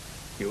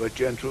 You were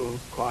gentle,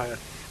 quiet.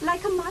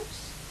 Like a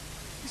mouse.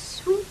 A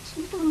sweet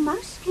little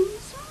mousekin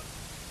song.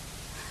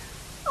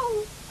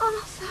 Oh,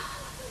 Arthur.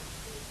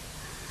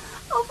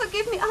 Oh,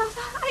 forgive me,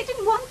 Arthur. I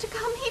didn't want to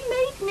come. He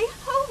made me.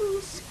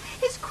 Holmes.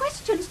 His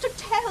questions to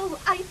tell.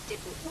 I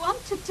didn't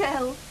want to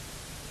tell.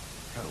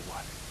 Tell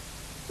what?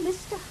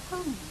 Mr.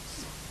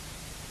 Holmes.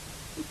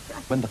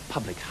 When the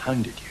public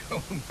hounded you.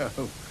 Oh,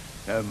 no.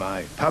 No,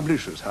 my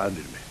publishers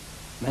hounded me.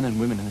 Men and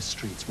women in the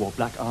streets wore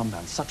black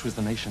armbands. Such was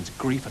the nation's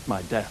grief at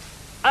my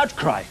death.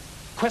 Outcry!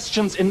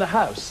 Questions in the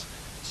house.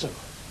 So,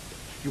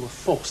 you were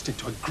forced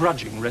into a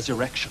grudging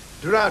resurrection.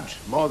 Grudge,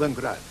 more than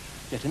grudge.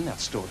 Yet in that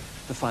story,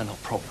 the final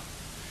problem.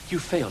 You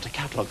failed to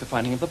catalogue the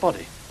finding of the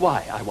body.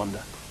 Why, I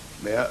wonder?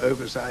 Mere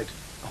oversight.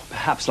 Oh,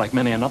 perhaps, like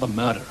many another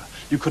murderer,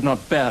 you could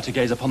not bear to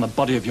gaze upon the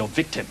body of your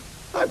victim.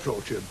 I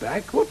brought you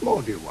back. What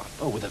more do you want?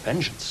 Oh, with a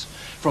vengeance.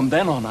 From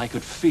then on, I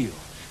could feel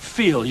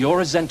your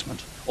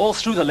resentment, all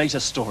through the later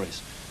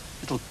stories.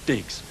 Little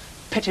digs,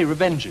 petty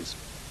revenges.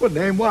 Well,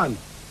 name one.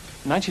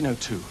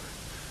 1902,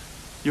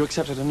 you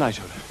accepted a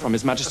knighthood from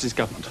His Majesty's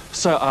government,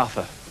 Sir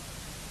Arthur.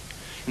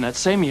 In that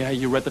same year,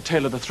 you read the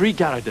tale of the three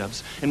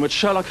Garridebs, in which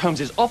Sherlock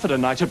Holmes is offered a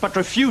knighthood but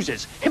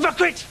refuses.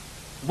 Hypocrite!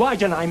 Why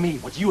deny me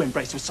what you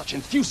embrace with such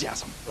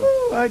enthusiasm?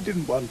 Oh, I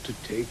didn't want to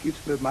take it,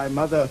 but my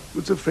mother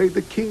was afraid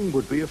the king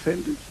would be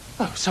offended.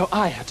 Oh, so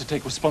I had to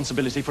take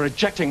responsibility for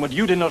rejecting what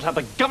you did not have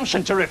the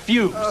gumption to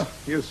refuse. Oh,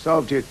 you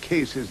solved your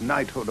case as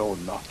knighthood or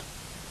not.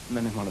 And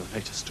then in one of the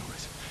later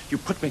stories, you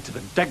put me to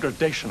the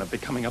degradation of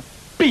becoming a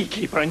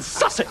beekeeper in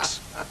Sussex.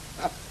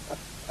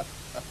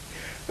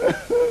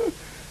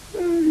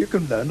 You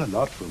can learn a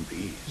lot from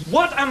bees.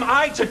 What am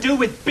I to do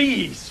with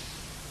bees?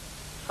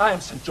 I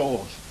am St.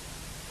 George.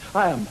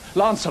 I am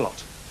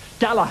Lancelot.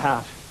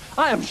 Galahad.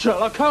 I am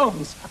Sherlock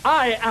Holmes.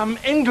 I am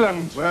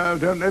England. Well,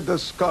 don't let the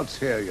Scots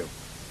hear you.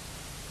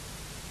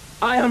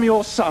 I am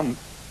your son.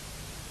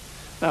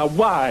 Now,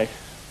 why?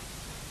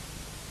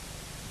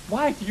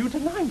 Why do you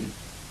deny me?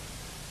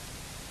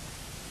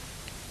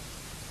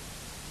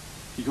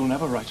 You'll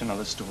never write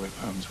another story of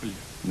Holmes, will you?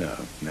 No,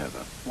 never.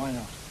 Why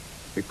not?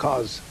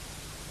 Because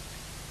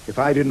if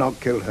I did not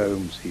kill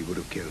Holmes, he would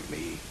have killed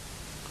me.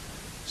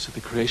 So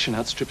the creation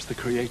outstrips the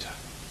creator,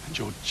 and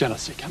your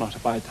jealousy cannot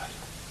abide that.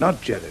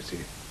 Not jealousy,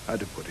 how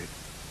to put it.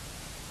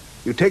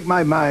 You take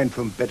my mind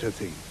from better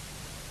things.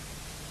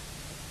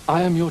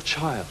 I am your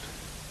child.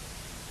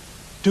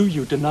 Do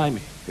you deny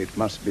me? It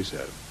must be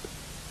so.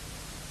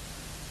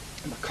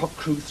 And the cock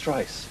crew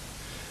thrice,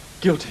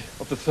 guilty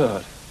of the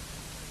third.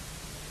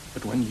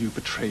 But when you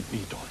betrayed me,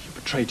 Doyle, you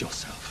betrayed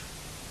yourself.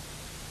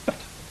 Better,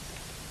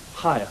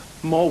 higher,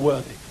 more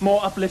worthy,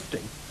 more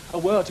uplifting. A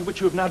world to which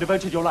you have now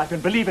devoted your life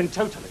and believe in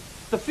totally.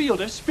 The field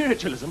of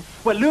spiritualism,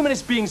 where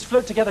luminous beings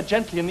float together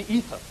gently in the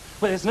ether,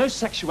 where there's no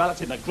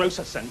sexuality in the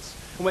grosser sense,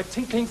 and where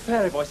tinkling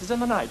fairy voices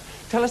in the night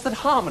tell us that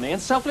harmony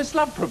and selfless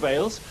love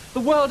prevails. The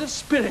world of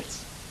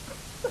spirits.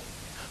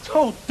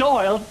 Oh,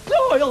 Doyle,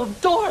 Doyle,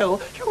 Doyle,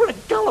 you're a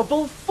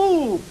gullible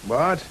fool.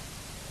 What?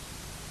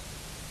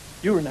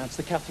 You renounced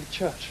the Catholic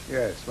Church.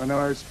 Yes, when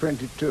I was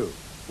 22.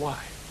 Why?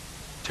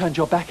 Turned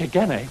your back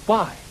again, eh?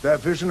 Why? Their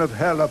vision of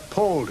hell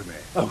appalled me.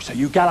 Oh, so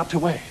you galloped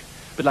away.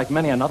 But like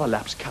many another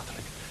lapsed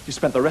Catholic, you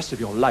spent the rest of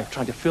your life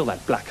trying to fill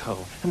that black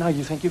hole, and now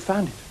you think you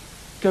found it.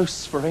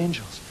 Ghosts for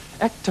angels,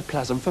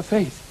 ectoplasm for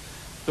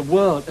faith, the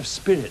world of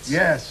spirits.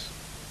 Yes.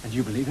 And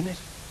you believe in it?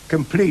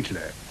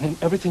 Completely. And in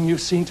everything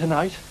you've seen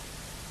tonight?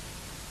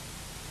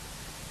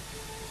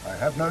 I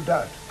have no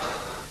doubt.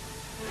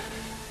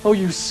 Oh,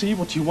 you see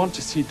what you want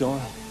to see, Doyle,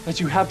 as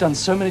you have done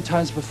so many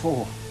times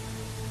before.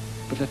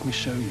 But let me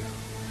show you.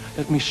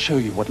 Let me show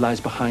you what lies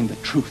behind the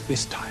truth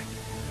this time.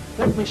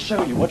 Let me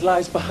show you what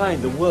lies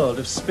behind the world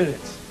of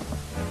spirits.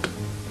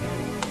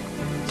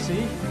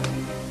 See?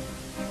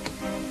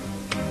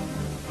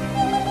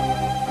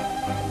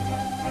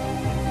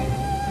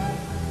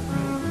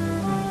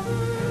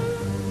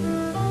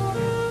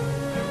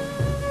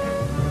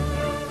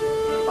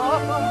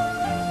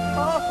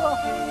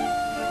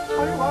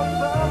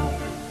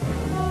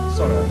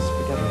 Sorry, I was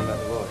forgetting about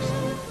the voice.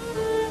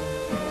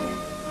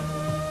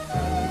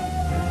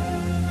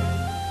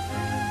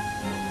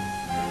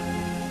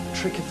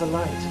 trick of the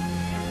light.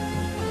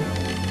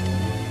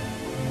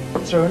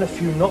 Throw in a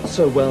few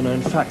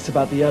not-so-well-known facts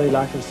about the early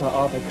life of Sir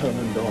Arthur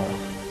Conan Doyle.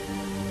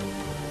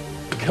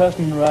 The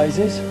curtain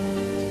rises.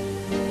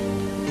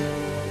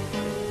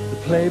 The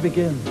play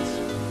begins.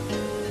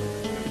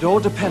 It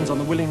all depends on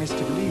the willingness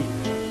to believe.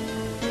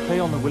 Play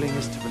on the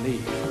willingness to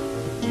believe.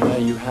 And there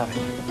you have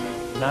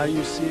it. Now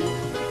you see it.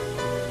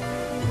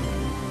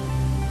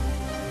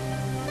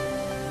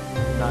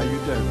 Now you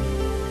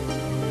don't.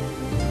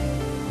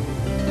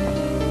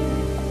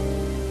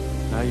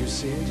 Now you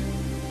see it.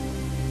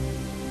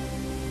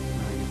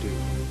 Now you do.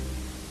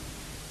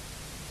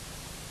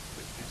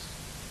 Witness.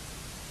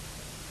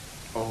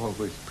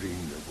 Always bring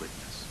the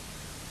witness.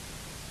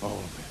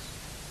 Always.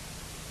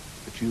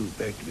 But you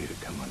begged me to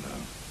come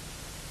alone.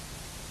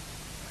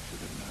 I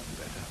should have known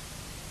better.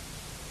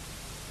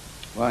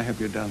 Why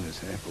have you done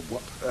this, eh? For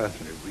what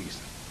earthly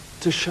reason?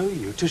 To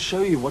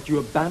show you what you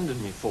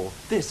abandoned me for.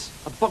 This,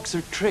 a box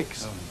of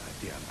tricks. Oh, my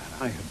dear man,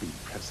 I have been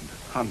present at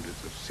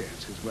hundreds of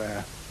seances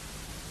where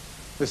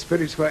the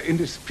spirits were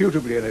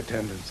indisputably in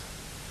attendance.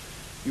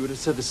 You would have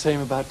said the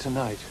same about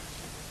tonight.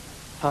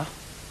 Huh?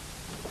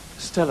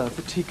 Stella,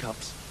 the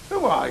teacups.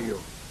 Who are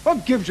you?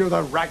 What gives you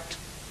the right?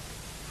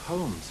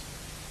 Holmes.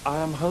 I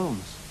am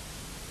Holmes.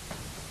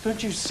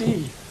 Don't you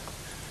see?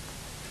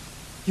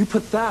 You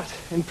put that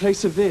in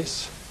place of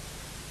this.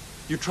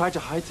 You tried to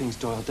hide things,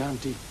 Doyle, down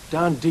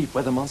deep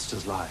where the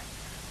monsters lie.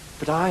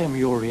 But I am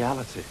your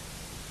reality.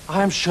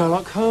 I am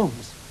Sherlock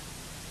Holmes.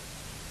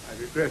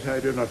 I regret I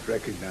do not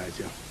recognize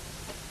you.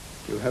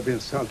 You have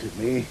insulted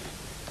me.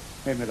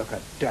 Made me look a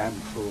damn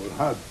fool.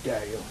 How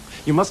dare you?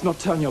 You must not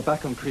turn your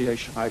back on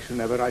creation. I shall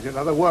never write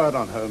another word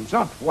on Holmes.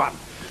 Not one.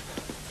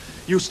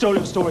 You stole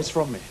your stories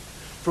from me.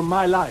 From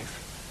my life.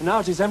 And now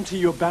it is empty,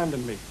 you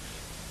abandoned me.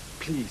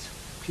 Please,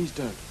 please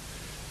don't.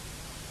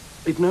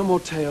 If no more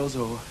tales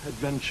or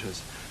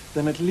adventures,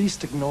 then at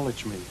least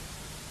acknowledge me.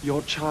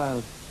 Your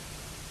child,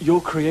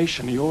 your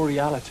creation, your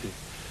reality.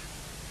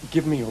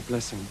 Give me your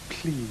blessing,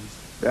 please.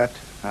 That,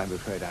 I'm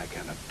afraid, I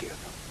cannot give.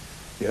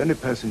 The only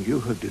person you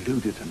have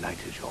deluded tonight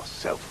is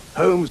yourself.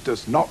 Holmes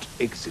does not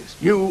exist.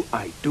 You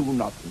I do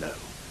not know.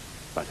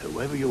 But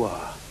whoever you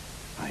are,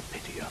 I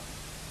pity you.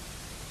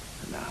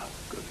 And now,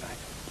 good night.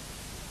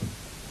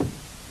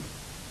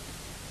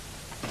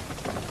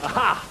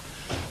 Aha!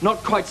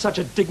 Not quite such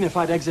a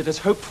dignified exit as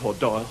hoped for,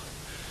 Doyle.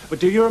 But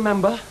do you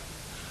remember?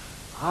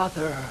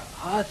 Arthur,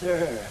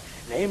 Arthur,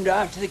 named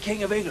after the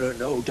King of England,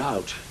 no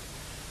doubt.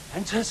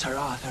 Enter, Sir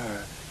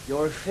Arthur.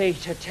 Your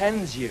fate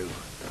attends you.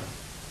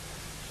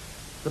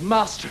 The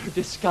master of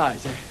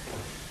disguise, eh?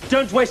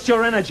 Don't waste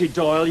your energy,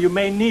 Doyle. You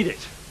may need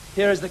it.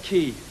 Here is the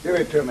key. Give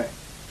it to me.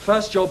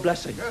 First, your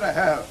blessing. Go to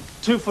hell.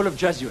 Too full of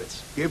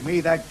Jesuits. Give me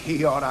that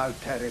key or I'll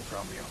tear it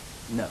from you.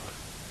 No.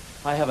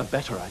 I have a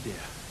better idea.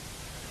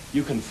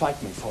 You can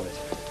fight me for it.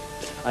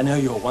 I know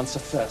you were once a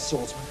fair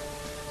swordsman.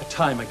 A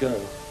time ago.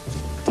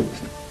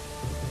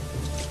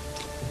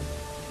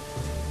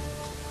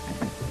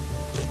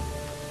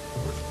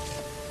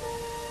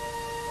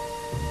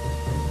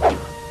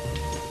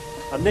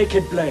 A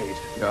naked blade.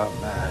 You're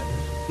mad.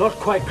 Not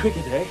quite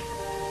cricket, eh?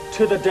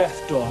 To the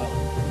death, Doyle.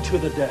 To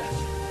the death.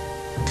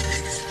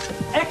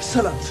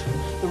 Excellent!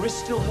 The wrist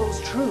still holds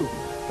true.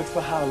 But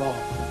for how long?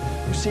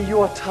 You see,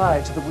 you are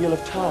tied to the wheel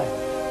of time.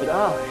 But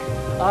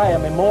I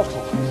am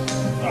immortal.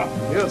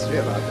 You'll see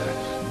about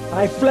that.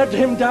 I fled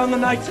him down the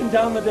nights and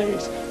down the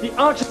days. The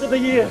arches of the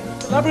year.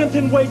 The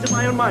labyrinthine ways of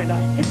my own mind.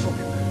 I hid from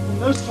him.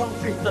 And those strong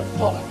feet that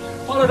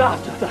followed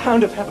after the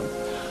hound of heaven.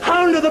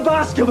 Hound of the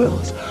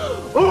Baskervilles!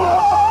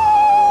 Oh!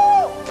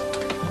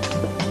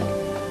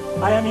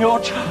 I am your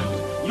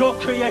child, your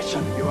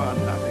creation. You are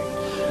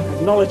nothing.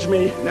 Acknowledge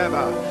me.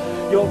 Never.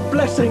 Your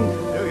blessing.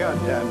 Do your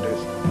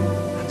damnedest.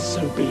 And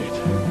so be it.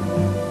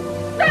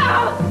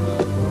 No!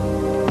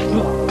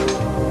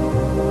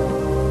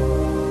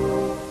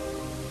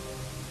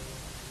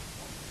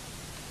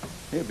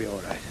 He'll be all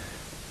right.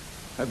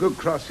 A good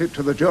cross hit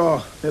to the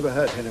jaw never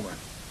hurt anyone.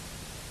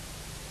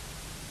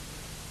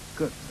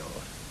 Good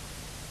Lord.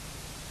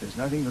 There's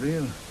nothing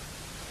real.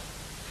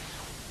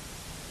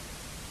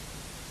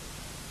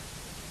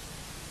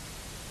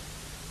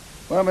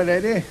 Well, my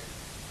lady,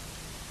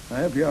 I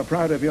hope you are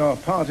proud of your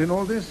part in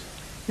all this.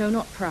 No,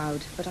 not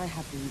proud, but I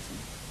have reason.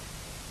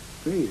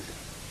 Please,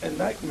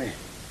 enlighten me.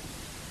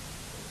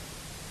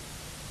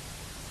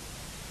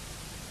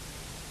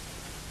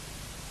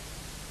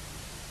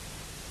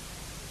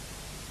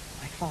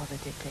 My father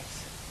did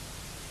this.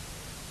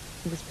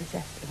 He was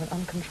possessed of an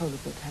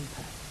uncontrollable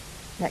temper,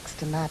 next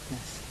to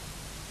madness.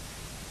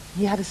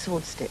 He had a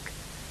sword stick,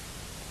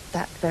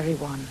 that very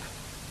one.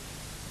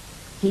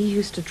 He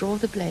used to draw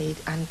the blade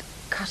and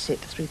cut it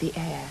through the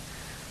air.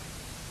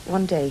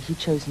 One day he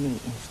chose me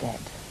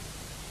instead.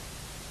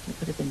 It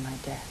would have been my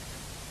death,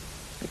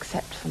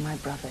 except for my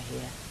brother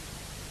here.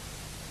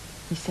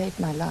 He saved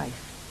my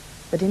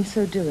life, but in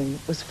so doing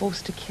was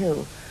forced to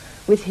kill,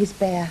 with his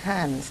bare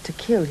hands, to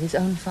kill his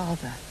own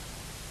father.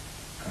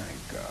 My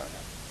God.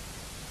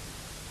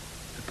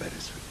 The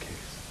Beresford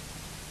case.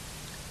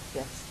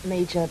 Yes.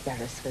 Major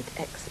Beresford,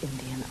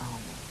 ex-Indian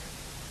Army.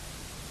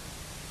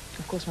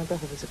 Of course, my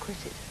brother was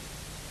acquitted.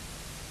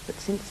 But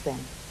since then,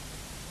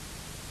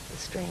 the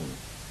strain,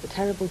 the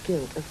terrible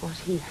guilt of what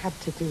he had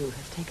to do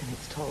has taken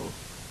its toll.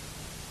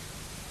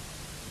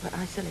 We're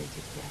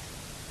isolated here.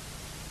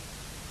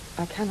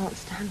 I cannot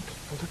stand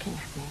people looking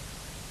at me,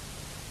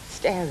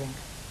 staring,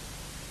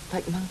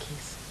 like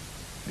monkeys.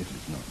 It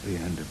is not the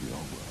end of your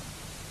work.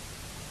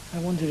 I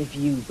wonder if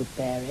you would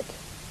bear it.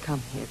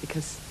 Come here,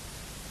 because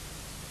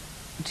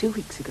 2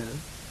 weeks ago,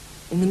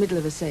 in the middle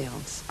of a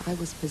séance, I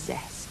was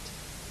possessed.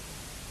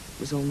 It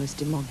was almost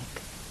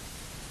demonic.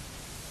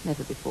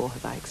 Never before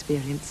have I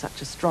experienced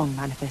such a strong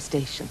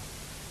manifestation,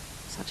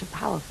 such a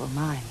powerful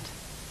mind.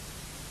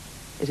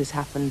 It has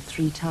happened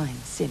 3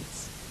 times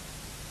since,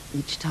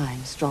 each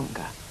time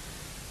stronger.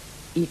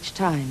 Each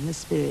time the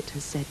spirit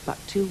has said but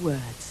 2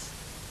 words.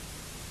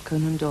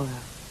 Conan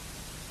Doyle.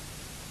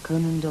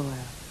 Conan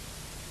Doyle.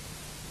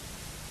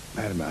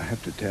 Madam, I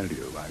have to tell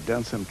you, I've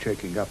done some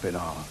checking up in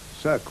our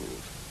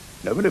circles.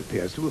 No one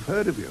appears to have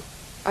heard of you.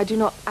 I do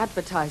not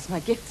advertise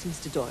my gifts,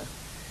 Mr. Doyle.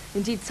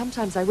 Indeed,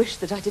 sometimes I wish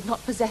that I did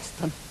not possess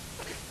them.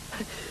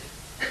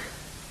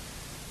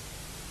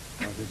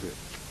 What is it?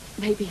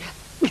 Maybe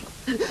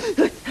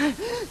I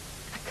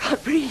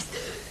can't breathe.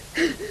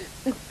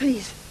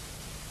 Please,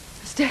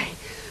 stay.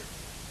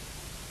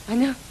 I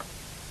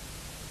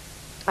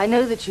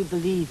know that you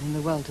believe in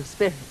the world of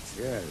spirits.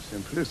 Yes,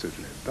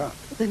 implicitly, but...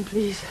 Then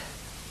please,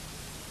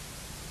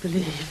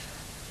 believe.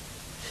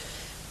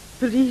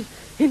 Believe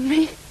in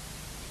me.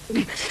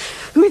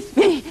 With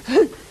me.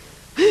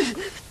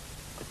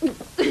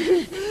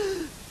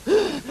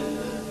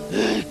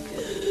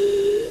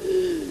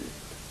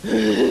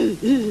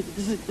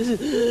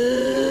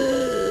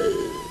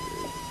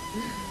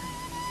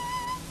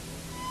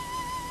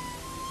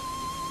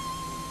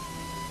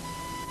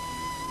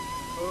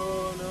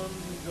 Conan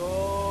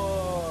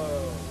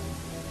Doyle.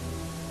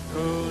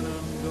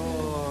 Conan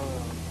Doyle.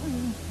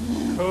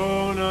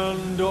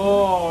 Conan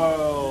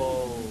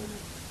Doyle.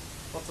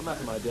 What's the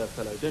matter, my dear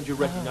fellow? Don't you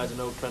recognize an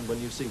old friend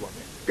when you see one?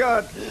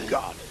 Good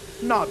God,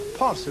 not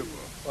possible.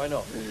 Why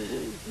not?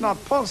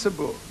 Not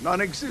possible,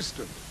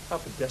 non-existent. How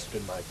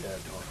pedestrian, my dear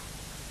Doyle.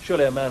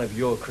 Surely a man of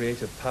your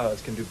creative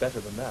powers can do better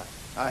than that.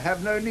 I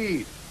have no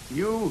need.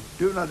 You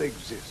do not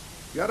exist.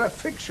 You're a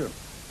fiction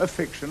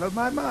of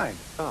my mind.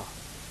 Ah,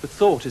 but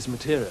thought is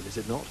material, is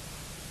it not?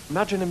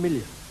 Imagine 1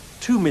 million,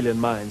 2 million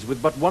minds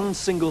with but one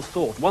single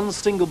thought, one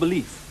single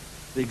belief.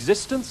 The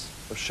existence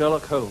of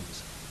Sherlock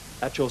Holmes,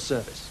 at your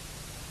service.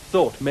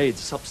 Thought made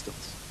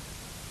substance.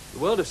 The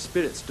world of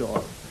spirits,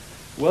 Doyle,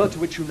 world to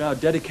which you now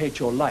dedicate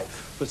your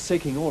life,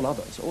 forsaking all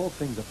others, all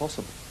things are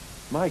possible.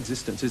 My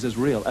existence is as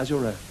real as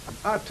your own.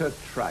 Utter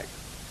tripe.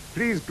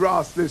 Please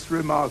grasp this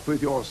remark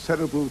with your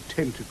cerebral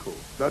tentacle.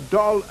 The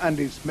doll and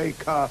its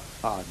maker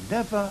are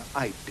never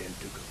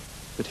identical.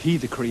 But he,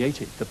 the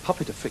created, the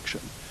puppet of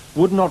fiction,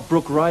 would not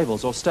brook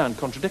rivals or stand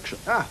contradiction.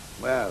 Ah,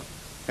 well,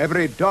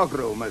 every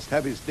doggerel must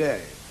have his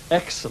day.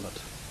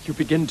 Excellent. You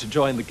begin to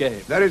join the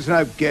game. There is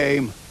no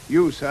game.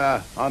 You,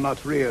 sir, are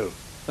not real.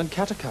 Then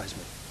catechize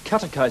me.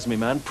 Catechize me,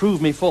 man.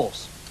 Prove me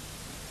false.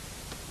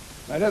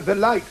 Men of the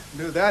light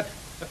knew that.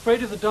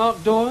 Afraid of the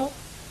dark, Doyle?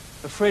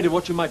 Afraid of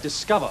what you might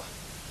discover?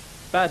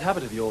 Bad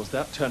habit of yours,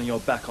 that, turning your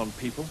back on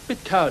people.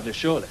 Bit cowardly,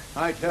 surely.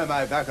 I turn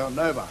my back on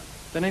no one.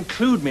 Then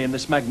include me in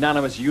this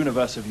magnanimous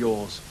universe of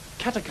yours.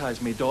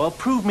 Catechize me, Doyle.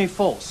 Prove me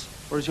false.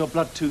 Or is your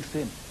blood too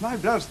thin? My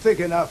blood's thick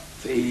enough.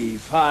 Fee,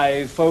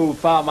 fi, fo,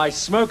 far. My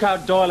smoke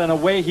out Doyle in a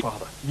way he...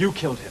 Father, you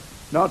killed him.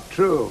 Not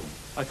true.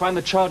 I find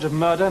the charge of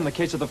murder in the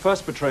case of the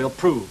first betrayal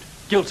proved.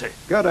 Guilty.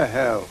 Go to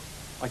hell.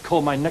 I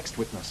call my next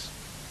witness.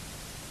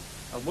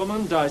 A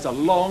woman dies a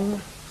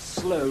long,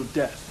 slow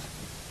death.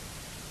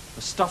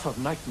 The stuff of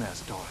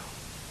nightmares, Doyle.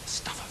 The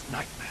stuff of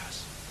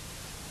nightmares.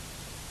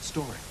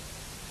 Story.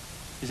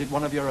 Is it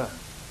one of your own?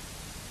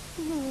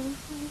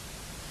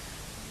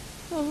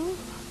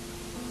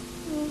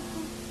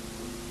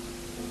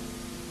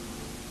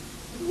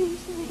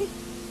 Leave me.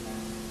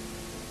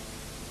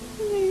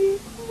 Leave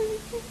me.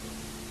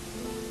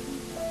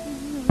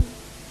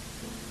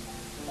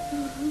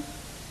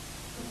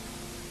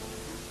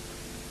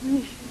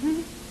 Leave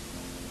me.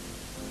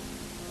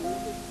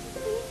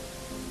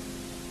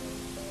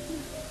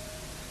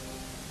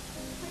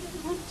 I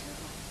don't want to.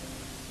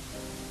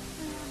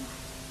 Where am I?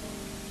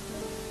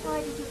 Why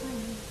did you bring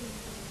me here?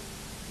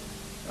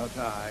 Not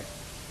I.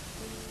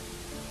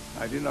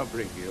 I did not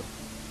bring you.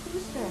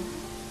 Who's there?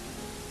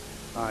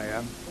 I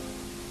am.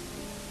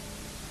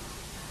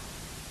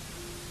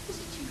 Is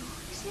it you?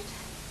 Is it?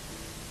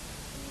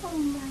 Oh,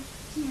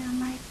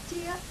 my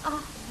dear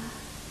Arthur.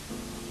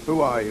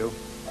 Who are you?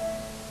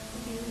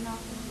 Do you not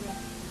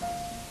recognize me?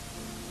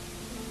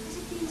 Has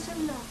it been so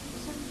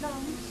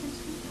long since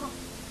we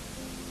talked?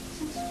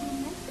 Since we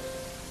met?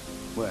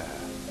 Where?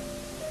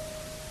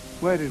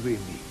 Where did we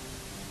meet?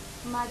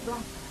 My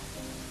brother.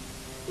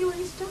 You were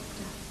his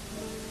doctor.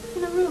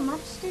 In a room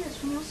upstairs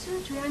from your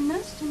surgery, I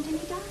nursed him till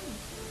he died.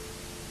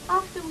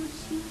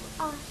 Afterwards, you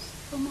asked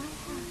for my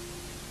hand.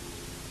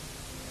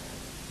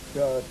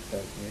 God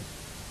help me.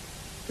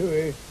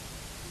 Tui,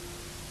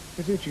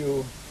 is it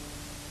you?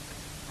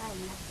 I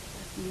like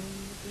that name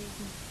you gave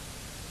me.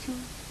 Too.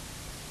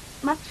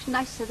 Much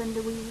nicer than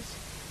Louise.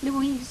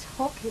 Louise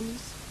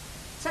Hawkins.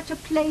 Such a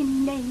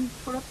plain name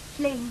for a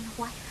plain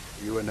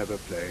wife. You were never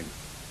plain.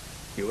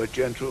 You were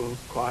gentle,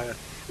 quiet.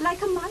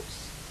 Like a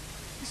mouse.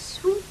 A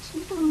sweet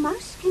little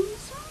mousekin,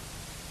 sir.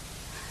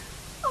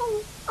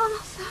 Oh,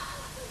 Arthur.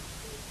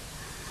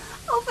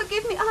 Oh,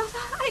 forgive me, Arthur.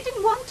 I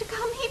didn't want to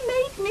come. He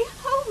made me.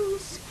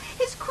 Holmes.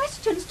 His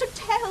questions to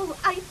tell.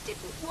 I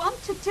didn't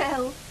want to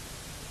tell.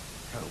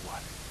 Tell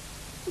what?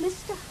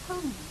 Mr.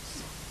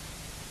 Holmes.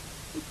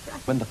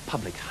 When the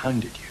public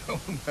hounded you. Oh,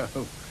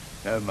 no.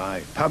 No,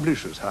 my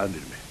publishers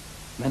hounded me.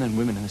 Men and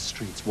women in the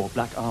streets wore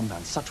black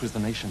armbands. Such was the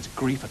nation's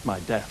grief at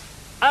my death.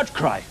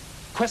 Outcry!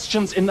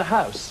 Questions in the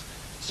house.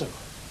 So,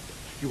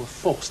 you were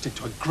forced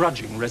into a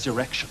grudging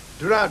resurrection.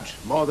 Grudge,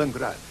 more than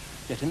grudge.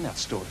 Yet in that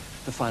story,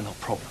 the final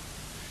problem.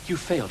 You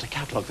failed to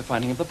catalogue the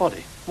finding of the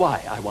body.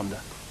 Why, I wonder?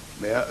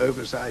 Mere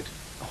oversight.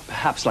 Oh,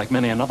 perhaps, like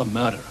many another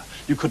murderer,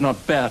 you could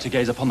not bear to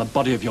gaze upon the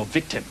body of your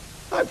victim.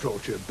 I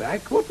brought you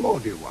back. What more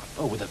do you want?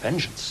 Oh, with a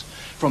vengeance.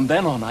 From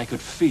then on, I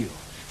could feel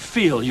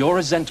your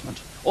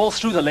resentment, all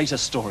through the later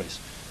stories.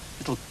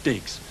 Little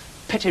digs,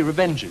 petty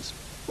revenges.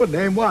 Well,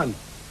 name one.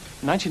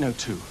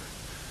 1902,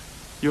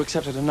 you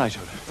accepted a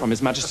knighthood from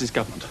His Majesty's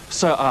government,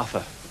 Sir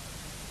Arthur.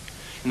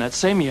 In that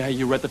same year,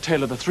 you read the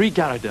tale of the three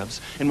Garridebs,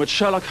 in which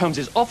Sherlock Holmes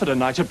is offered a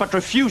knighthood but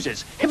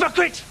refuses.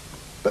 Hypocrite!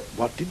 But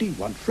what did he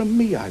want from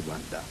me, I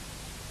wonder?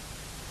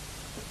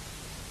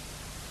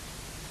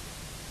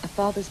 A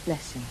father's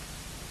blessing.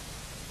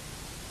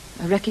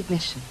 A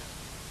recognition.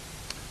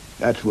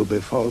 That will be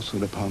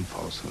falsehood upon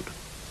falsehood.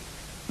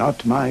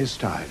 Not my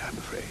style, I'm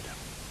afraid.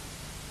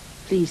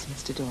 Please,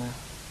 Mr. Doyle.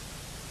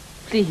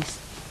 Please.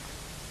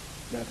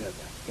 No.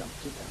 Come,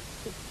 sit down.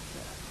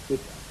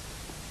 Sit down.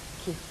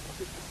 Kiss.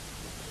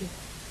 Kiss.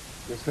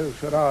 This whole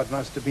charade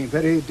must have been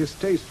very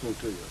distasteful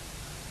to you.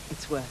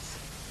 It's worse.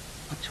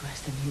 Much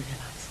worse than you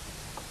realize.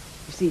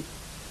 You see,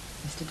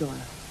 Mr.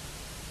 Doyle,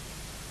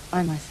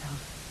 I myself,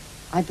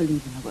 I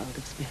believe in the world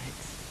of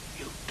spirits.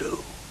 You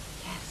do?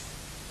 Yes.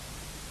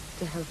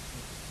 To help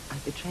you, I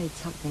betrayed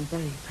something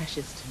very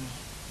precious to me.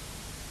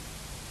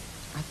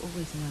 I've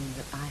always known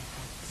that I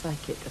had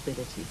psychic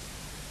abilities,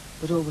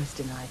 but always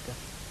denied them.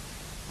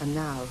 And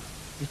now,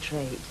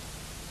 betrayed.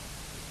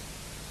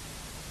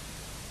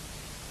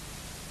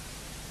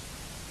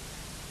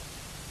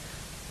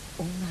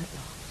 All night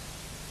long,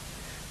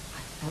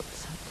 I felt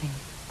something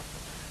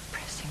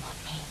pressing on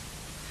me.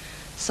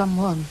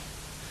 Someone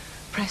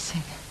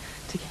pressing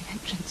to gain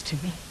entrance to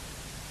me.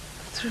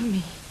 Through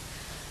me.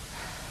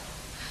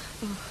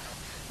 Oh,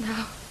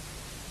 now.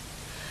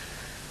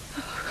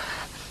 Oh,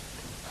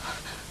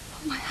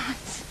 my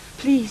hands,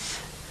 please.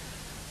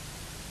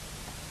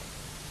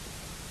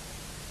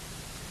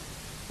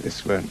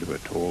 This won't do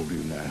at all,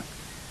 you know.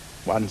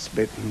 Once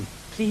bitten.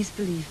 Please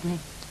believe me.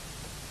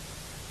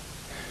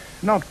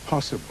 Not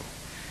possible.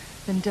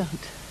 Then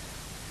don't.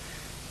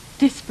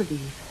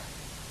 Disbelieve.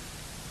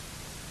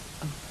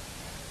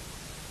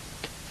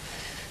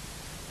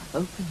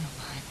 Open your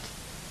mind.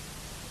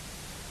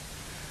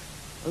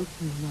 Open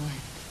your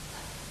mind.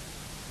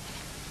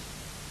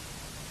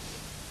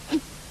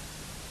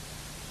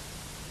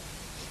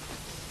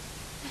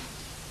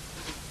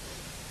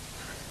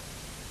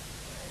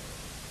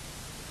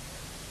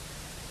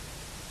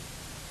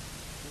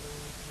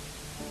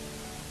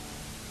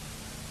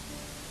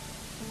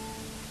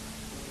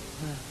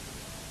 Well,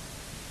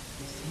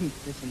 you seem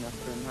fit enough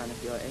for a man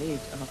of your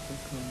age, Arthur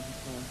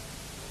Conan.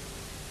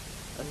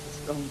 That's a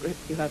strong grip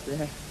you have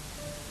there.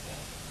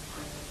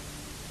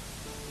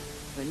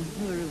 When you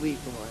were a wee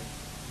boy,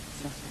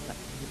 sat at that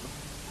table,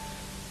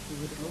 you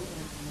would hold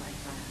out my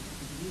hand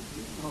and lead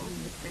me on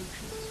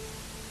adventures.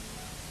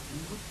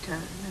 You would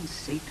turn and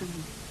say to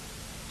me,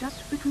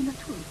 just between the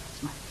two of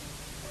us, my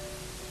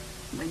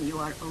dear, when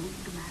you are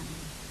old man,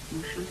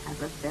 you should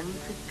have a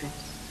velvet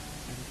dress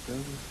and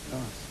gold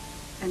clasp,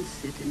 and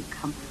sit in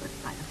comfort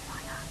by the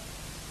fire.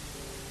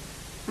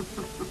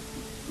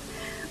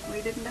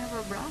 We didn't have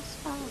a brass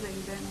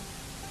farthing then,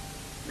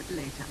 but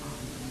later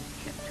on we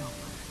kept your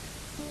word.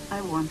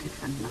 I wanted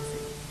for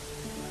nothing.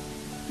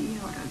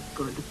 You're a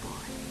good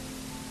boy.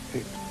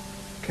 It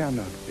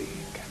cannot be,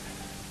 can it?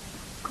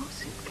 Of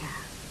course it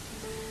can.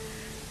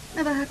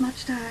 Never had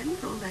much time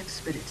for all that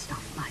spirit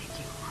stuff, mind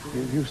you.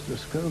 You used to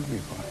scold me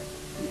for it.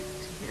 Yet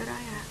here I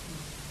am.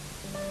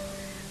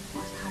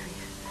 Must hurry.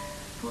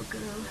 Poor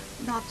girl,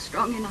 not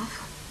strong enough.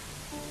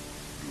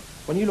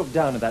 When you look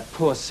down at that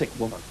poor sick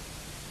woman,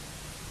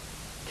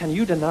 can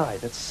you deny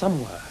that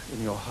somewhere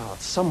in your heart,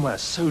 somewhere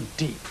so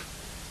deep,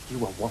 you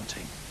were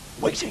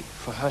waiting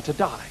for her to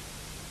die?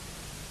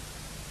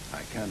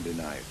 I can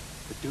deny it.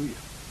 But do you?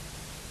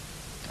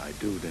 I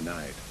do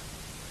deny it.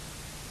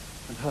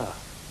 And her,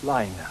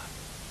 lying there,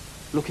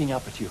 looking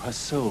up at you, her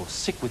soul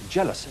sick with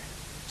jealousy.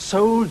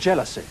 Soul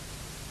jealousy.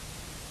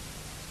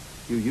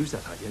 You used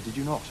that idea, did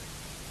you not?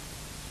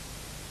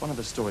 One of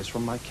the stories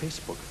from my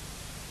casebook.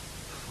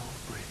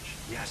 Fall Bridge,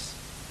 yes.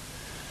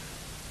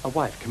 A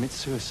wife commits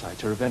suicide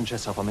to revenge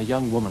herself on a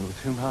young woman with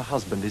whom her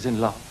husband is in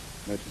love.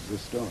 That is the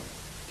story.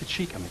 Did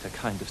she commit a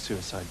kind of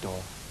suicide,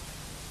 Doyle?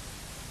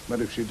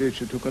 But if she did,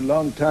 she took a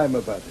long time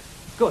about it.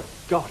 Good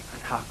God,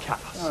 man, how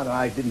callous. Oh, no,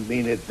 I didn't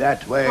mean it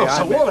that way. Oh,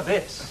 so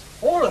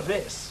all of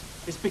this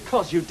is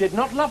because you did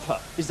not love her.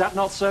 Is that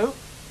not so?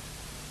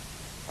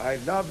 I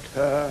loved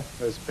her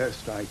as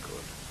best I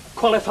could.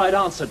 Qualified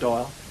answer,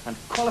 Doyle. And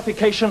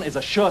qualification is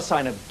a sure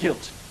sign of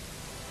guilt.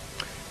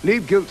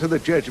 Leave guilt to the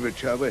judgment,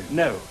 shall we?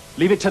 No,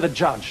 leave it to the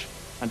judge.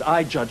 And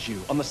I judge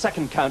you, on the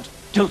second count,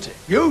 guilty.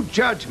 You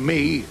judge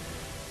me?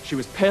 She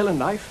was pale in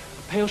life,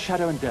 a pale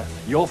shadow in death.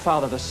 Your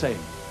father the same.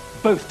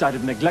 Both died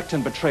of neglect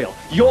and betrayal.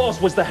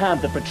 Yours was the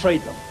hand that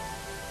betrayed them.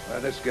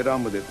 Well, let's get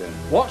on with it then.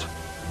 What?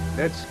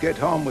 Let's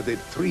get on with it.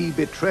 3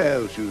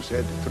 betrayals, you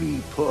said. 3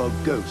 poor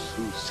ghosts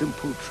whose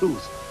simple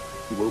truth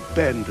you will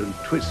bend and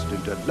twist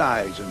into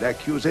lies and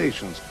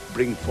accusations.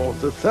 Bring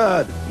forth the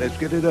 3rd. Let's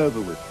get it over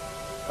with.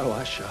 Oh,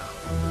 I shall.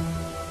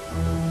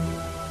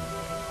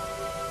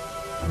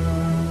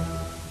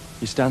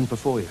 He stands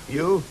before you.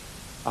 You?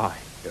 I.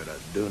 You're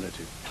a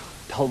lunatic.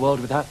 Dull world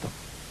without them.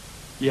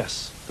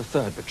 Yes, the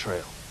 3rd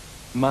betrayal.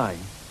 Mine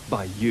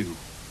by you.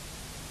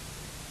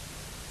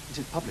 It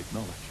is public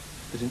knowledge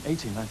that in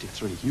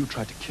 1893 you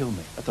tried to kill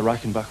me at the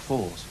Reichenbach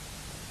Falls.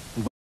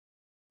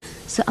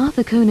 Sir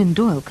Arthur Conan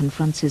Doyle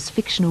confronts his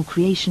fictional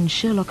creation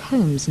Sherlock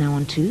Holmes now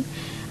on tour,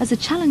 as a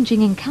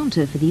challenging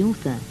encounter for the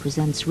author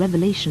presents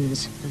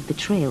revelations of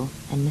betrayal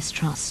and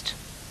mistrust.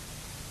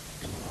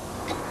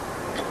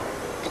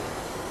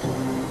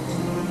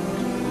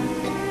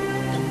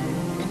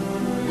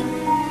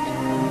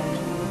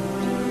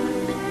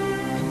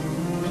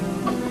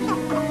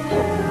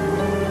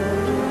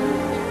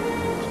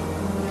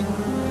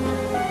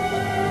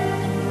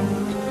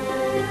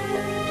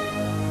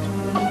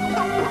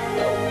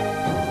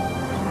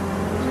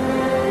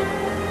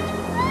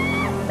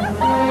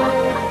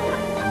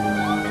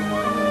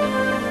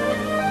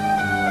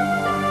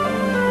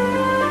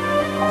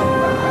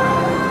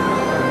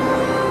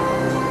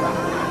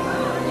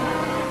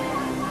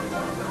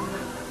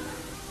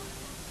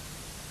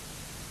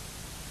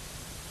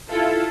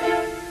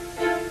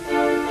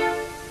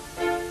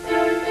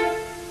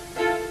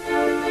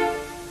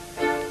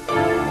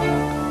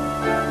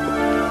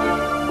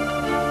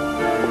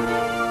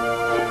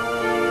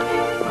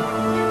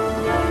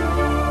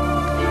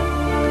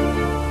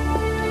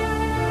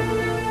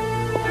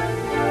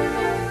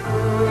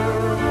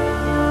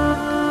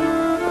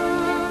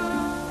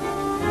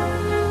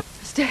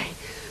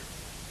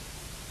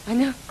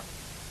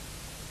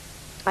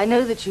 I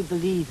know that you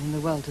believe in the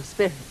world of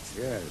spirits.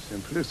 Yes,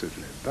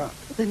 implicitly, but...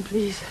 Then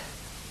please,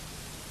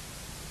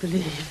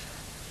 believe.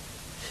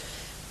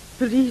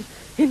 Believe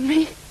in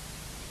me.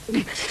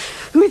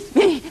 With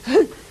me.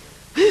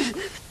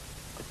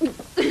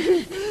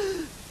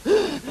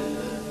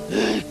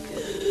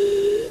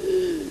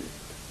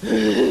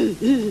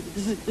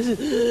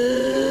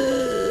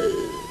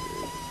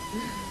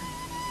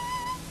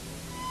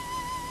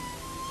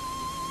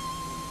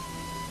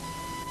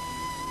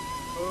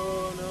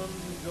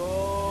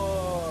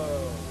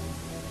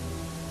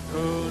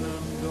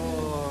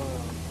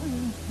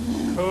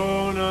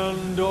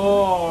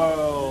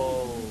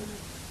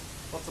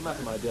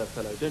 My dear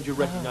fellow, don't you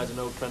recognize an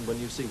old friend when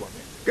you see one?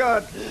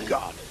 Good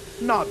God,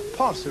 not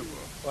possible.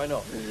 Why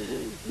not?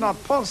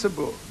 Not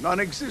possible,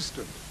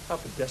 non-existent. How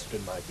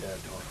pedestrian, my dear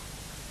Doyle.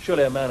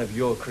 Surely a man of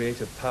your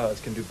creative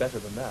powers can do better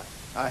than that.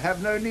 I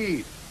have no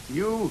need.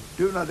 You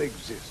do not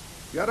exist.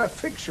 You're a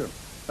fiction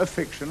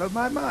of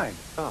my mind.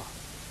 Ah,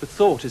 but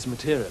thought is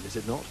material, is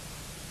it not?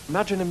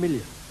 Imagine 1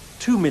 million,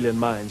 2 million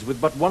minds with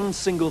but one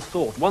single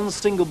thought, one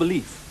single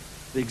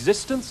belief. The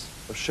existence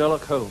of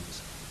Sherlock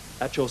Holmes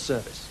at your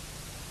service.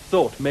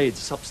 Thought made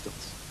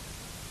substance.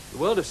 The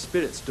world of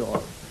spirits,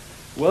 Doyle,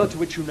 world to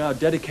which you now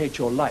dedicate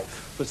your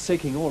life,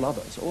 forsaking all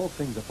others, all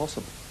things are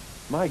possible.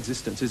 My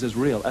existence is as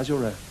real as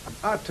your own.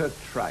 Utter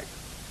tripe.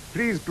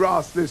 Please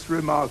grasp this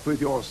remark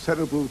with your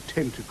cerebral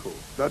tentacle.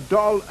 The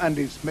doll and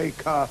its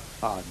maker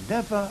are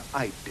never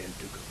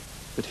identical.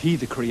 But he,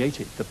 the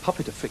created, the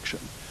puppet of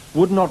fiction,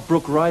 would not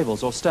brook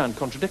rivals or stand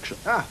contradiction.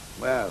 Ah,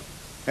 well,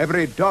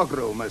 every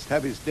doggerel must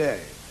have his day.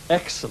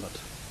 Excellent.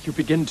 You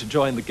begin to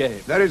join the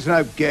game. There is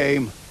no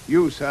game.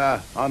 You,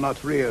 sir, are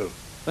not real.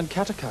 Then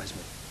catechize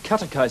me.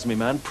 Catechize me,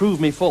 man. Prove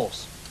me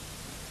false.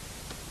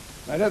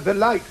 I know the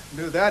light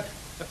knew that.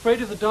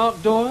 Afraid of the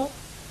dark, Doyle?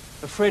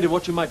 Afraid of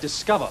what you might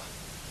discover?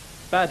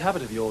 Bad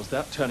habit of yours,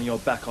 that, turning your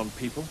back on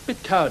people.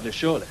 Bit cowardly,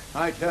 surely.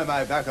 I turn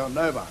my back on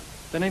no one.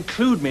 Then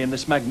include me in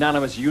this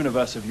magnanimous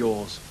universe of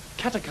yours.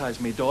 Catechize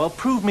me, Doyle.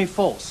 Prove me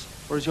false.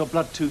 Or is your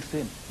blood too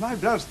thin? My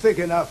blood's thick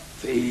enough.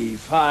 Fee,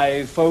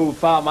 fi, fo,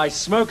 fum. I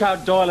smoke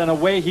out Doyle and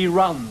away he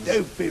runs.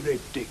 Don't be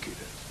ridiculous.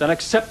 Then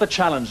accept the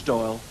challenge,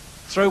 Doyle.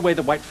 Throw away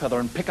the white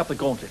feather and pick up the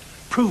gauntlet.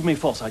 Prove me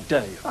false, I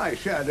dare you. I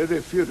shall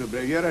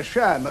irrefutably. You're a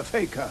sham, a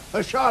faker,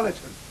 a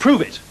charlatan.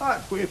 Prove it.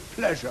 But with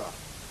pleasure.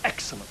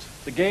 Excellent.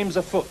 The game's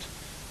afoot.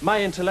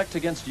 My intellect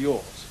against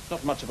yours.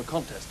 Not much of a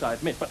contest, I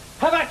admit, but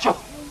have at you!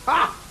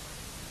 Ha!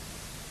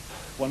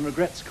 One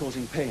regrets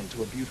causing pain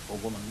to a beautiful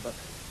woman, but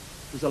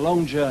it was a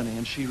long journey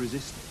and she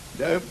resisted.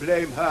 Don't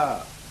blame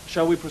her.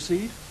 Shall we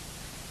proceed?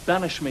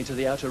 Banish me to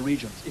the outer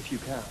regions, if you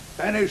can.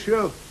 Banish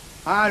you?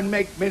 I'll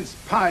make mince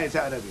pies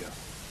out of you.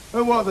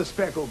 Who wore the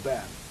speckled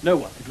band? No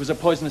one. It was a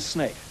poisonous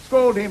snake.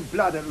 Scald him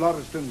blood at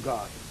Lauriston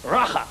Garden.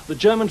 Racha! The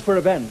German for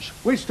revenge.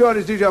 Which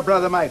stories did your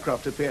brother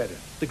Mycroft appear in?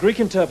 The Greek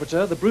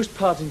Interpreter, the Bruce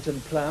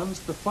Partington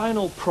plans, the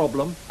final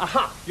problem.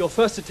 Aha! Your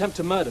first attempt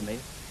to murder me.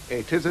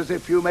 It is as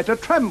if you met a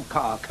tram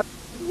car.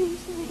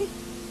 Leave me.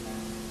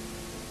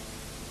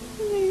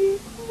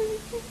 Leave me.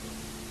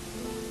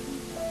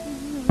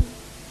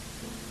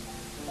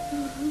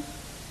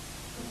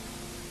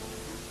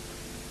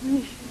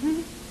 Leave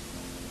me.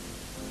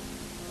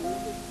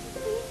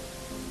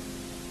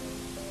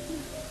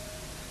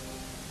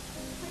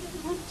 I don't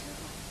want to.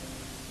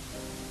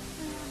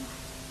 Where am I?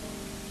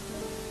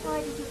 Why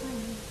did you bring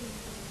me here?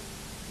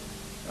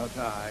 Not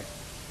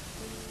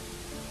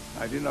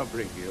I did not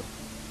bring you.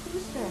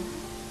 Who's there?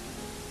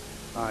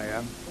 I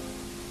am.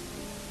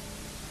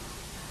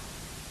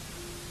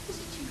 Is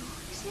it you?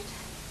 Is it?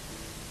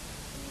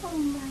 Oh,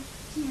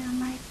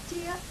 my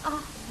dear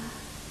Arthur.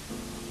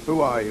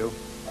 Who are you?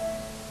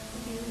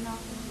 Do you not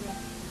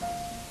recognize me?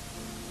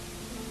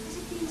 Has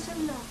it been so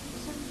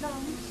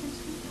long since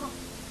we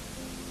talked?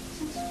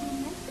 Since we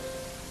met?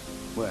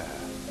 Where?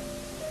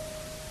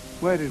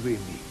 Where did we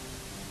meet?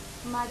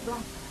 My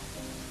brother.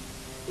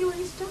 You were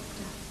his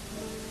doctor.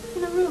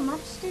 In a room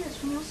upstairs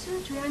from your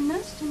surgery, I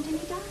nursed him till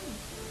he died.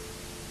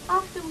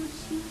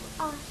 Afterwards, you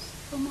asked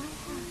for my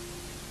hand.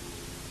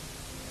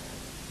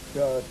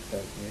 God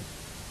help me.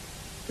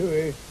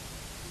 Tui,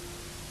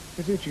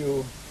 is it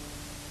you?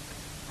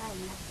 I like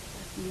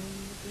that name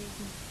you gave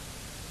me.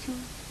 Too.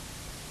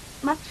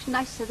 Much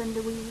nicer than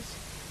Louise.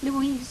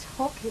 Louise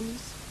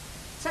Hawkins.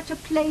 Such a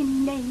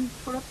plain name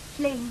for a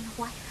plain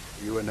wife.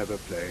 You were never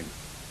plain.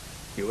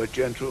 You were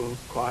gentle,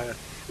 quiet.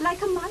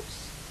 Like a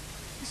mouse.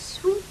 A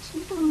sweet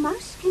little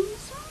mousekin,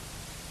 sir.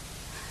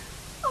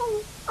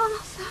 Oh,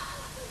 Arthur.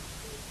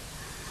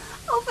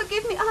 Oh,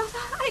 forgive me, Arthur.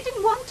 I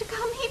didn't want to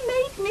come. He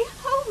made me.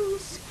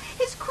 Holmes.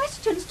 His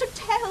questions to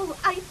tell.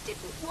 I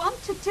didn't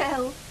want to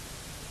tell.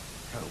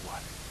 Tell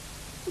what?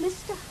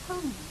 Mr.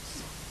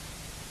 Holmes.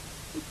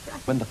 He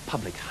frightened When the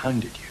public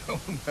hounded you. Oh,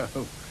 no.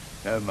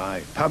 No,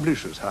 my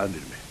publishers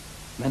hounded me.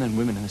 Men and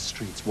women in the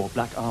streets wore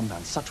black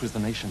armbands. Such was the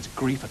nation's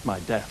grief at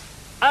my death.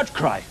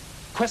 Outcry!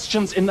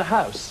 Questions in the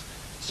house.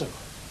 So,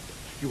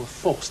 you were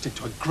forced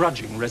into a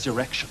grudging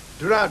resurrection.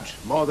 Grudge,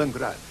 more than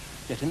grudge.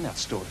 Yet in that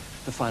story,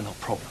 the final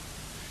problem,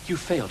 you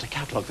failed to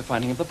catalogue the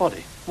finding of the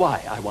body.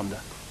 Why, I wonder?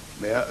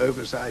 Mere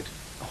oversight.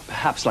 Oh,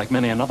 perhaps, like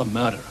many another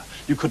murderer,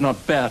 you could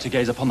not bear to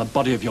gaze upon the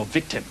body of your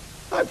victim.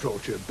 I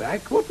brought you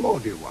back. What more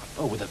do you want?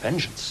 Oh, with a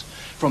vengeance.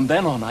 From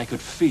then on, I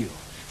could feel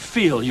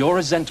your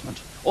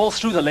resentment, all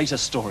through the later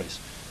stories.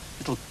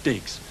 Little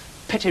digs,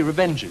 petty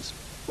revenges.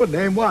 Well,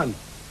 name one.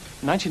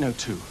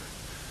 1902,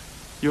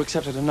 you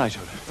accepted a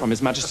knighthood from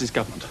His Majesty's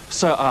government,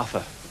 Sir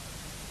Arthur.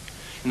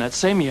 In that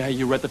same year,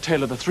 you read the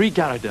tale of the three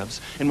Garridebs,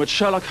 in which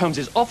Sherlock Holmes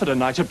is offered a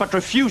knighthood but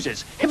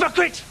refuses.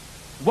 Hypocrite!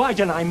 Why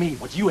deny me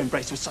what you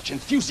embraced with such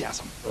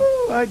enthusiasm?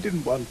 Oh, I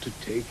didn't want to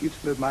take it,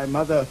 but my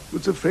mother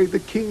was afraid the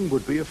king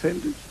would be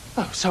offended.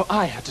 Oh, so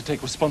I had to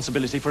take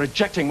responsibility for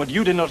rejecting what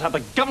you did not have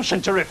the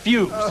gumption to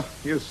refuse.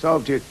 You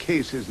solved your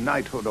case, his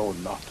knighthood or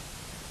not.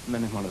 And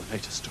then in one of the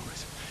later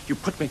stories, you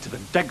put me to the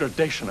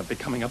degradation of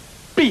becoming a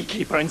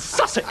beekeeper in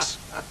Sussex.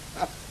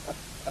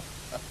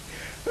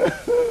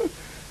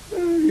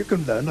 You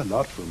can learn a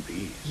lot from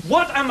bees.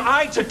 What am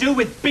I to do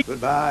with bees?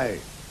 Goodbye,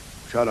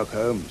 Sherlock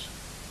Holmes.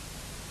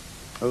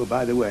 Oh,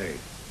 by the way,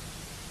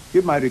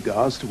 give my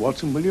regards to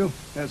Watson, will you?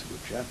 That's a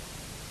good chap.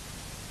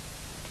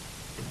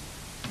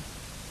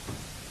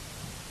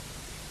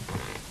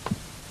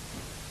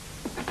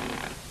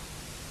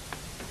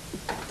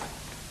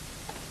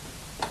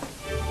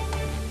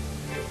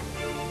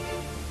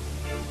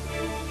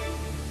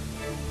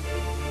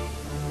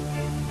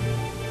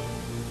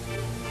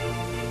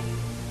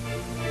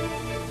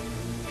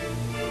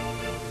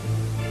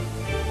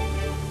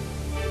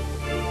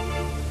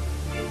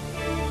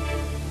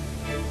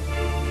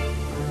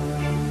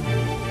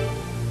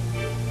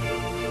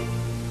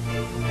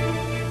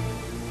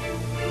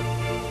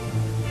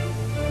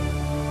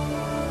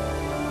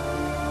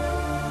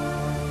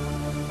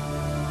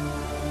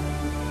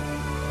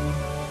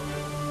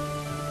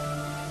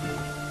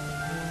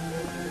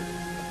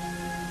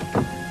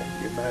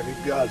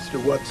 Regards to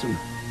Watson.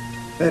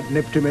 That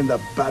nipped him in the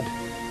bud.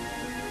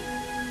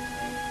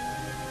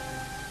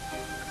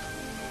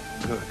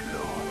 Good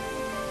Lord.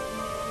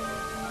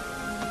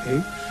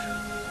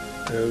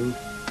 H-O-L-M-S.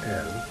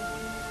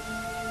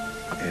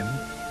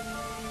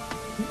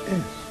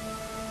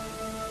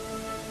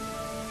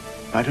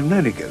 I'd have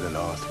known he'd get the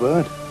last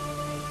word.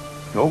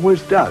 He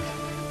always does.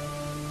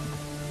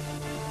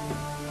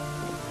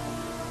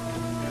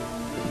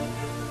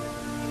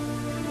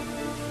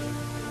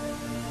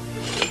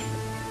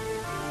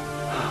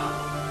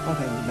 What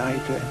a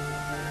night, eh?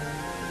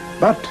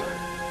 But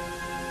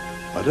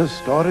what a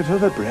story for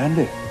the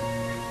brandy.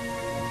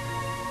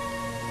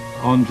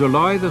 On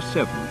July the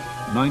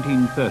 7th,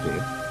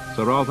 1930,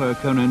 Sir Arthur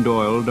Conan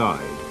Doyle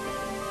died.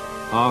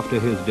 After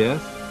his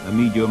death, a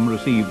medium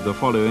received the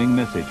following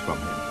message from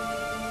him.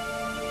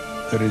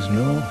 There is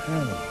no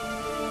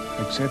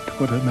hell except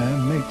what a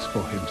man makes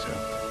for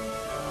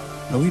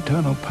himself. No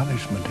eternal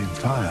punishment in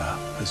fire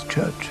as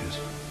churches,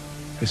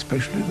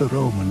 especially the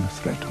Roman,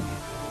 threaten.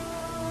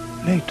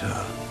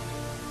 Later,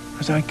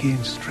 as I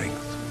gain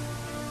strength,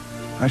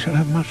 I shall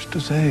have much to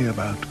say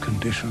about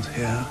conditions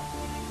here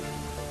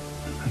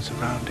and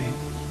surroundings.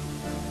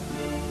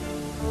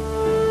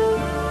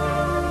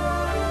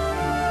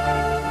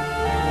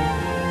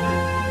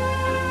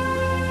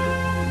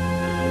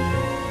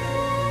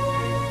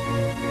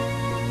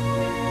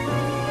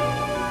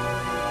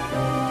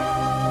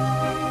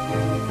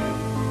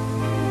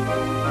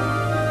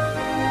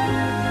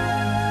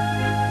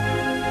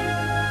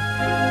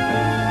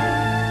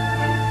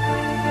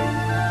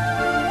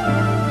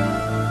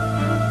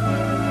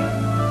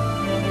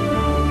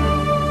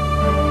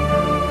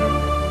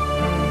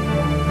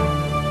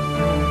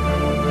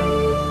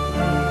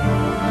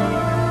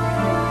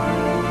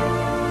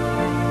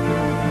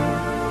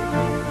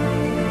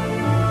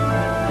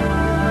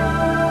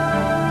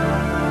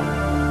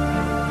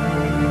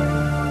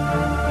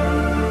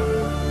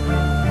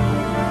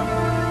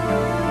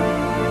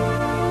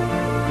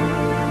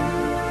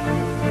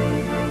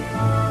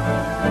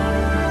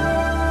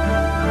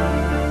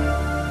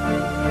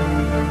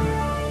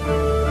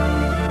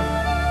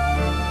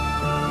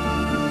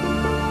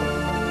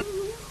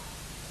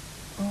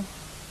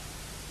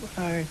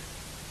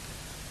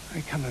 I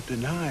cannot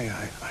deny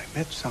I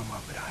met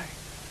someone, but I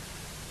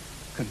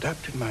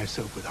conducted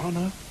myself with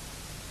honor.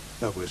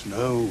 There was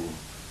no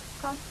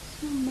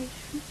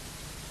consummation,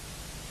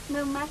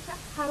 no matter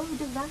how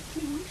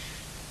devoutly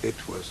wished.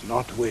 It was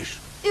not wish.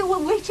 You were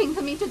waiting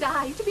for me to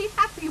die, to be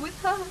happy with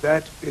her.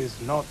 That is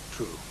not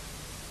true.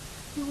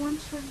 You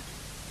once wrote,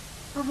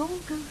 of all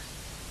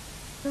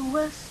ghosts, the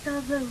worst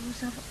are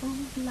those of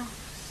old loves.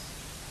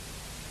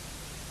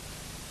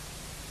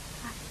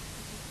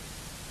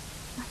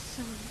 My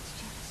soul is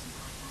jealous,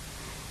 Martha.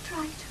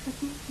 Try to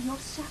forgive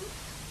yourself.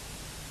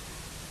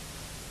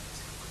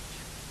 So much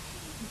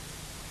pain.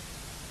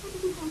 I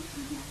didn't want to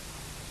remember.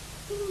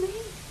 You made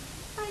me.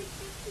 I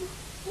did not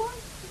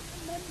want to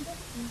remember.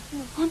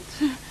 I want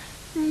to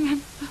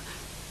remember.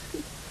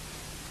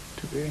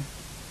 To be?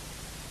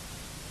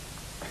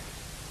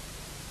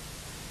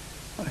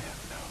 I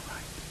have no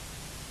right.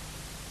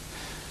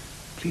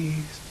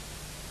 Please.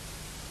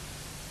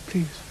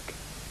 Please forgive me.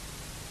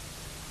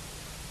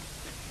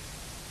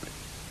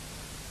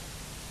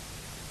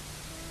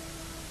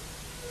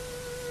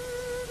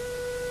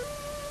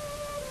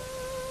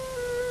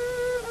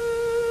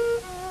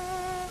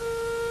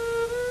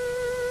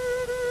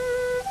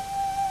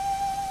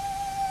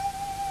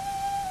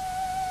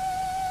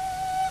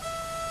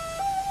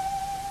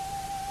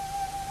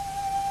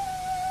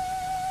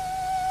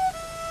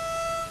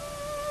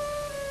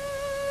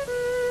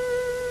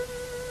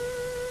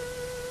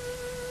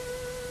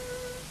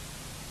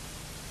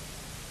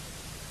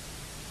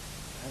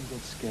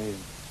 Skein.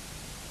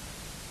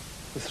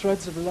 The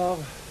threads of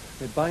love,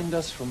 they bind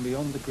us from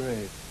beyond the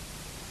grave.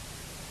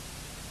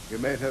 You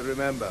made her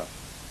remember.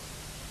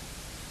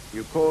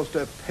 You caused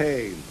her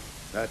pain.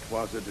 That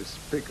was a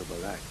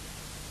despicable act.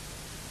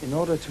 In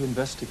order to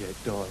investigate,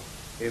 Doyle.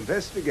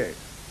 Investigate?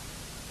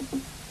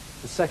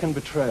 The second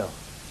betrayal.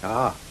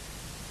 Ah.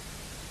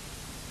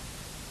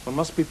 One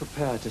must be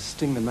prepared to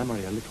sting the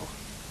memory a little.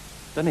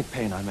 Any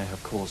pain I may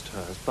have caused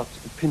her is but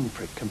a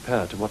pinprick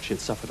compared to what she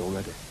had suffered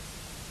already.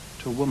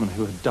 To a woman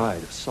who had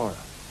died of sorrow.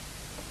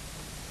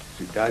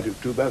 She died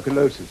of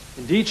tuberculosis.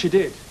 Indeed she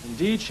did.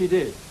 Indeed she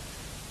did.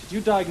 Did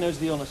you diagnose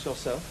the illness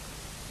yourself?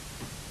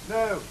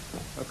 No,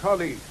 a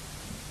colleague.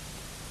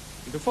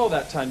 Before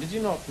that time, did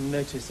you not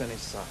notice any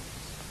signs?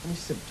 Any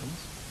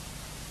symptoms?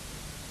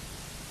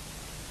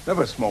 There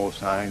were small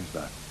signs,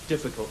 but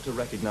difficult to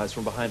recognize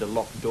from behind a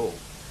locked door.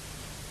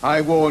 I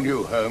warn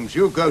you, Holmes,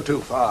 you go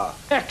too far.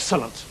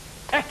 Excellent!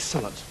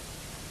 Excellent!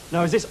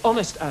 Now, is this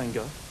honest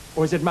anger?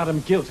 Or is it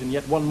Madam Guilt in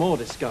yet one more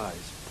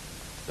disguise?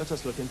 Let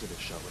us look into this,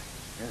 shall we?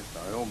 Yes,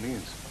 by all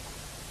means.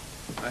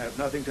 I have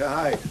nothing to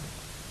hide.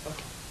 Oh,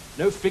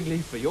 no fig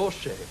leaf for your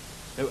shame.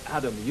 No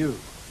Adam, you.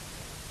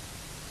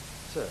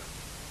 Sir,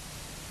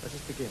 let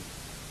us begin.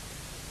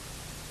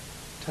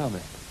 Tell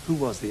me, who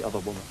was the other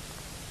woman?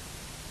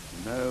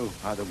 No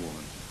other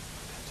woman.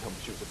 Don't tell me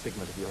she was a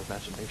figment of your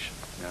imagination.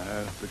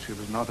 No, but she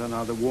was not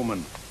another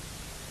woman.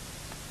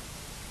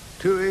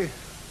 Tui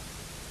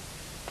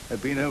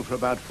had been home for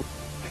about 4...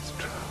 It's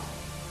true.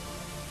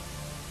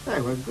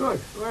 They were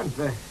good, weren't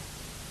they?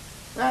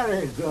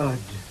 Very good.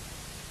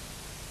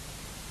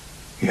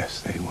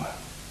 Yes, they were.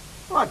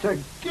 What a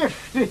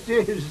gift it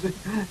is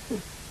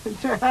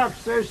to have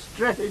so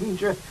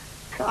strange a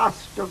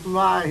cast of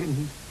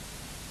mind.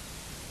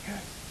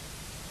 Yes.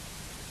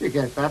 You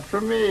get that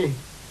from me.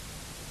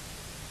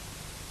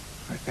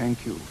 I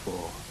thank you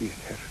for the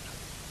inheritance.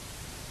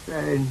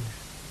 Strange,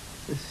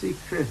 the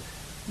secret,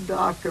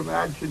 dark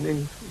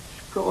imaginings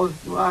which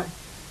caused my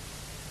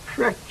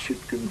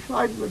wretched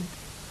confinement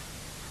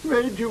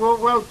made you a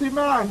wealthy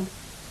man.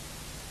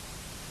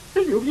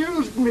 You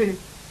used me,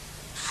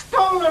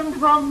 stolen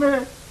from me.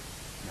 No.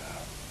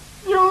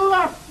 You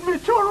left me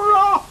to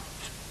rot.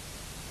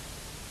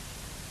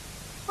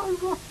 I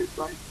rotted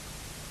like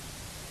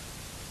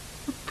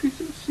a piece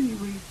of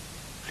seaweed.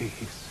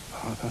 Please,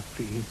 Father,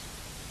 please.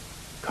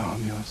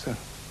 Calm yourself.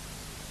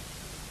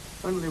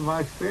 Only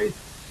my faith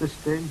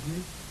sustained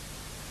me.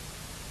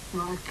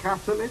 My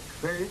Catholic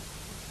faith.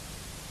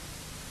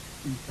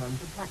 You turned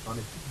your back on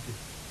it, didn't you?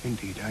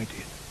 Indeed, I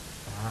did.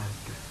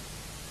 Bad.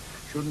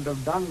 Shouldn't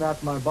have done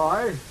that, my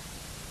boy.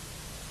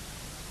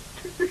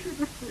 You should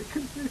have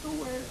taken me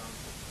away.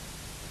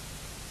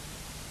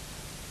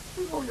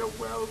 All your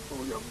wealth,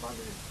 all your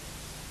money.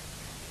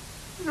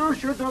 You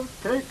should have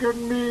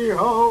taken me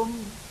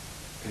home.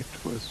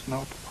 It was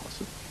not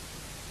possible.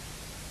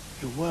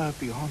 You were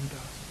beyond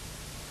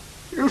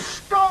us. You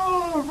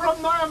stole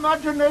from my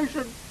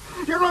imagination.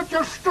 You wrote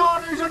your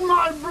stories in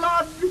my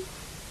blood.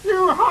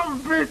 You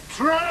have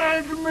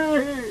betrayed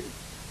me.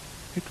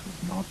 It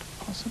was not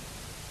possible.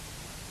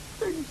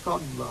 Things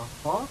on the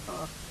heart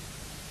are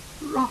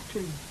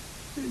rotting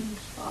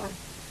inside.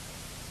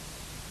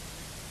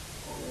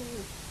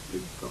 Oh,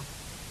 good God.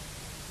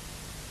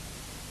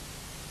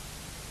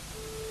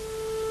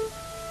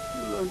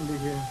 Lonely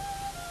here.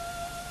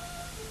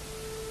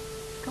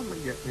 Come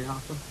and get me,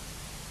 Arthur.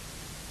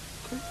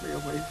 Take me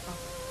away from.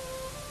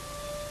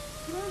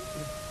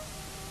 Lonely.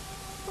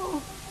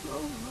 Oh, so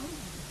lonely.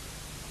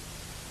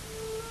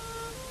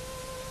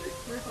 Take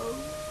me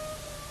home.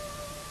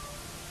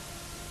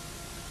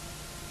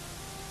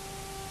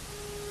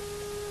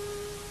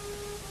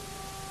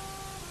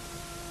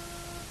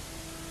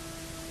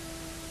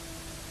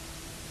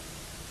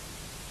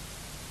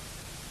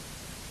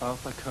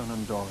 Arthur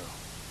Conan Doyle.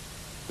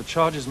 The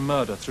charge is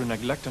murder through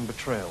neglect and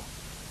betrayal.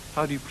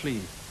 How do you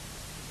plead?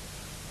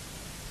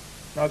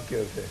 Not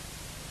guilty.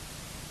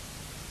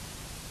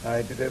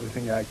 I did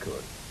everything I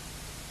could.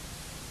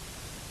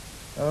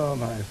 Oh,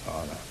 my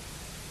father.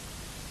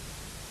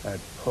 That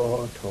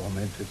poor,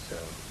 tormented soul.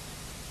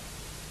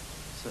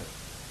 So,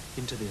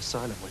 into the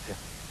asylum with him.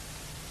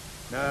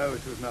 No,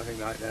 it was nothing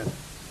like that.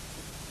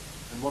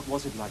 And what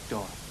was it like,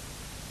 Doyle?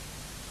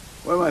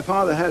 Well, my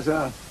father had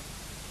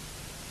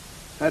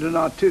an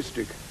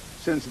artistic,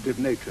 sensitive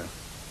nature.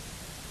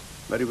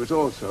 But he was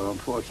also,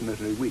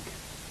 unfortunately, weak.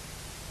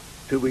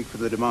 Too weak for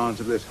the demands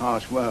of this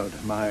harsh world.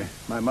 My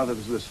mother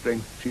was the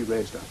strength. She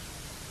raised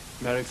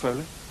us. Mary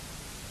Foley?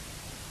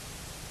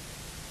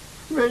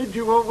 Made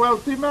you a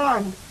wealthy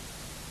man.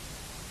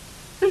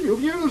 You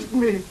used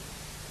me.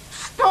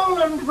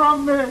 Stolen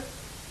from me. No.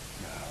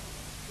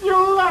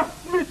 You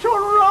left me to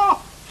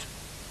rot.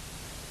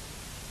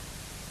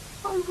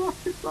 I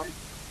rotted like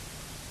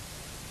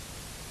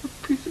a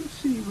piece of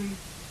seaweed.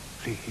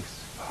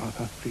 Please,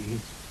 Father,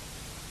 please.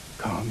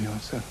 Calm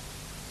yourself.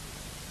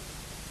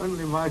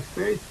 Only my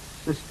faith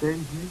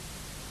sustained me.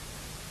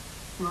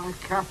 My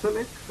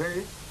Catholic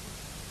faith.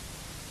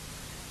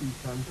 You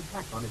turned your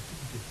back on it,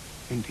 didn't you?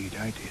 Indeed,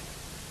 I did.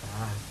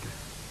 Bad.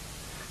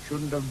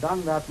 Shouldn't have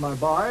done that, my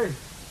boy.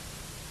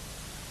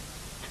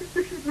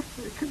 You should have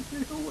taken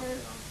me away.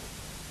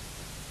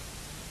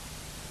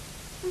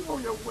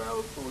 All your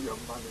wealth, all your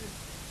money.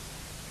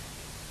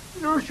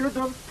 You should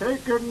have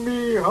taken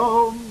me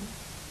home.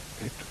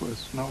 It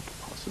was not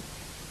possible.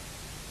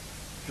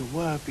 You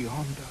were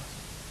beyond us.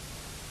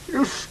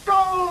 You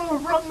stole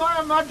from my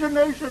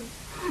imagination.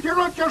 You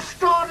wrote your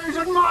stories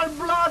in my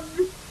blood.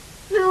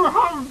 You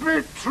have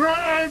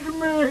betrayed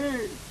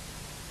me.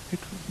 It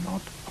was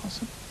not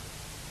possible.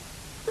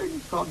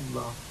 Things on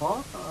the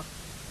heart are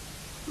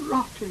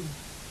rotting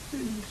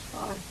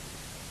inside.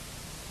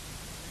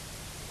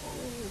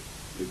 Oh,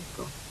 good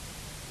God.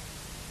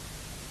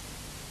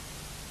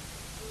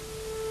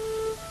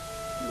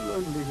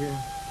 Lonely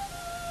here.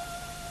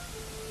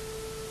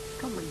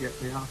 Come and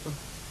get me, Arthur.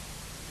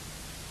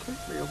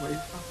 Take me away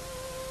from.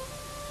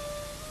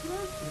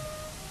 Lonely.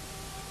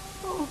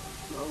 Oh,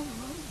 so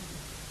lonely.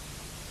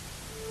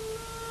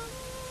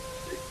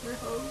 Take me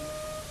home.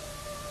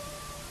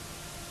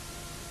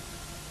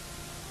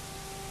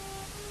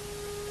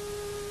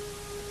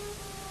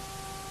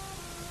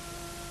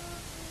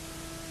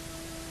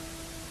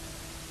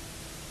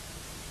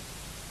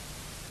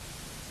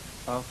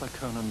 Arthur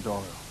Conan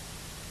Doyle.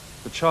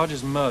 The charge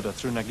is murder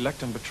through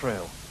neglect and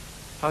betrayal.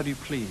 How do you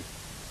plead?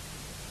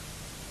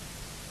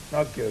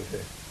 Not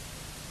guilty.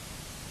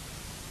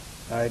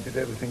 I did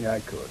everything I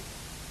could.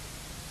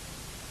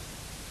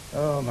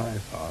 Oh, my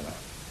father.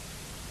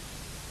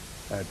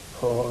 That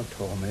poor,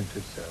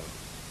 tormented soul.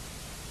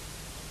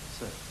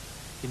 So,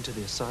 into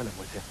the asylum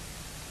with him.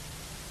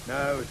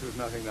 No, it was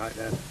nothing like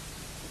that.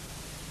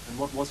 And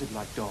what was it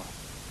like, Doyle?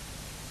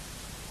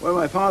 Well,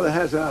 my father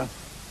had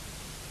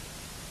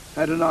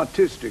an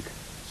artistic,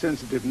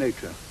 sensitive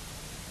nature.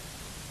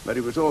 But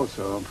he was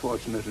also,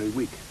 unfortunately,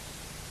 weak.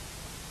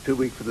 Too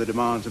weak for the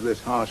demands of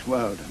this harsh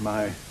world.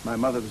 My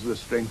mother was the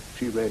strength.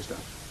 She raised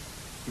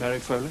us. Mary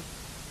Foley?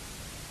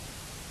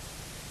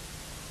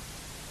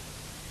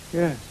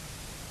 Yes.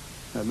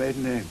 Her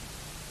maiden name.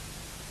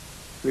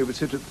 We would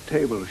sit at the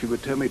table. She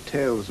would tell me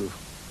tales of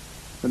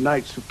the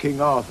knights of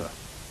King Arthur.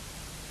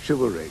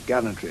 Chivalry,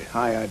 gallantry,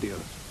 high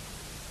ideals.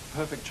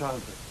 Perfect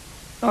childhood.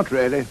 Not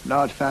really.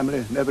 Large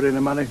family, never any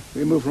money.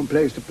 We moved from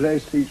place to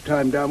place, each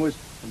time downwards.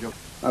 And you're...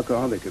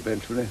 Alcoholic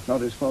eventually.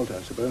 Not his fault,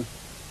 I suppose.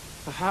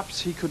 Perhaps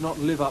he could not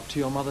live up to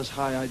your mother's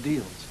high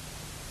ideals.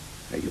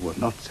 Now, you were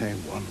not saying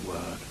one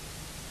word.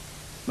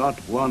 Not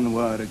one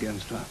word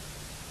against her.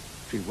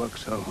 She worked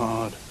so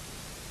hard.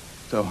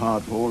 So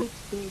hard for all... Big,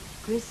 big,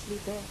 grizzly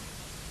bear.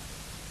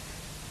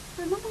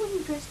 Remember when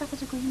you dressed up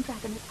as a green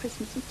dragon at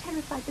Christmas and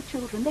terrified the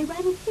children? They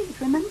ran and hid,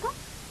 remember?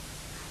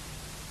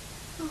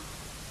 Oh,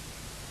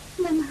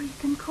 memory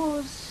can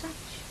cause such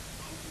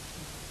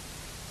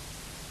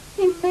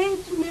pain. He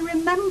made me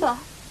remember.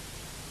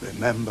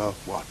 Remember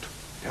what?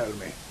 Tell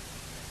me.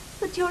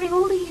 But during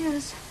all the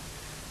years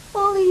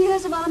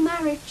of our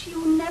marriage,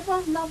 you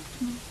never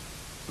loved me.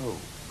 Oh,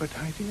 but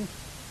I did.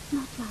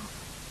 Not love.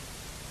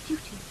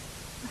 Duty,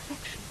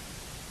 affection,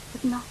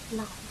 but not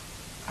love.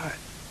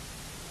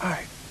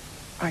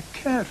 I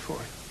cared for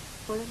you.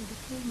 For a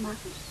little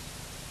mouse.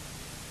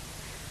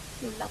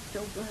 You loved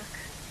your work,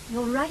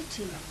 your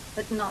writing,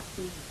 but not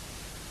me.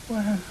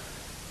 Well,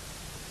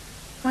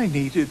 I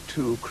needed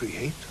to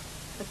create.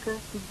 A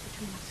curtain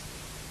between us.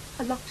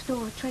 A locked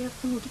door, a tray of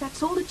food.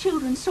 That's all the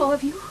children saw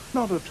of you.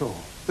 Not at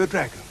all. The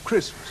dragon,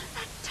 Christmas.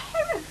 That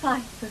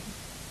terrified them.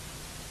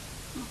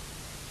 Oh.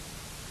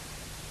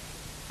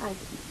 I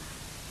didn't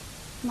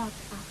know. Not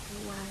after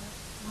a while,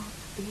 not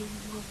being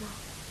your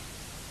love.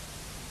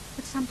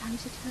 But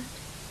sometimes it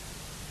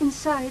hurt.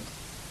 Inside,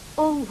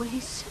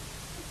 always.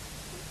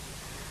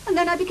 And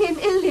then I became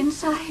ill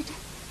inside.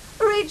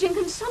 Raging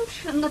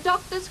consumption, the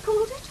doctors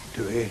called it.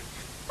 Dewey.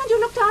 And you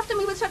looked after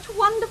me with such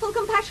wonderful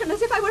compassion,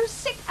 as if I were a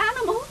sick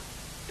animal.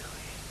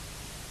 Dewey,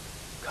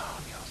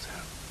 calm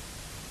yourself.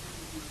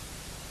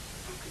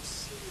 I could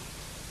see it,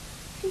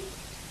 feel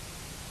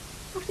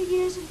it. After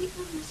years of the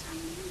illness, I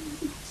knew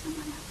you'd met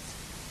someone else.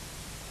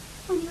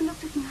 When you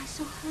looked at me, I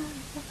saw her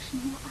reflection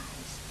in your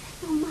eyes.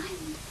 Your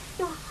mind,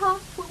 your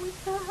heart were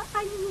with her.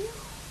 I knew.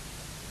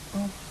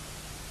 Oh,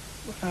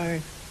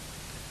 well,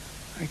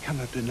 I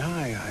cannot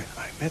deny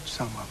I met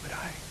someone, but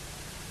I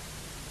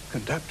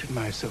conducted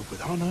myself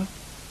with honor.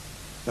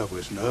 There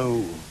was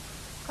no...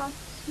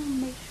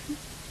 consummation.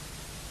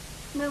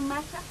 No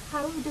matter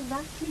how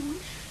devoutly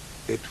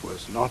wished. It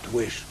was not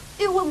wished.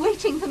 You were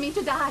waiting for me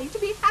to die, to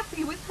be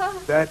happy with her.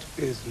 That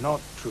is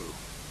not true.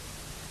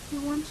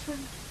 You once wrote,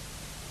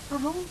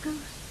 of all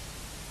ghosts,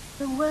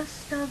 the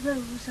worst are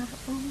those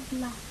of old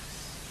loves.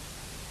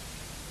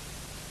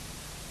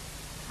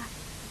 Try to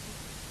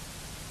forgive.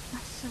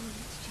 My soul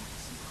is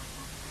jealous and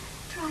hot.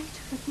 Try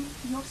to forgive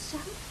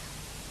yourself.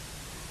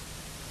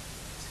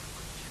 So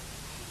much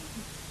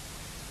pain.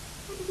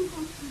 I didn't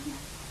want to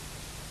remember.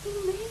 You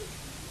made me.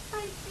 I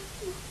did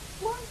not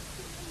want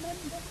to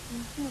remember.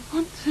 I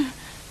want to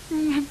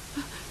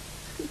remember.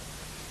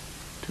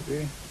 To be...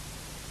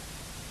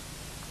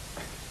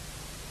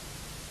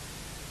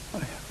 I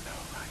have no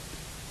right.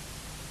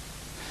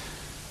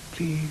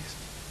 Please.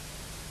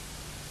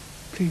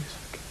 Please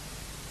forgive me.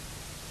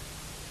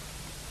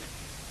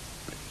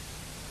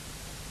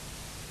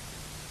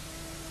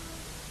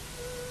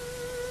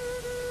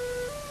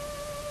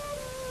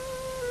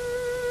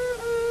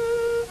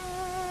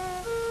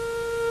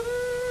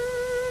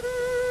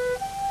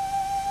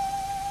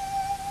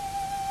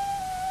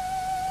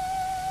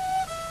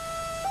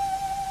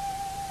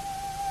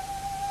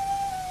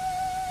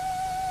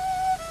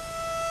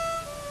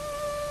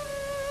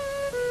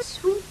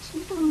 Sweet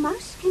little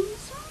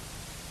mousekins.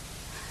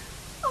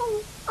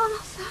 Oh,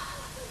 Arthur.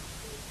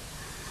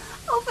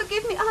 Oh,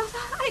 forgive me, Arthur.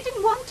 I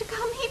didn't want to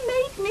come. He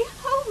made me.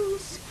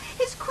 Holmes.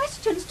 His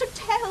questions to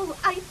tell.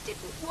 I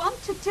didn't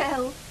want to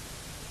tell.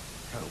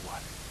 Tell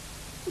what?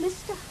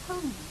 Mr.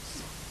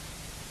 Holmes.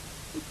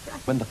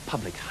 When the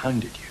public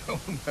hounded you.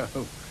 Oh,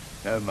 no.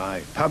 No,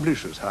 my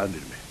publishers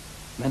hounded me.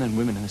 Men and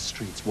women in the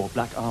streets wore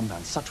black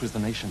armbands. Such was the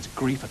nation's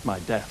grief at my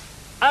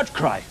death.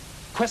 Outcry!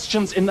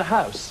 Questions in the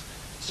house.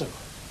 So,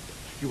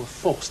 you were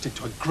forced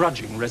into a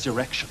grudging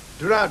resurrection.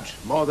 Grudge,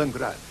 more than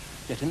grudge.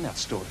 Yet in that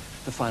story,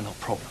 the final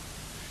problem.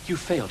 You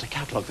failed to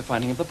catalogue the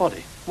finding of the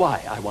body.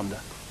 Why, I wonder?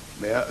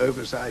 Mere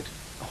oversight.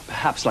 Oh,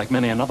 perhaps, like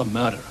many another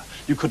murderer,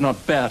 you could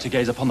not bear to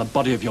gaze upon the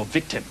body of your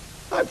victim.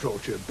 I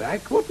brought you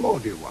back. What more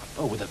do you want?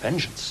 Oh, with a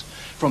vengeance.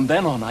 From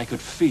then on, I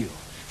could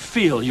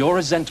feel your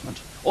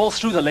resentment, all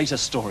through the later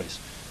stories.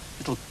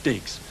 Little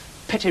digs,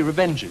 petty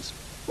revenges.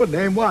 Well,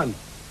 name one.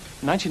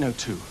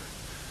 1902,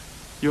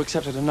 you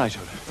accepted a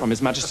knighthood from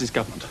His Majesty's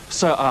government,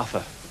 Sir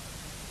Arthur.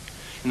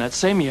 In that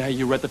same year,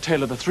 you read the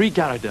tale of the three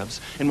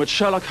Garridebs, in which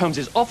Sherlock Holmes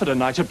is offered a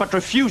knighthood but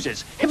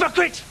refuses.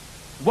 Hypocrite!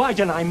 Why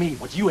deny me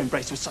what you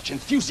embrace with such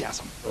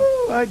enthusiasm?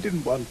 Oh, I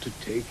didn't want to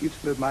take it,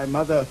 but my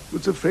mother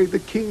was afraid the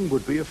king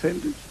would be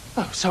offended.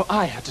 Oh, so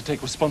I had to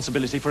take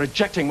responsibility for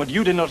rejecting what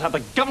you did not have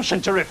the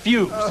gumption to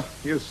refuse.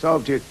 You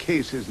solved your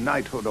case, his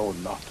knighthood or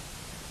not.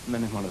 And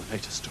then in one of the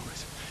later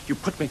stories, you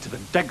put me to the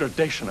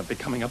degradation of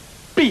becoming a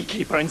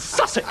beekeeper in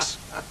Sussex.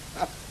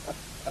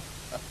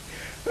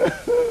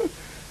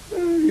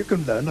 You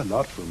can learn a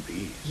lot from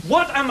bees.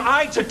 What am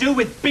I to do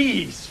with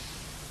bees?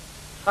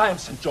 I am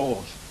St.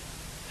 George.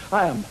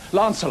 I am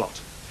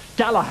Lancelot.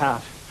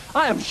 Galahad.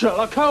 I am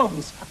Sherlock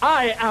Holmes.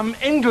 I am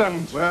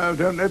England. Well,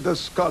 don't let the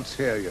Scots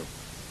hear you.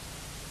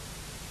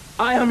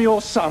 I am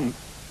your son.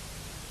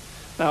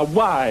 Now,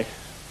 why?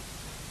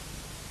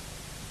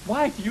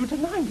 Why do you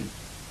deny me?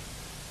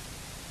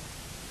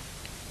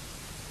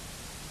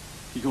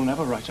 You'll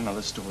never write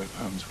another story of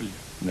Holmes, will you?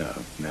 No,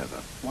 never.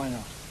 Why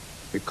not?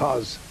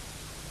 Because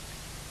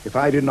if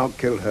I did not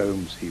kill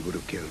Holmes, he would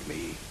have killed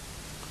me.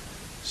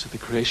 So the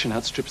creation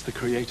outstrips the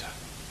creator,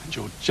 and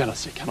your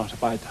jealousy cannot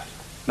abide that.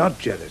 Not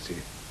jealousy,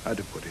 how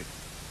to put it.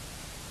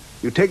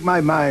 You take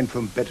my mind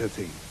from better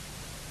things.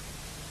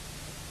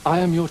 I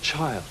am your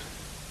child.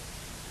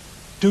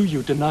 Do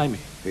you deny me?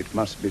 It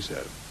must be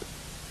so.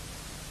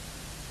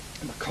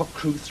 And the cock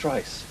crew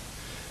thrice,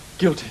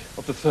 guilty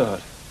of the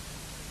third.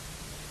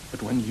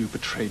 But when you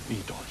betrayed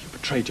me, Doyle, you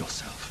betrayed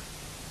yourself.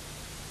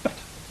 Better,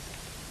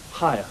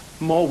 higher,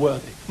 more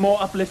worthy,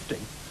 more uplifting.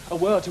 A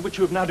world to which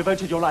you have now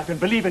devoted your life and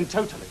believe in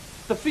totally.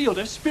 The field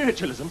of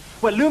spiritualism,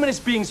 where luminous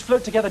beings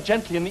float together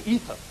gently in the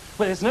ether,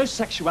 where there's no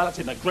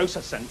sexuality in a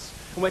grosser sense,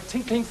 and where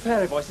tinkling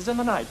fairy voices in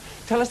the night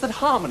tell us that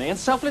harmony and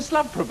selfless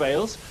love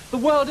prevails. The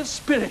world of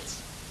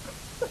spirits.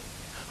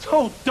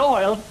 Oh,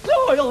 Doyle,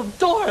 Doyle,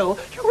 Doyle!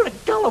 You're a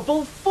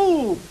gullible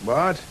fool!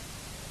 What?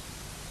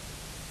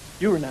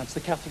 You renounced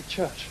the Catholic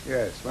Church.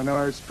 Yes, when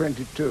I was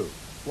 22.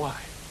 Why?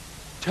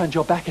 Turned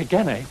your back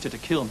again, eh, to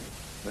kill me?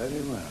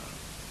 Very well,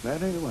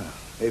 very well.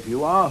 If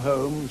you are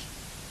Holmes,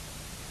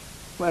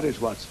 where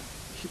is Watson?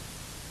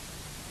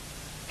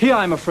 He,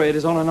 I'm afraid,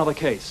 is on another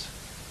case.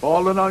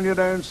 Fallen on your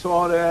own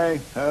sword, eh?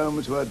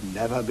 Holmes would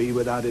never be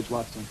without his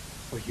Watson.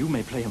 Well, you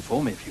may play him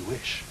for me if you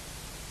wish.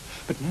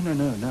 But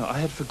no, I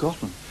had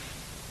forgotten.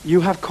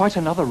 You have quite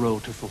another role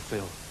to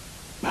fulfill.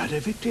 Murder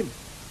victim?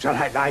 Shall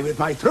I lie with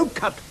my throat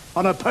cut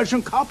on a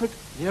Persian carpet?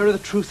 Nearer the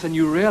truth than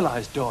you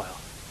realize, Doyle.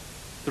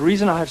 The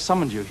reason I have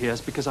summoned you here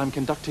is because I'm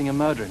conducting a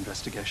murder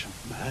investigation.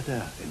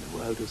 Murder in the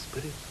world of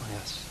spirits? Oh,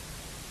 yes.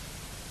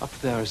 Up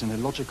there is an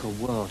illogical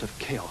world of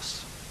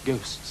chaos,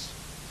 ghosts,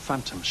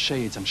 phantoms,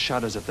 shades, and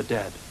shadows of the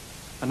dead.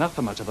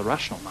 Anathema to the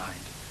rational mind.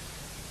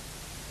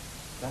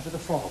 Out of the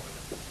fog,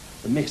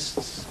 the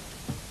mists,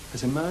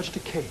 has emerged a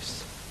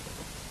case.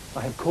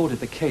 I have called it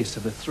the case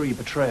of the 3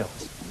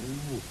 betrayals.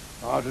 Ooh.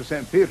 Arthur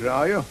St. Peter,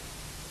 are you?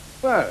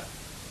 Well,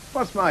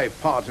 what's my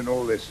part in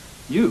all this?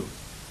 You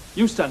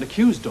stand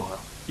accused, Doyle.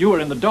 You were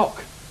in the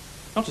dock.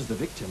 Not as the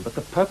victim, but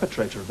the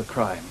perpetrator of the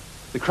crime.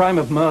 The crime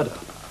of murder.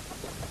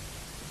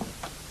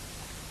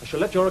 I shall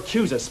let your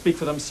accusers speak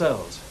for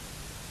themselves.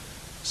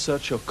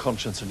 Search your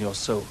conscience and your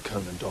soul,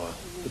 Conan Doyle.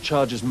 The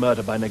charge is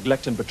murder by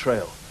neglect and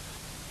betrayal.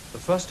 The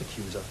first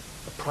accuser,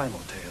 a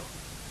primal tale.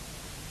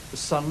 The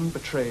son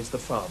betrays the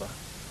father.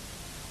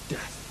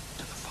 Death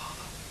to the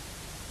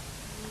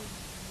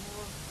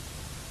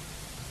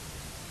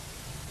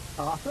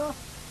father. Arthur?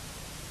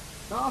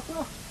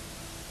 Arthur?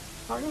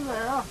 Are you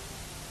there?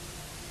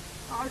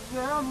 Are you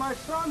there, my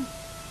son?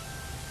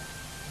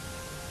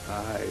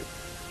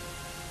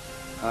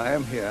 I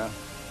am here.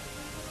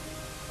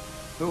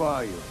 Who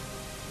are you?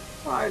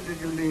 Why did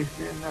you leave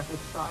me in that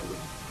asylum?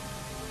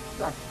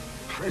 That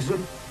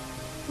prison?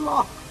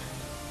 Locked.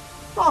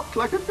 Locked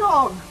like a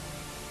dog.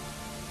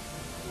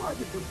 Why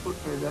did you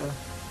put me there?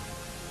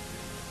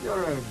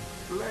 Your own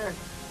flesh.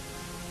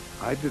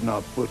 I did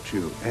not put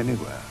you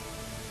anywhere.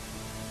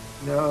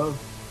 No.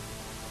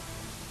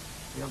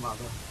 Your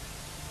mother.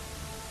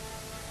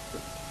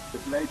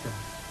 But later.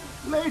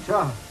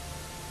 Later.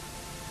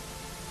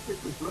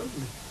 It was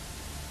lonely.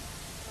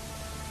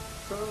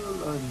 So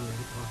lonely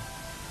it was.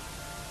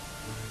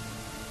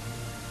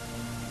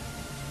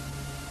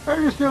 Have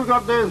you still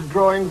got those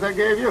drawings I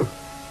gave you?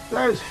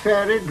 Those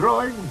fairy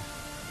drawings?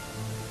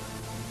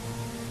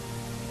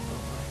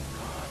 Oh my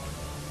God.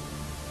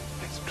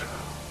 It's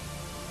true.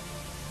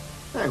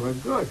 They were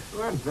good,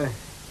 weren't they?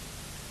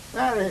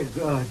 Very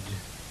good.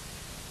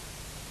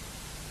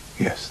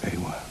 Yes, they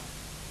were.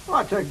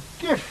 What a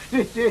gift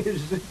it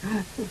is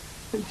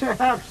to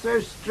have so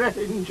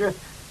strange a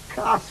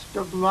cast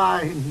of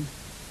mind.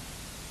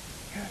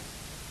 Yes.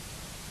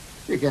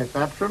 You get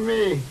that from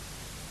me.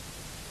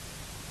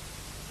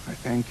 I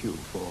thank you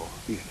for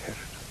the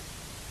inheritance.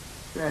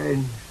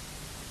 Strange,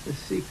 the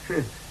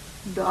secret,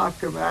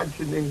 dark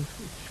imaginings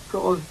which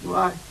caused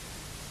my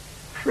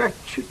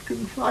wretched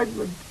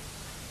confinement,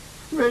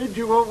 made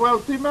you a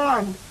wealthy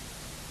man.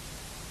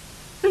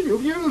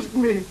 You've used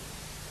me,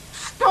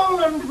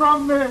 stolen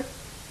from me.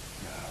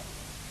 Yeah.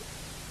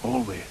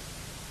 Always.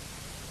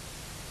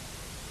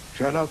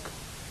 Sherlock,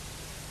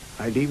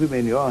 I leave him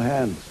in your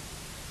hands.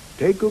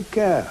 Take good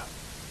care.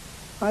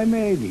 I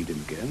may need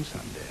him again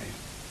someday.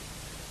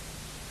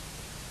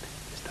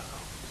 Mr.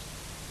 Holmes,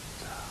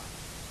 sir,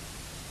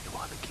 you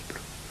are the keeper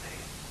of the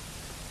flame,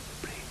 the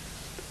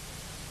bravest,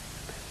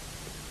 the best.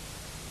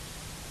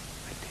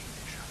 I take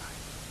this, shall I?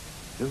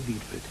 No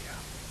need of it here.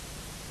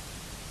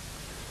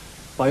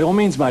 By all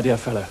means, my dear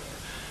fellow.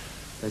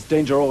 There's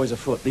danger always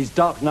afoot. These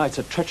dark nights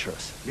are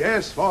treacherous.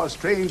 Yes, for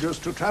strangers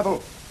to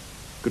travel.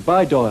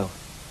 Goodbye, Doyle.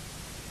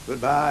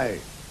 Goodbye,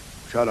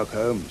 Sherlock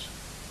Holmes.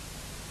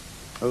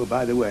 Oh,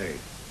 by the way,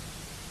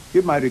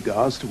 give my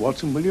regards to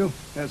Watson, will you?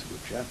 That's a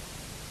good chap.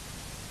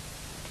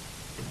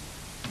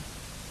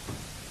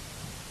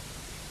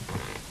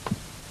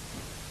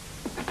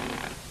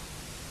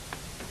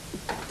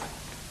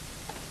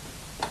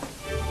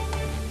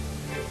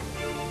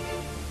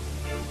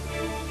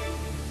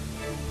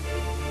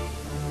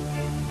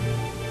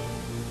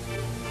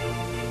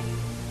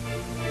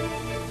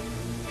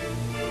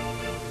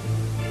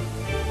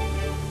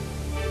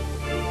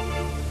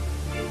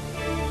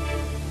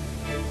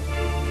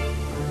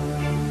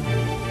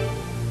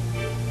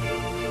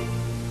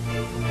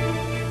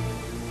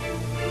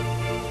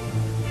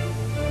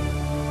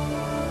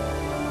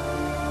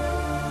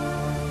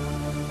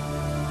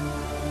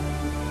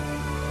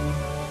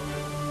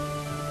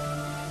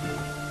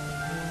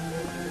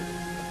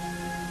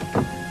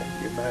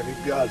 My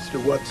regards to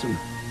Watson.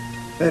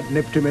 That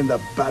nipped him in the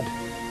bud.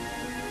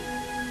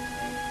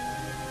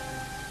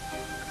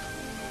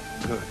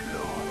 Good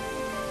Lord.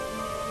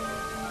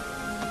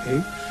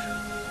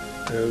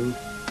 H-O-L-M-S.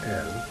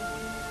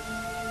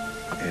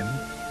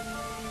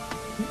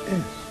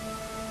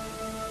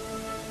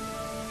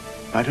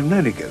 I'd have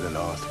nearly get the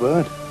last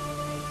word.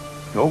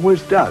 It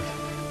always does.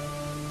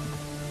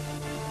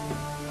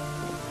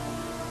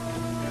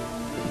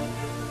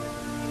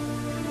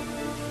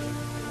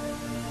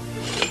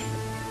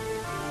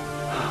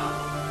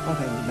 What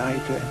a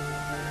night, eh?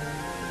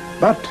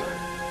 But,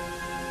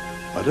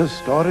 what a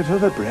story for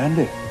the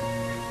brandy.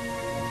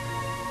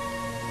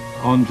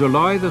 On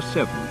July the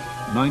 7th,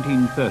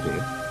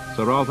 1930,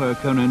 Sir Arthur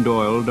Conan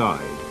Doyle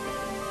died.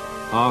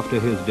 After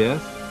his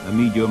death, a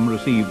medium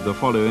received the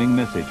following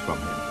message from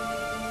him.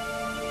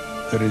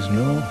 There is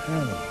no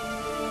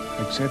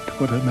hell, except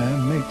what a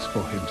man makes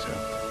for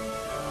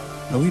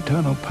himself. No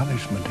eternal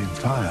punishment in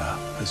fire,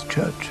 as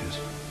churches,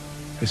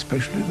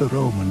 especially the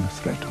Roman,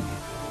 threaten.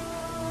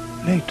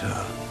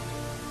 Later,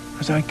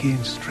 as I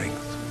gain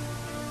strength,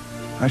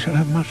 I shall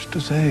have much to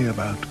say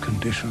about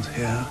conditions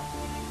here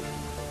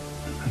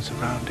and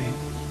surroundings.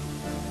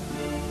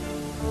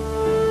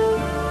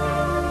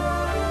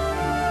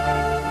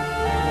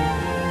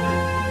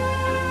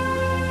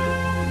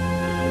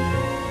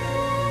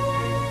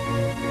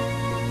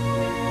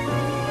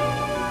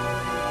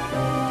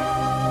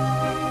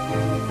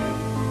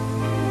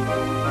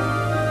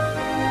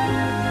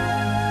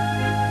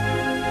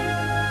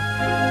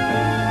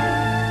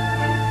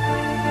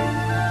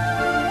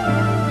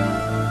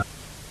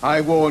 I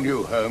warn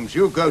you, Holmes,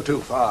 you go too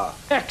far.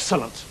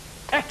 Excellent!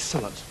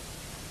 Excellent!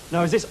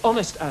 Now, is this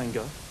honest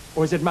anger,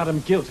 or is it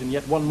Madame Guilt in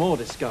yet one more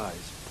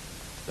disguise?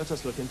 Let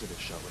us look into this,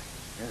 shall we?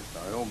 Yes,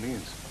 by all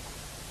means.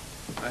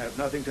 I have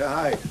nothing to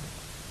hide.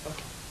 Oh,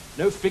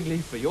 no fig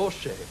leaf for your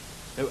shame.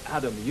 No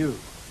Adam, you.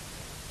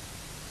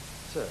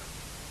 Sir,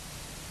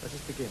 let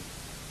us begin.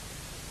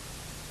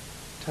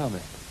 Tell me,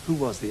 who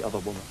was the other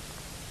woman?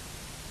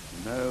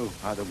 No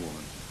other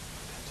woman.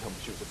 Tell me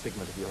she was a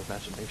figment of your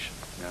imagination.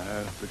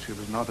 No, but she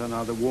was not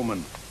another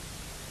woman.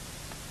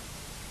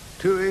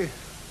 Tui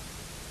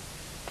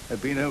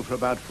had been ill for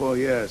about 4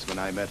 years when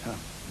I met her.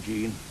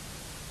 Jean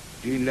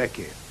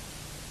Leckie.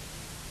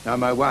 Now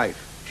my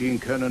wife, Jean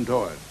Conan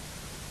Doyle.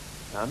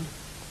 And?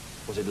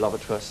 Was it love at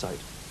first sight?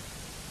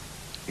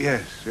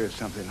 Yes,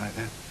 something like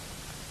that.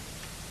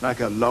 Like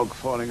a log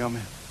falling on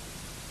me.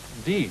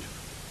 Indeed.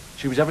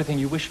 She was everything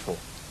you wished for.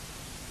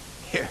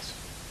 Yes.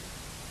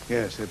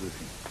 Yes,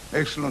 everything.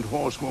 Excellent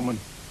horsewoman,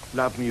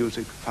 loved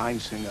music, fine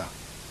singer.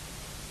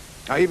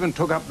 I even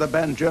took up the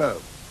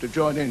banjo to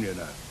join in, you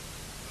know.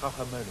 How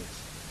harmonious.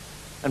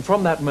 And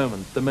from that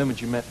moment, the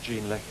moment you met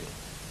Jean Leckie,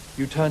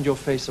 you turned your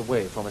face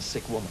away from a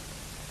sick woman.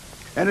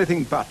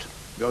 Anything but.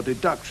 Your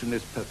deduction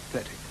is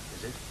pathetic.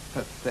 Is it?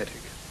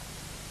 Pathetic.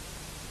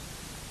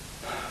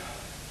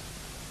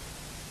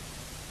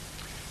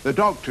 The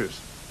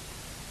doctors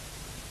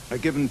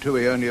had given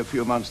Tui only a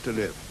few months to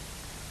live.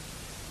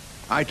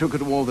 I took her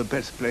to all the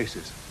best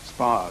places.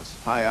 Spas,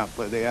 high up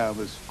where the air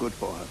was good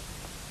for her.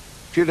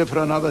 She lived for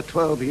another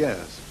 12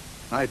 years.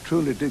 I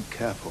truly did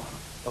care for her.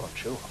 Oh, I'm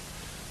sure.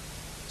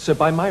 So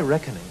by my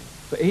reckoning,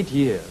 for 8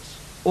 years,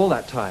 all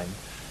that time,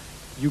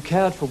 you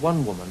cared for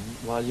one woman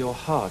while your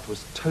heart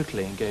was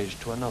totally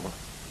engaged to another.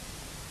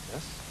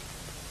 Yes?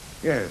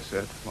 Yes,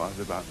 that was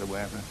about the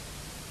way of it.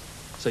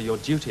 So your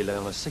duty lay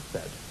on a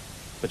sickbed,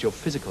 but your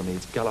physical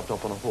needs galloped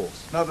off on a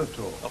horse. Not at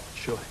all. Oh,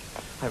 surely.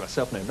 I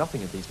myself know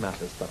nothing of these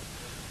matters, but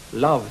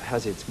love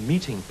has its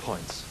meeting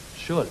points,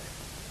 surely.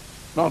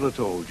 Not at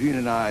all. Jean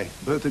and I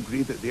both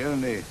agreed that the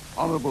only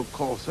honorable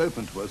course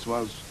open to us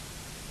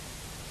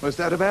was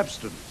that of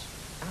abstinence.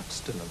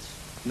 Abstinence?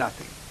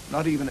 Nothing.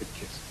 Not even a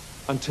kiss.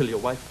 Until your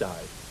wife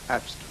died.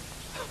 Abstinence.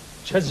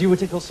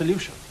 Jesuitical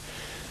solution.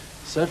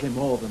 Certainly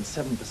more than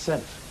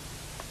 7%.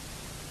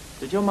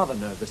 Did your mother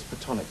know this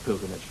Platonic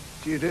pilgrimage?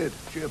 She did.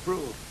 She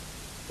approved.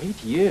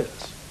 8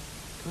 years?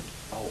 Good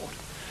Lord.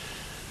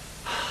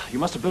 You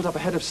must have built up a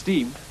head of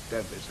steam.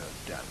 Don't be so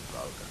damn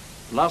vulgar.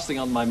 Last thing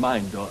on my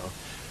mind, Doyle.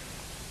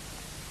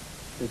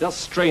 It does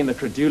strain the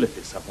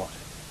credulity somewhat.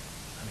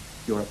 I mean,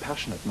 You're a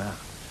passionate man.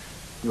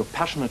 You're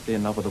passionately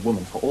in love with a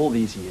woman for all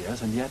these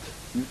years, and yet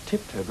you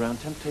tiptoed round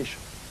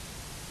temptation.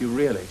 You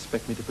really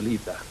expect me to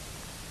believe that?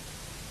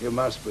 You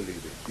must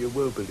believe it. You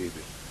will believe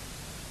it.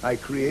 I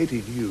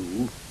created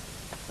you,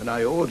 and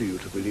I order you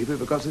to believe it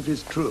because it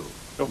is true.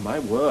 Oh, my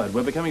word.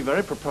 We're becoming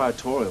very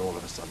proprietorial all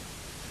of a sudden.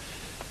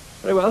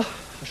 Very well.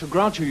 I shall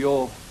grant you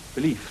your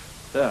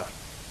belief. There.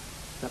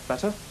 Is that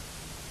better?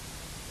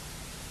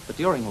 But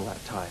during all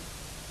that time...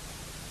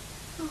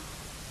 Oh,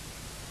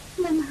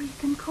 memory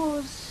can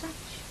cause such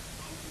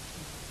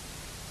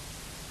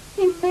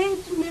pain. He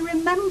made me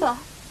remember.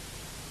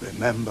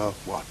 Remember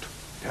what?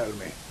 Tell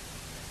me.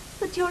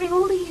 But during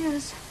all the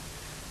years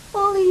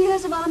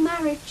of our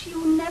marriage,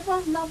 you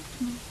never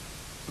loved me.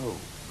 Oh,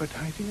 but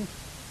I did.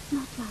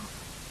 Not love.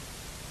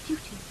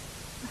 Duty.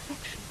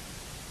 Affection.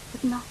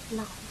 But not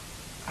love.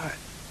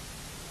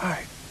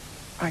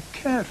 I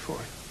cared for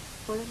it.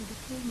 For a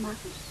little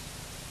mouse.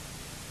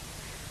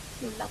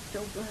 You loved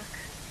your work,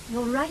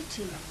 your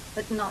writing,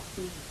 but not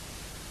me.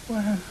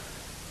 Well,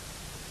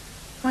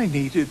 I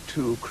needed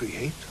to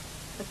create.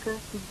 A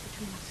curtain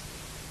between us.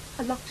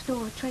 A locked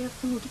door, a tray of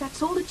food.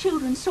 That's all the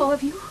children saw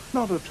of you.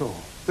 Not at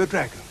all. The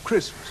dragon,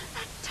 Christmas.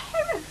 That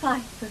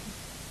terrified them.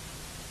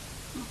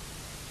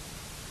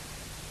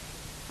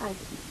 I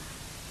didn't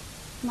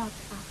know. Not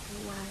after a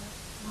while,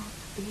 not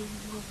being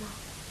your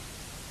love.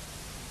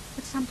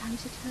 But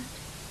sometimes it hurt.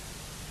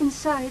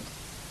 Inside,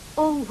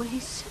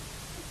 always.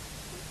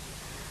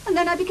 And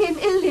then I became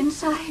ill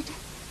inside.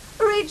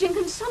 Raging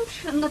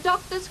consumption, the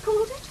doctors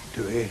called it.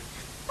 Dewey.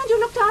 And you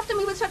looked after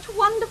me with such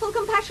wonderful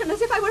compassion,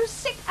 as if I were a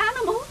sick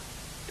animal.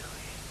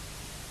 Dewey,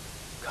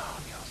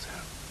 calm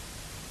yourself.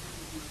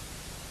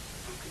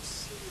 I could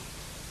see it,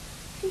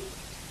 feel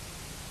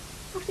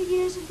it. After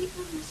years of the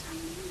illness, I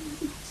knew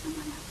you'd met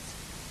someone else.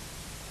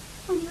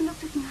 When you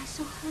looked at me, I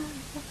saw her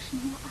reflection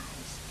in your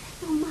eyes.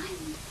 Your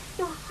mind,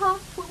 your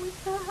heart were with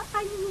her.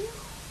 I knew.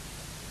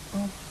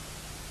 Oh,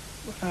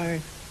 but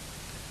I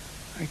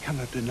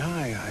cannot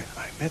deny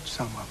I met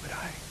someone, but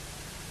I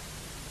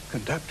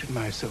conducted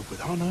myself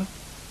with honor.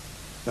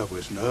 There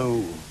was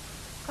no...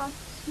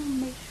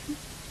 consummation.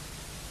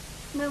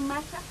 No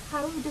matter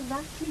how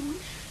devoutly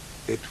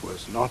wished. It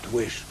was not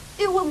wished.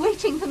 You were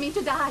waiting for me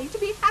to die, to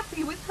be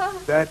happy with her.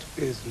 That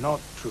is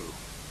not true.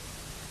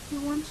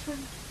 You once wrote,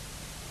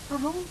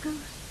 of all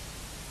ghosts,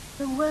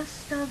 the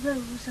worst are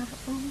those of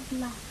old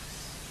loves.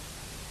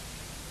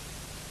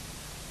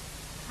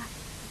 Try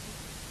to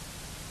forgive.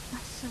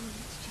 My soul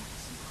is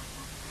jealous of my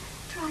love.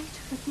 Try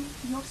to forgive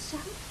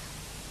yourself.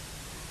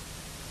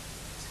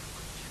 So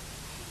much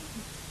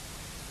pain.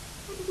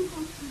 I didn't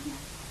want to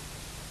remember.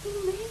 You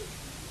made me.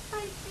 I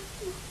did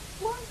not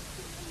want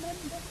to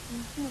remember.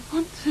 I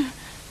want to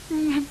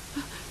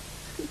remember.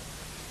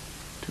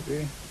 To be...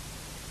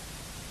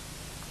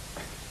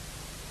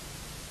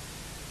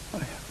 I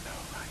have no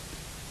right.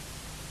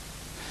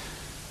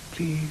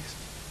 Please.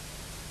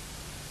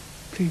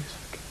 Please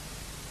forgive me.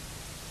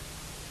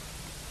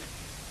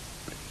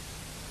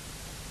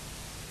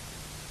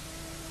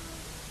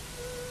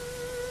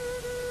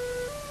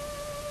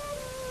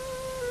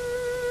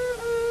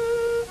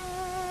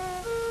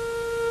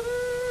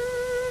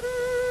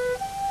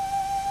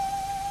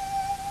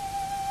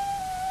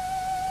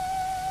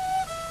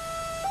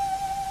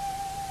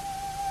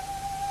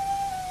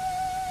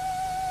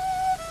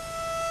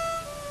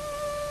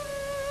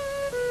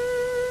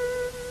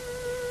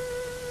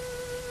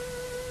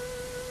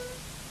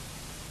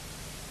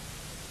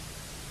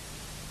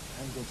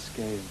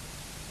 Game.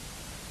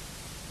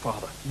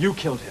 Father, you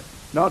killed him.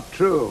 Not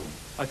true.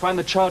 I find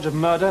the charge of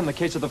murder in the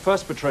case of the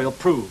first betrayal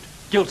proved.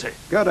 Guilty.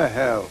 Go to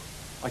hell.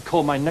 I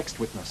call my next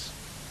witness.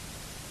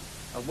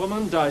 A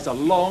woman dies a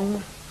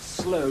long,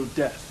 slow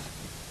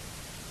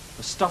death.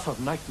 The stuff of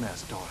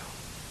nightmares, Doyle.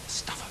 The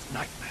stuff of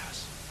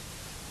nightmares.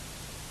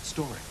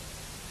 Story.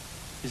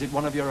 Is it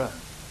one of your own?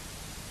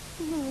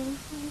 Leave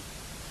me.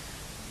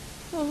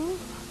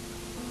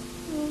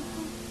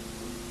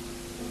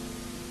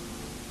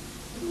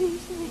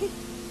 Leave me.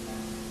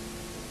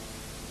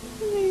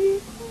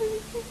 Leave me.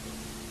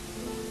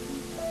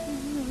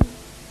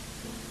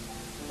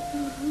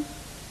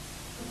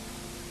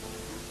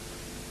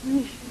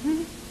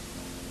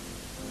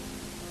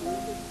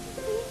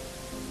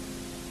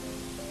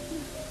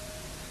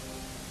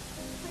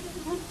 I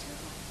don't want to.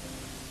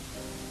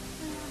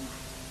 Where am I?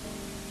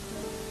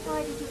 Why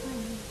did you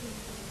bring me here?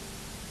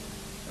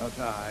 Not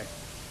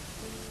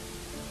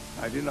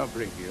I did not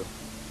bring you.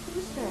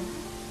 Who's there?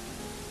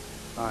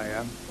 I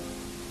am.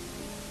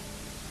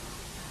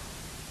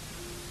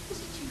 Is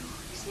it you?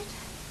 Is it?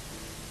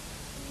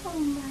 Oh,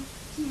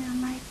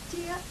 my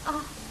dear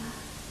Arthur.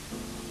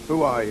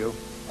 Who are you?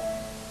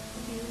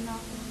 Do you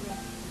not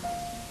recognize me?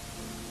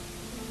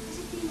 Has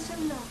it been so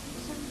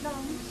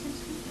long since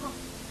we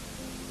talked?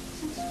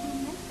 Since we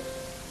met?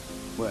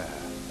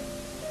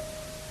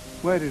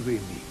 Where did we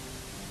meet?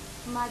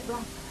 My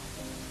brother.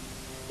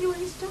 You were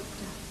his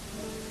doctor.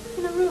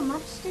 In a room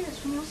upstairs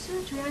from your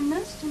surgery, I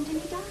nursed him till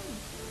he died.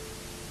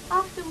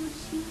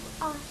 Afterwards, you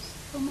asked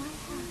for my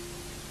hand.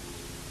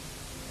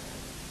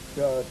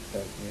 God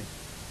help me.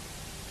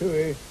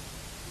 Tui,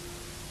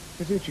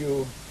 is it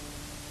you?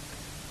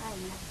 I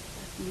like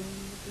that name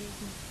you gave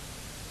me.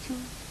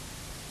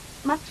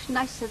 Too. Much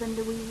nicer than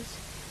Louise.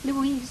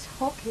 Louise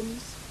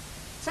Hawkins.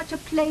 Such a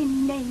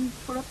plain name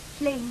for a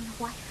plain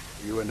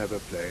wife. You were never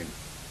plain.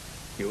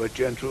 You were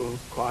gentle,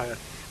 quiet.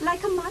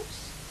 Like a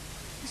mouse.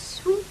 A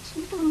sweet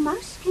little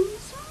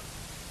mousekins.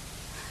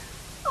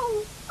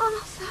 Oh,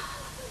 Arthur.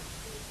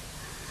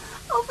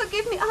 Oh,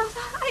 forgive me,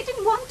 Arthur. I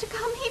didn't want to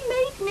come. He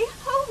made me.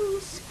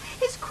 Holmes.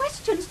 His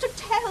questions to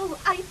tell.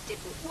 I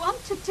didn't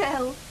want to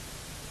tell.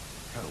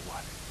 Tell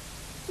what?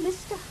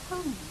 Mr.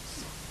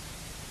 Holmes.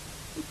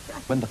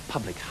 When the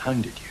public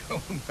hounded you.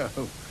 Oh,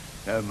 no.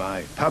 No,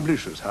 my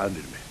publishers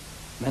hounded me.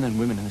 Men and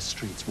women in the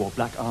streets wore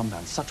black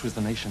armbands. Such was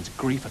the nation's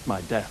grief at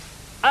my death.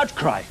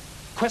 Outcry!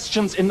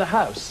 Questions in the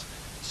house.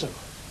 So,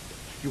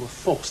 you were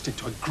forced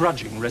into a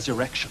grudging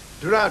resurrection.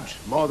 Grudge,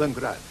 more than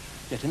grudge.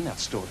 Yet in that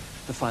story,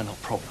 the final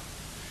problem.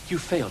 You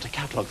failed to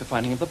catalogue the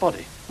finding of the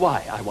body.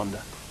 Why, I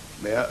wonder?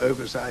 Mere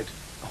oversight.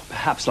 Oh,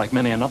 perhaps, like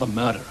many another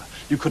murderer,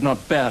 you could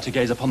not bear to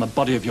gaze upon the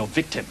body of your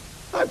victim.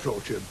 I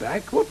brought you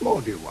back. What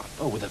more do you want?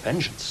 Oh, with a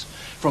vengeance.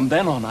 From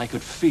then on, I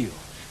could feel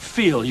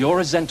your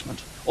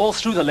resentment, all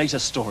through the later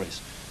stories.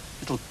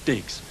 Little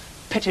digs,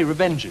 petty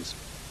revenges.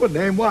 Well,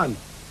 name one.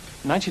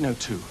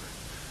 1902,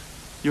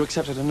 you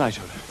accepted a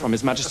knighthood from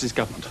His Majesty's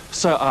government,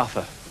 Sir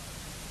Arthur.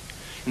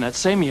 In that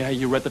same year,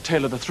 you read the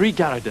tale of the three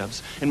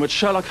Garridebs, in which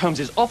Sherlock Holmes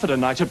is offered a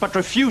knighthood but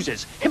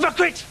refuses.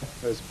 Hypocrite!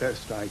 As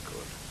best I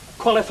could.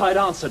 Qualified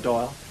answer,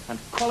 Doyle. And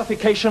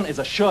qualification is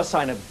a sure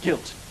sign of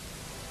guilt.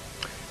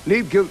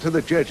 Leave guilt to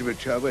the judgment,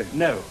 shall we?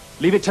 No,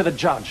 leave it to the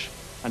judge.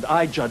 And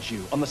I judge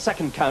you, on the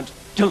second count,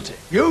 guilty.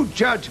 You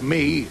judge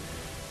me?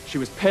 She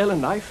was pale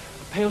in life,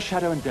 a pale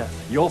shadow in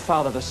death. Your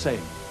father the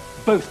same.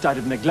 Both died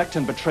of neglect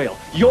and betrayal.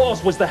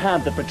 Yours was the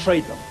hand that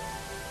betrayed them.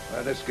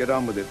 Well, let's get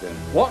on with it then.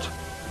 What?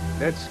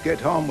 Let's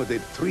get on with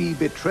it. 3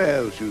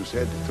 betrayals, you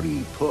said.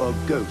 3 poor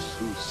ghosts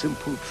whose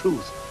simple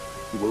truth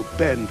you will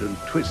bend and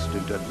twist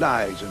into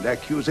lies and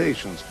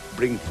accusations.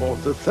 Bring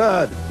forth the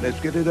 3rd. Let's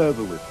get it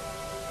over with.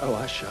 Oh,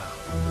 I shall.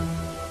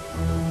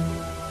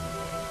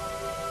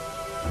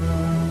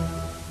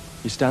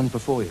 He stands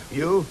before you.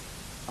 You?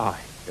 I.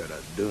 You're a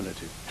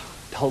lunatic.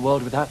 The whole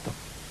world without them.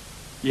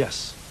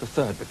 Yes, the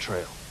 3rd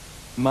betrayal.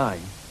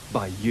 Mine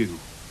by you.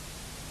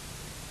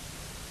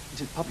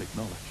 It is public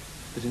knowledge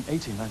that in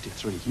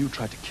 1893 you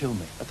tried to kill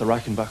me at the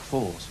Reichenbach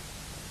Falls.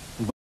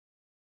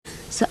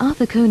 Sir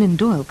Arthur Conan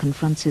Doyle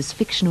confronts his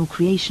fictional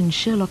creation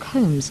Sherlock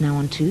Holmes now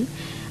on 2,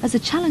 as a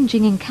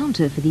challenging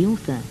encounter for the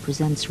author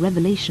presents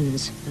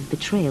revelations of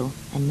betrayal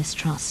and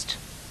mistrust.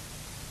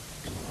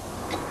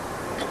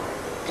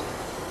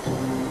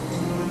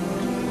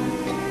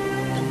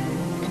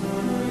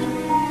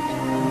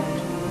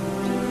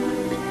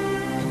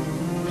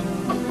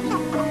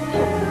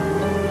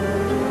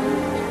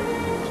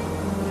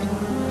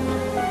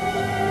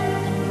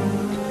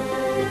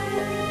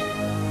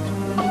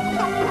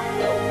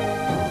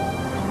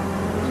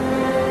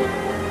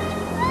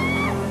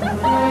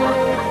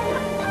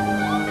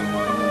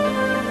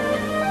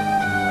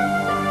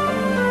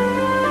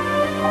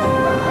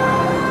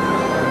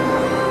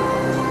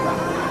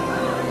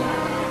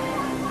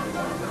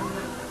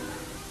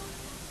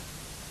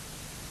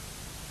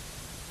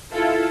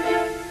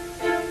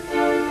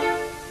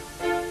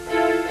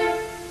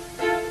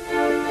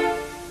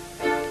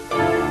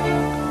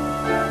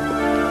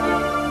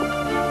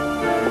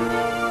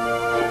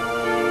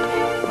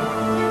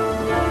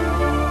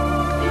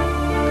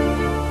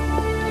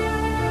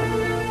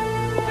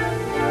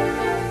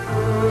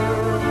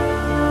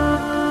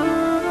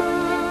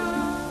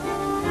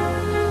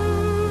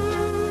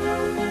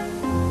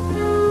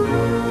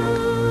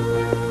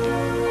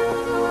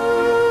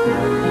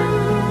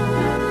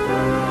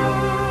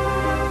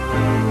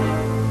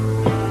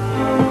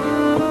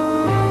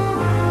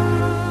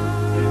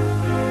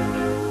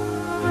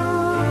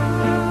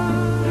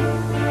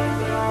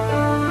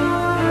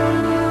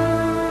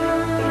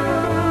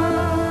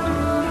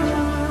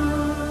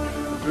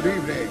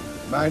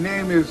 My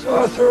name is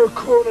Arthur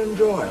Conan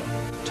Doyle.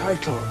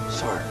 Title,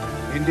 sir.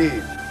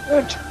 Indeed.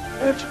 Enter,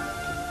 enter.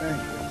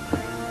 Thank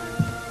you.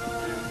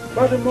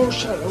 Madame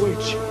Moshel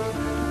awaits you.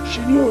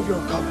 She knew of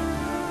your coming.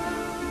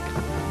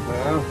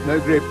 Well, no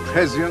great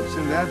prescience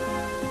in that.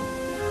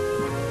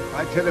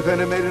 My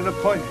telephoner made an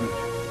appointment.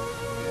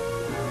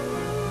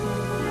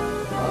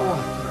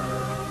 Arthur.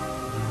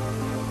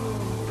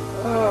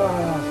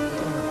 Arthur.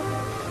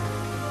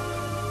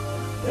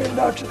 Named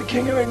after the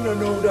King of England,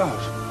 no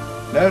doubt.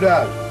 No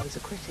doubt. I was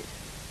acquitted.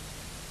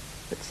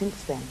 But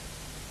since then,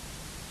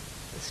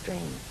 the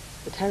strain,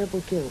 the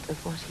terrible guilt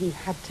of what he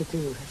had to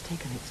do has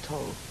taken its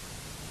toll.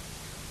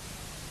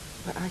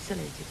 We're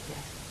isolated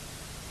here.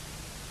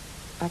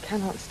 I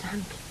cannot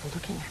stand people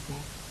looking at me,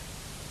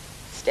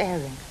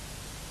 staring,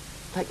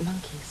 like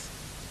monkeys.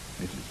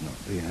 It is not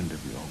the end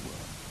of your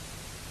world.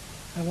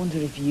 I wonder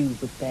if you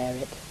would bear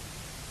it.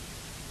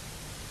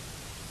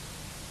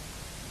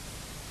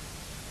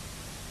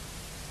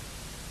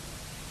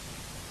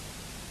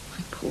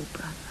 My poor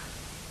brother.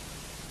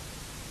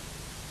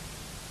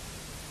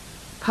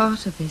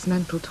 Part of his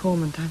mental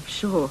torment, I'm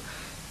sure,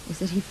 is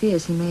that he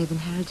fears he may have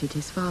inherited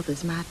his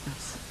father's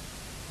madness.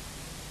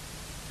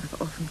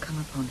 I've often come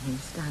upon him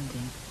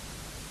standing,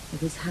 with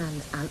his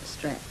hands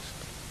outstretched,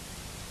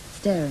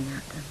 staring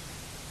at them,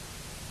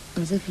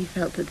 as if he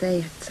felt that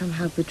they had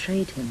somehow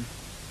betrayed him.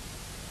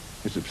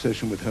 His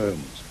obsession with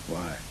Holmes,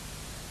 why?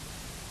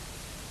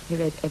 He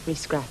read every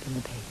scrap in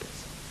the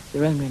papers,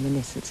 their own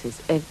reminiscences,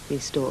 every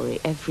story,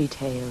 every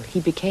tale. He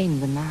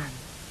became the man.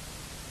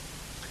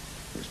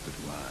 Yes, but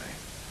why?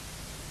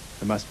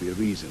 There must be a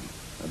reason,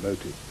 a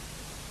motive.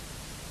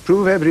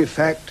 Prove every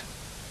fact,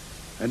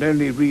 and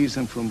only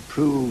reason from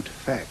proved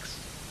facts.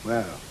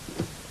 Well,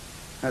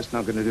 that's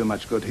not going to do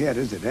much good here,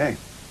 is it, eh?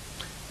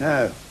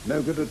 No,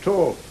 no good at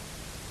all.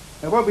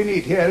 Now, what we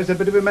need here is a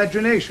bit of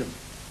imagination.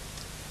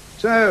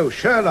 So,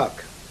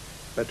 Sherlock,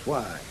 but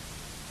why?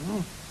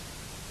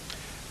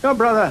 Your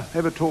brother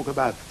ever talk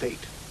about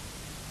fate?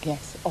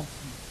 Yes,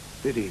 often.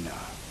 Did he now?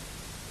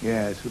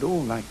 Yes, we'd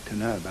all like to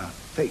know about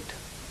fate.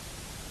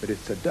 But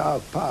it's a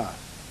dark path.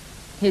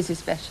 His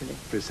especially.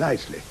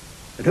 Precisely.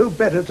 And who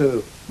better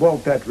to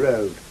walk that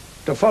road,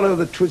 to follow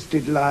the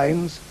twisted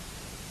lines,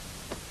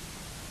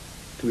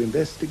 to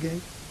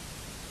investigate?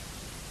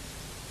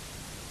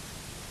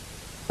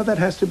 Well, that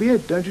has to be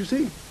it, don't you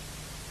see?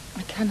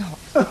 I cannot.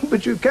 Oh,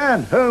 but you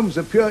can. Holmes,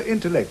 a pure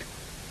intellect,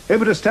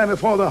 able to stand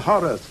before the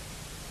horrors,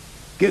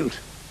 guilt,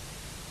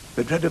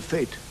 the dread of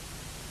fate,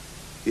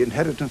 the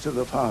inheritance of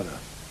the father,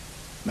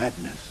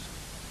 madness,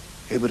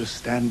 able to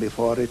stand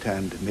before it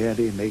and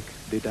merely make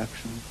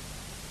deductions.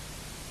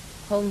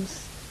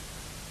 Holmes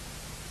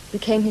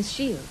became his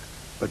shield.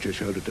 Put your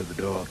shoulder to the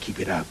door. Keep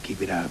it out,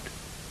 keep it out.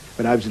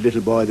 When I was a little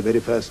boy, the very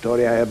first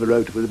story I ever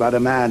wrote was about a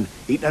man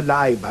eaten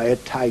alive by a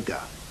tiger.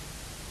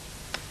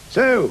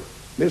 So,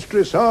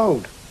 mystery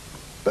solved.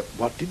 But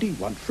what did he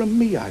want from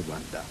me, I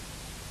wonder?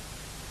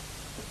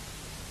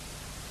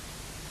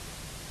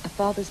 A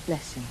father's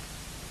blessing.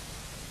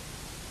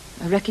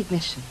 A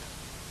recognition.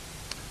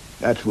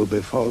 That will be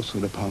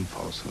falsehood upon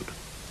falsehood.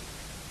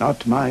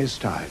 Not my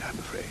style, I'm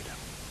afraid.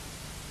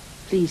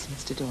 Please,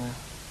 Mr. Doyle.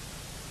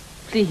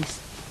 Please.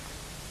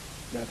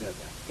 No.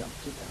 Come,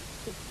 sit down.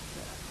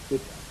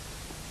 Sit down.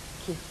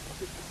 Kiss.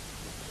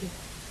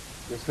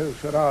 This whole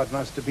charade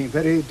must have been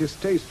very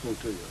distasteful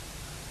to you.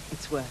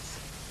 It's worse.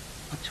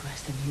 Much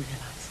worse than you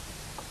realize.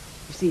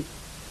 You see,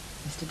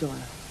 Mr.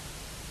 Doyle,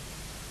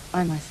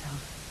 I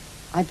myself,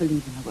 I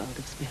believe in the world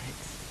of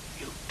spirits.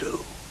 You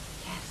do?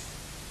 Yes.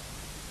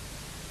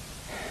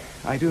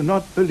 I do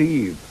not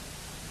believe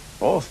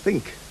or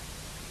think.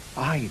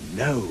 I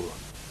know.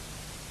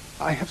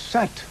 I have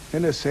sat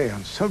in a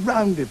seance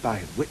surrounded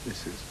by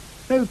witnesses.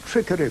 No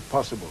trickery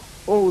possible.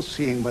 All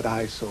seeing what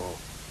I saw.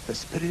 The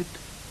spirit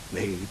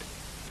made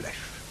flesh.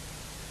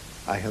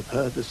 I have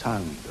heard the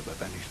sound of a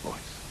vanished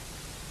voice.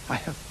 I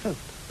have felt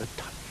the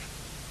touch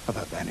of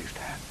a vanished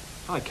hand.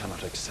 I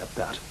cannot accept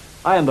that.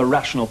 I am the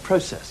rational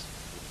process.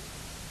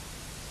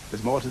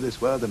 There's more to this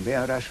world than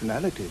mere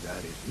rationality. There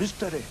is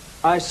mystery.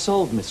 I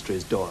solve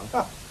mysteries, Doyle.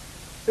 Ah,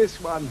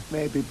 this one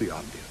may be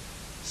beyond you.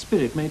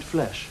 Spirit made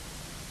flesh.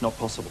 Not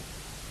possible.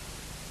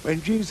 When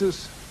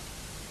Jesus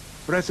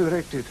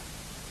resurrected,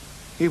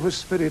 he was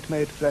spirit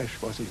made flesh,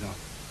 was he not?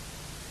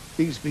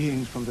 These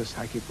beings from the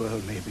psychic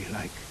world may be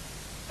like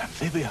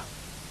amphibia,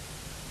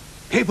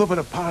 capable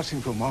of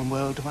passing from one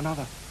world to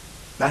another,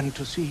 land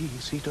to sea,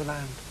 sea to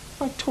land.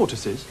 Like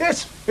tortoises?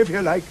 Yes, if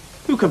you like.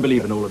 Who can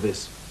believe in all of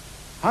this?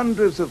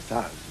 Hundreds of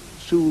thousands,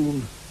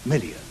 soon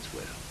millions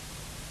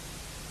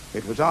will.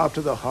 It was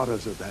after the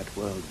horrors of that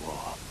world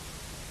war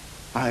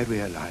I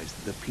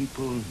realized that the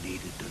people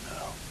needed to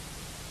know.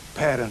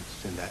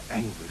 Parents in their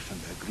anguish and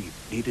their grief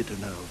needed to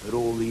know that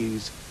all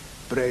these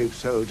brave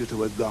soldiers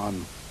who had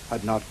gone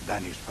had not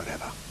vanished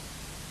forever.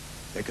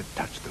 They could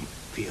touch them,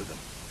 feel them,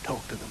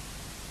 talk to them.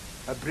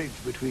 A bridge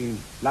between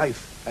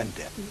life and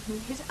death.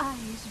 His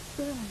eyes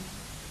burn.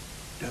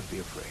 Don't be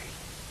afraid.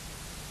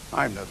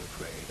 I'm not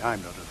afraid.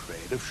 I'm not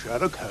afraid of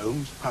Sherlock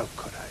Holmes. How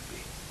could I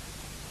be?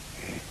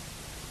 Eh?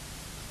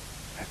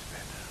 That's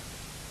better.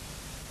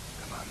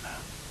 Come on now.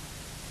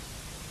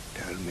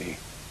 Tell me.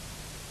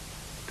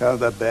 Tell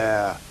the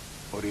bear,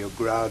 or he'll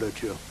growl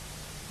at you.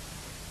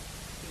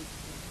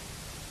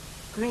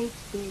 Great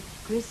big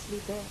grizzly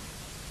bear.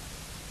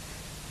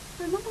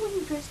 Remember when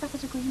you dressed up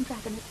as a green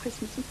dragon at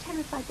Christmas and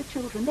terrified the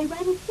children? They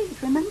ran and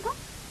hid, remember?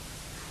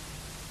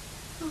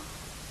 Oh,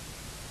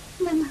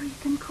 memory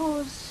can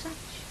cause such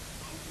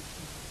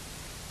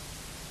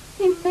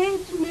pain. He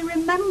made me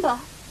remember.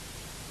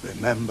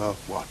 Remember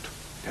what?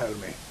 Tell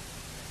me.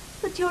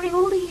 But during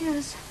all the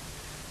years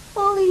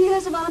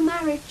of our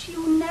marriage,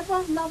 you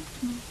never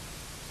loved me.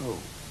 Oh,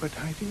 but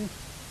I did.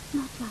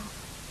 Not love.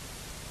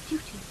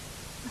 Duty.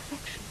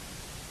 Affection.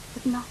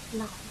 But not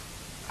love.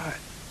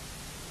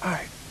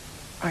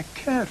 I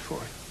cared for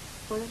it.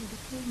 For a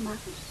little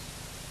mouse.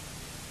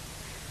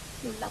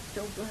 You loved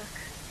your work,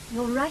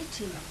 your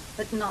writing,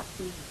 but not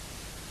me.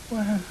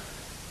 Well,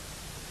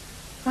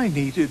 I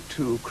needed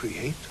to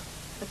create.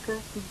 The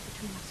curtain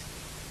between us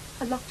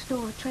A locked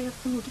door, a tray of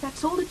food.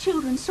 That's all the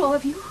children saw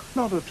of you.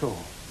 Not at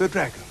all. The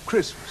dragon,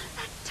 Christmas.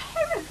 That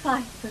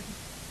terrified them.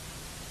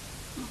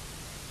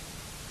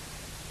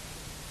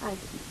 I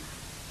didn't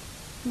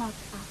know. Not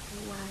after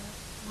a while,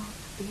 not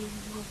being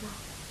your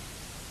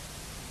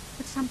love.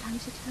 But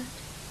sometimes it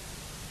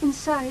hurt.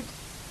 Inside,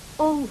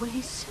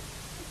 always.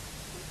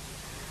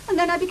 And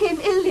then I became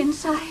ill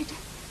inside.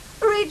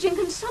 Raging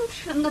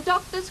consumption, the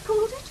doctors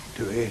called it.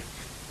 Dewey.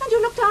 And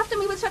you looked after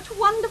me with such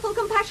wonderful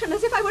compassion,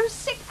 as if I were a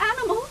sick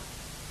animal.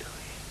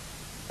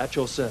 At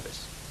your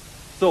service.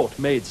 Thought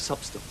made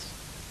substance.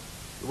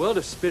 The world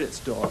of spirits,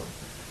 Doyle.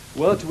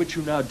 World to which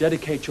you now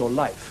dedicate your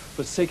life,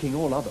 forsaking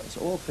all others.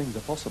 All things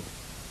are possible.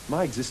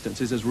 My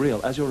existence is as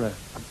real as your own.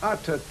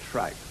 Utter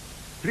tripe.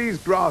 Please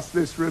grasp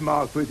this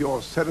remark with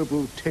your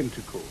cerebral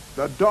tentacle.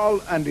 The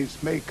doll and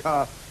its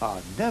maker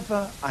are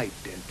never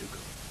identical.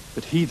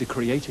 But he, the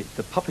created,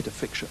 the puppet of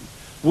fiction,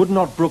 would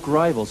not brook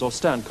rivals or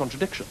stand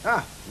contradiction.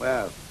 Ah,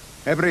 well,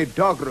 every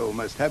doggerel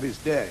must have his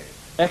day.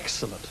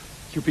 Excellent.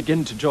 You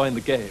begin to join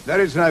the game. There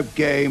is no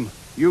game.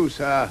 You,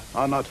 sir,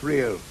 are not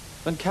real.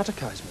 Then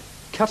catechize me.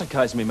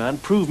 Catechize me, man.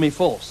 Prove me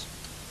false.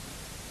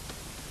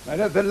 I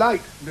let the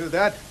light do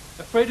that.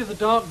 Afraid of the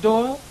dark,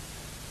 Doyle?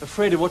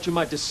 Afraid of what you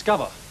might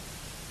discover.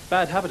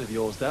 Bad habit of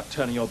yours, that,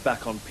 turning your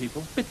back on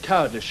people. Bit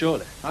cowardly,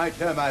 surely. I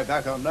turn my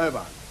back on no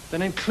one.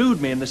 Then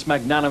include me in this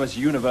magnanimous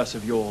universe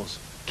of yours.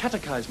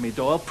 Catechize me,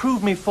 Doyle.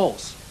 Prove me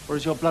false. Or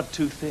is your blood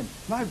too thin?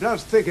 My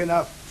blood's thick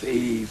enough.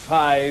 Fee,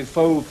 fi,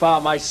 fo,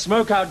 fum. I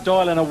smoke out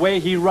Doyle and away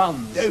he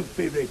runs. Don't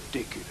be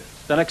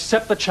ridiculous. Then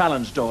accept the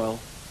challenge, Doyle.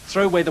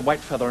 Throw away the white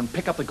feather and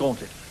pick up the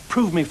gauntlet.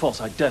 Prove me false,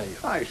 I dare you.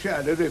 I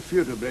shall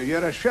irrefutably.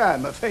 You're a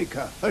sham, a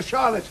faker, a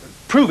charlatan.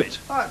 Prove it.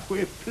 But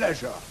with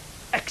pleasure.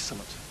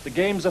 Excellent. The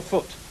game's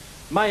afoot.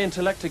 My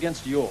intellect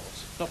against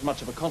yours. Not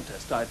much of a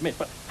contest, I admit,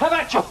 but have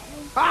at you!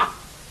 Ah!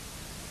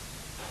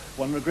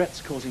 One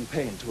regrets causing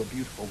pain to a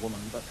beautiful woman,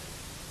 but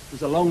it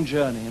was a long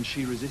journey and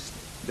she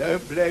resisted.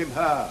 Don't blame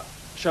her.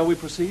 Shall we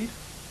proceed?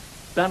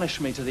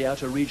 Banish me to the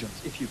outer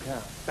regions, if you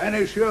can.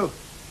 Banish you?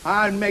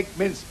 I'll make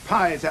mince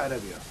pies out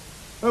of you.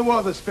 Who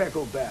wore the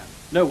speckled band?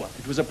 No one.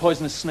 It was a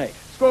poisonous snake.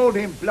 Scald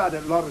in blood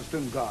at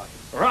Lauriston Garden.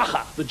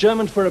 Racha, the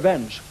German for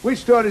revenge. Which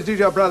stories did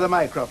your brother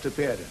Mycroft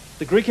appear in?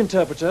 The Greek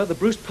interpreter, the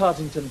Bruce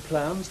Partington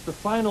plans, the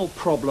final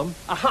problem.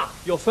 Aha!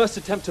 Your first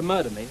attempt to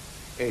murder me.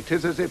 It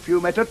is as if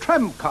you met a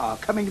tram car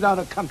coming down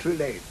a country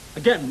lane.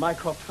 Again,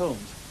 Mycroft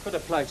Holmes. Could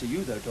apply to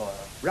you, though, Doyle.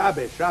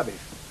 Rubbish, rubbish.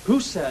 Who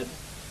said,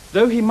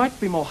 though he might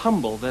be more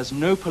humble, there's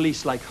no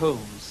police like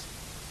Holmes?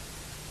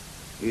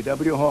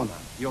 E.W. Horner.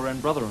 Your own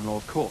brother-in-law,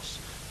 of course.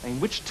 In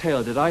which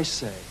tale did I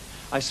say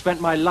I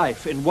spent my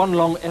life in one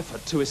long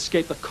effort to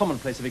escape the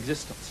commonplace of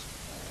existence?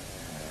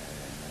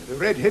 The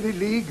Red-Headed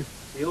League?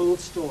 The old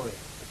story.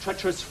 A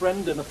treacherous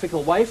friend and a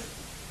fickle wife?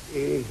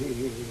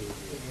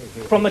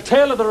 From the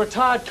tale of the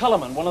retired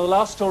colourman, one of the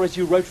last stories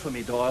you wrote for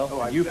me, Doyle.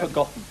 Oh, you've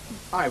forgotten.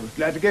 I was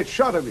glad to get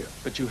shot of you.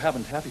 But you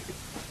haven't, have you?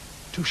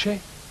 Touché?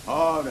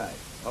 All right,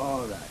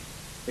 all right.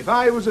 If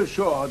I was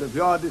assured of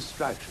your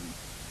distraction,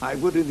 I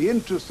would, in the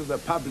interest of the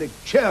public,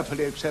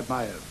 cheerfully accept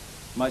my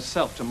oath.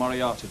 Myself to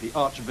Moriarty, the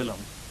arch-villain.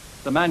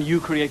 The man you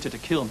created to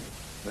kill me.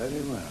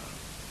 Very well,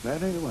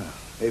 very well.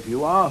 If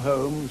you are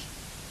Holmes,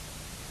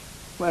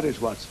 where is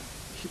Watson?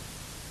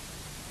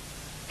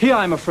 He,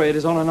 I'm afraid,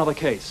 is on another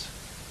case.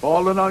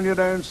 Fallen on your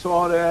own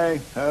sword, eh?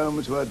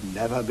 Holmes would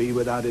never be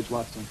without his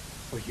Watson.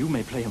 Well, you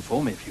may play him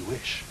for me if you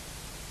wish.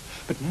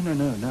 But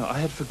no, I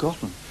had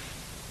forgotten.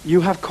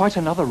 You have quite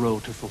another role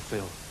to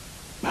fulfill.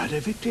 Murder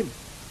victim?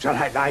 Shall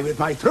I lie with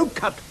my throat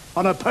cut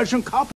on a Persian carpet?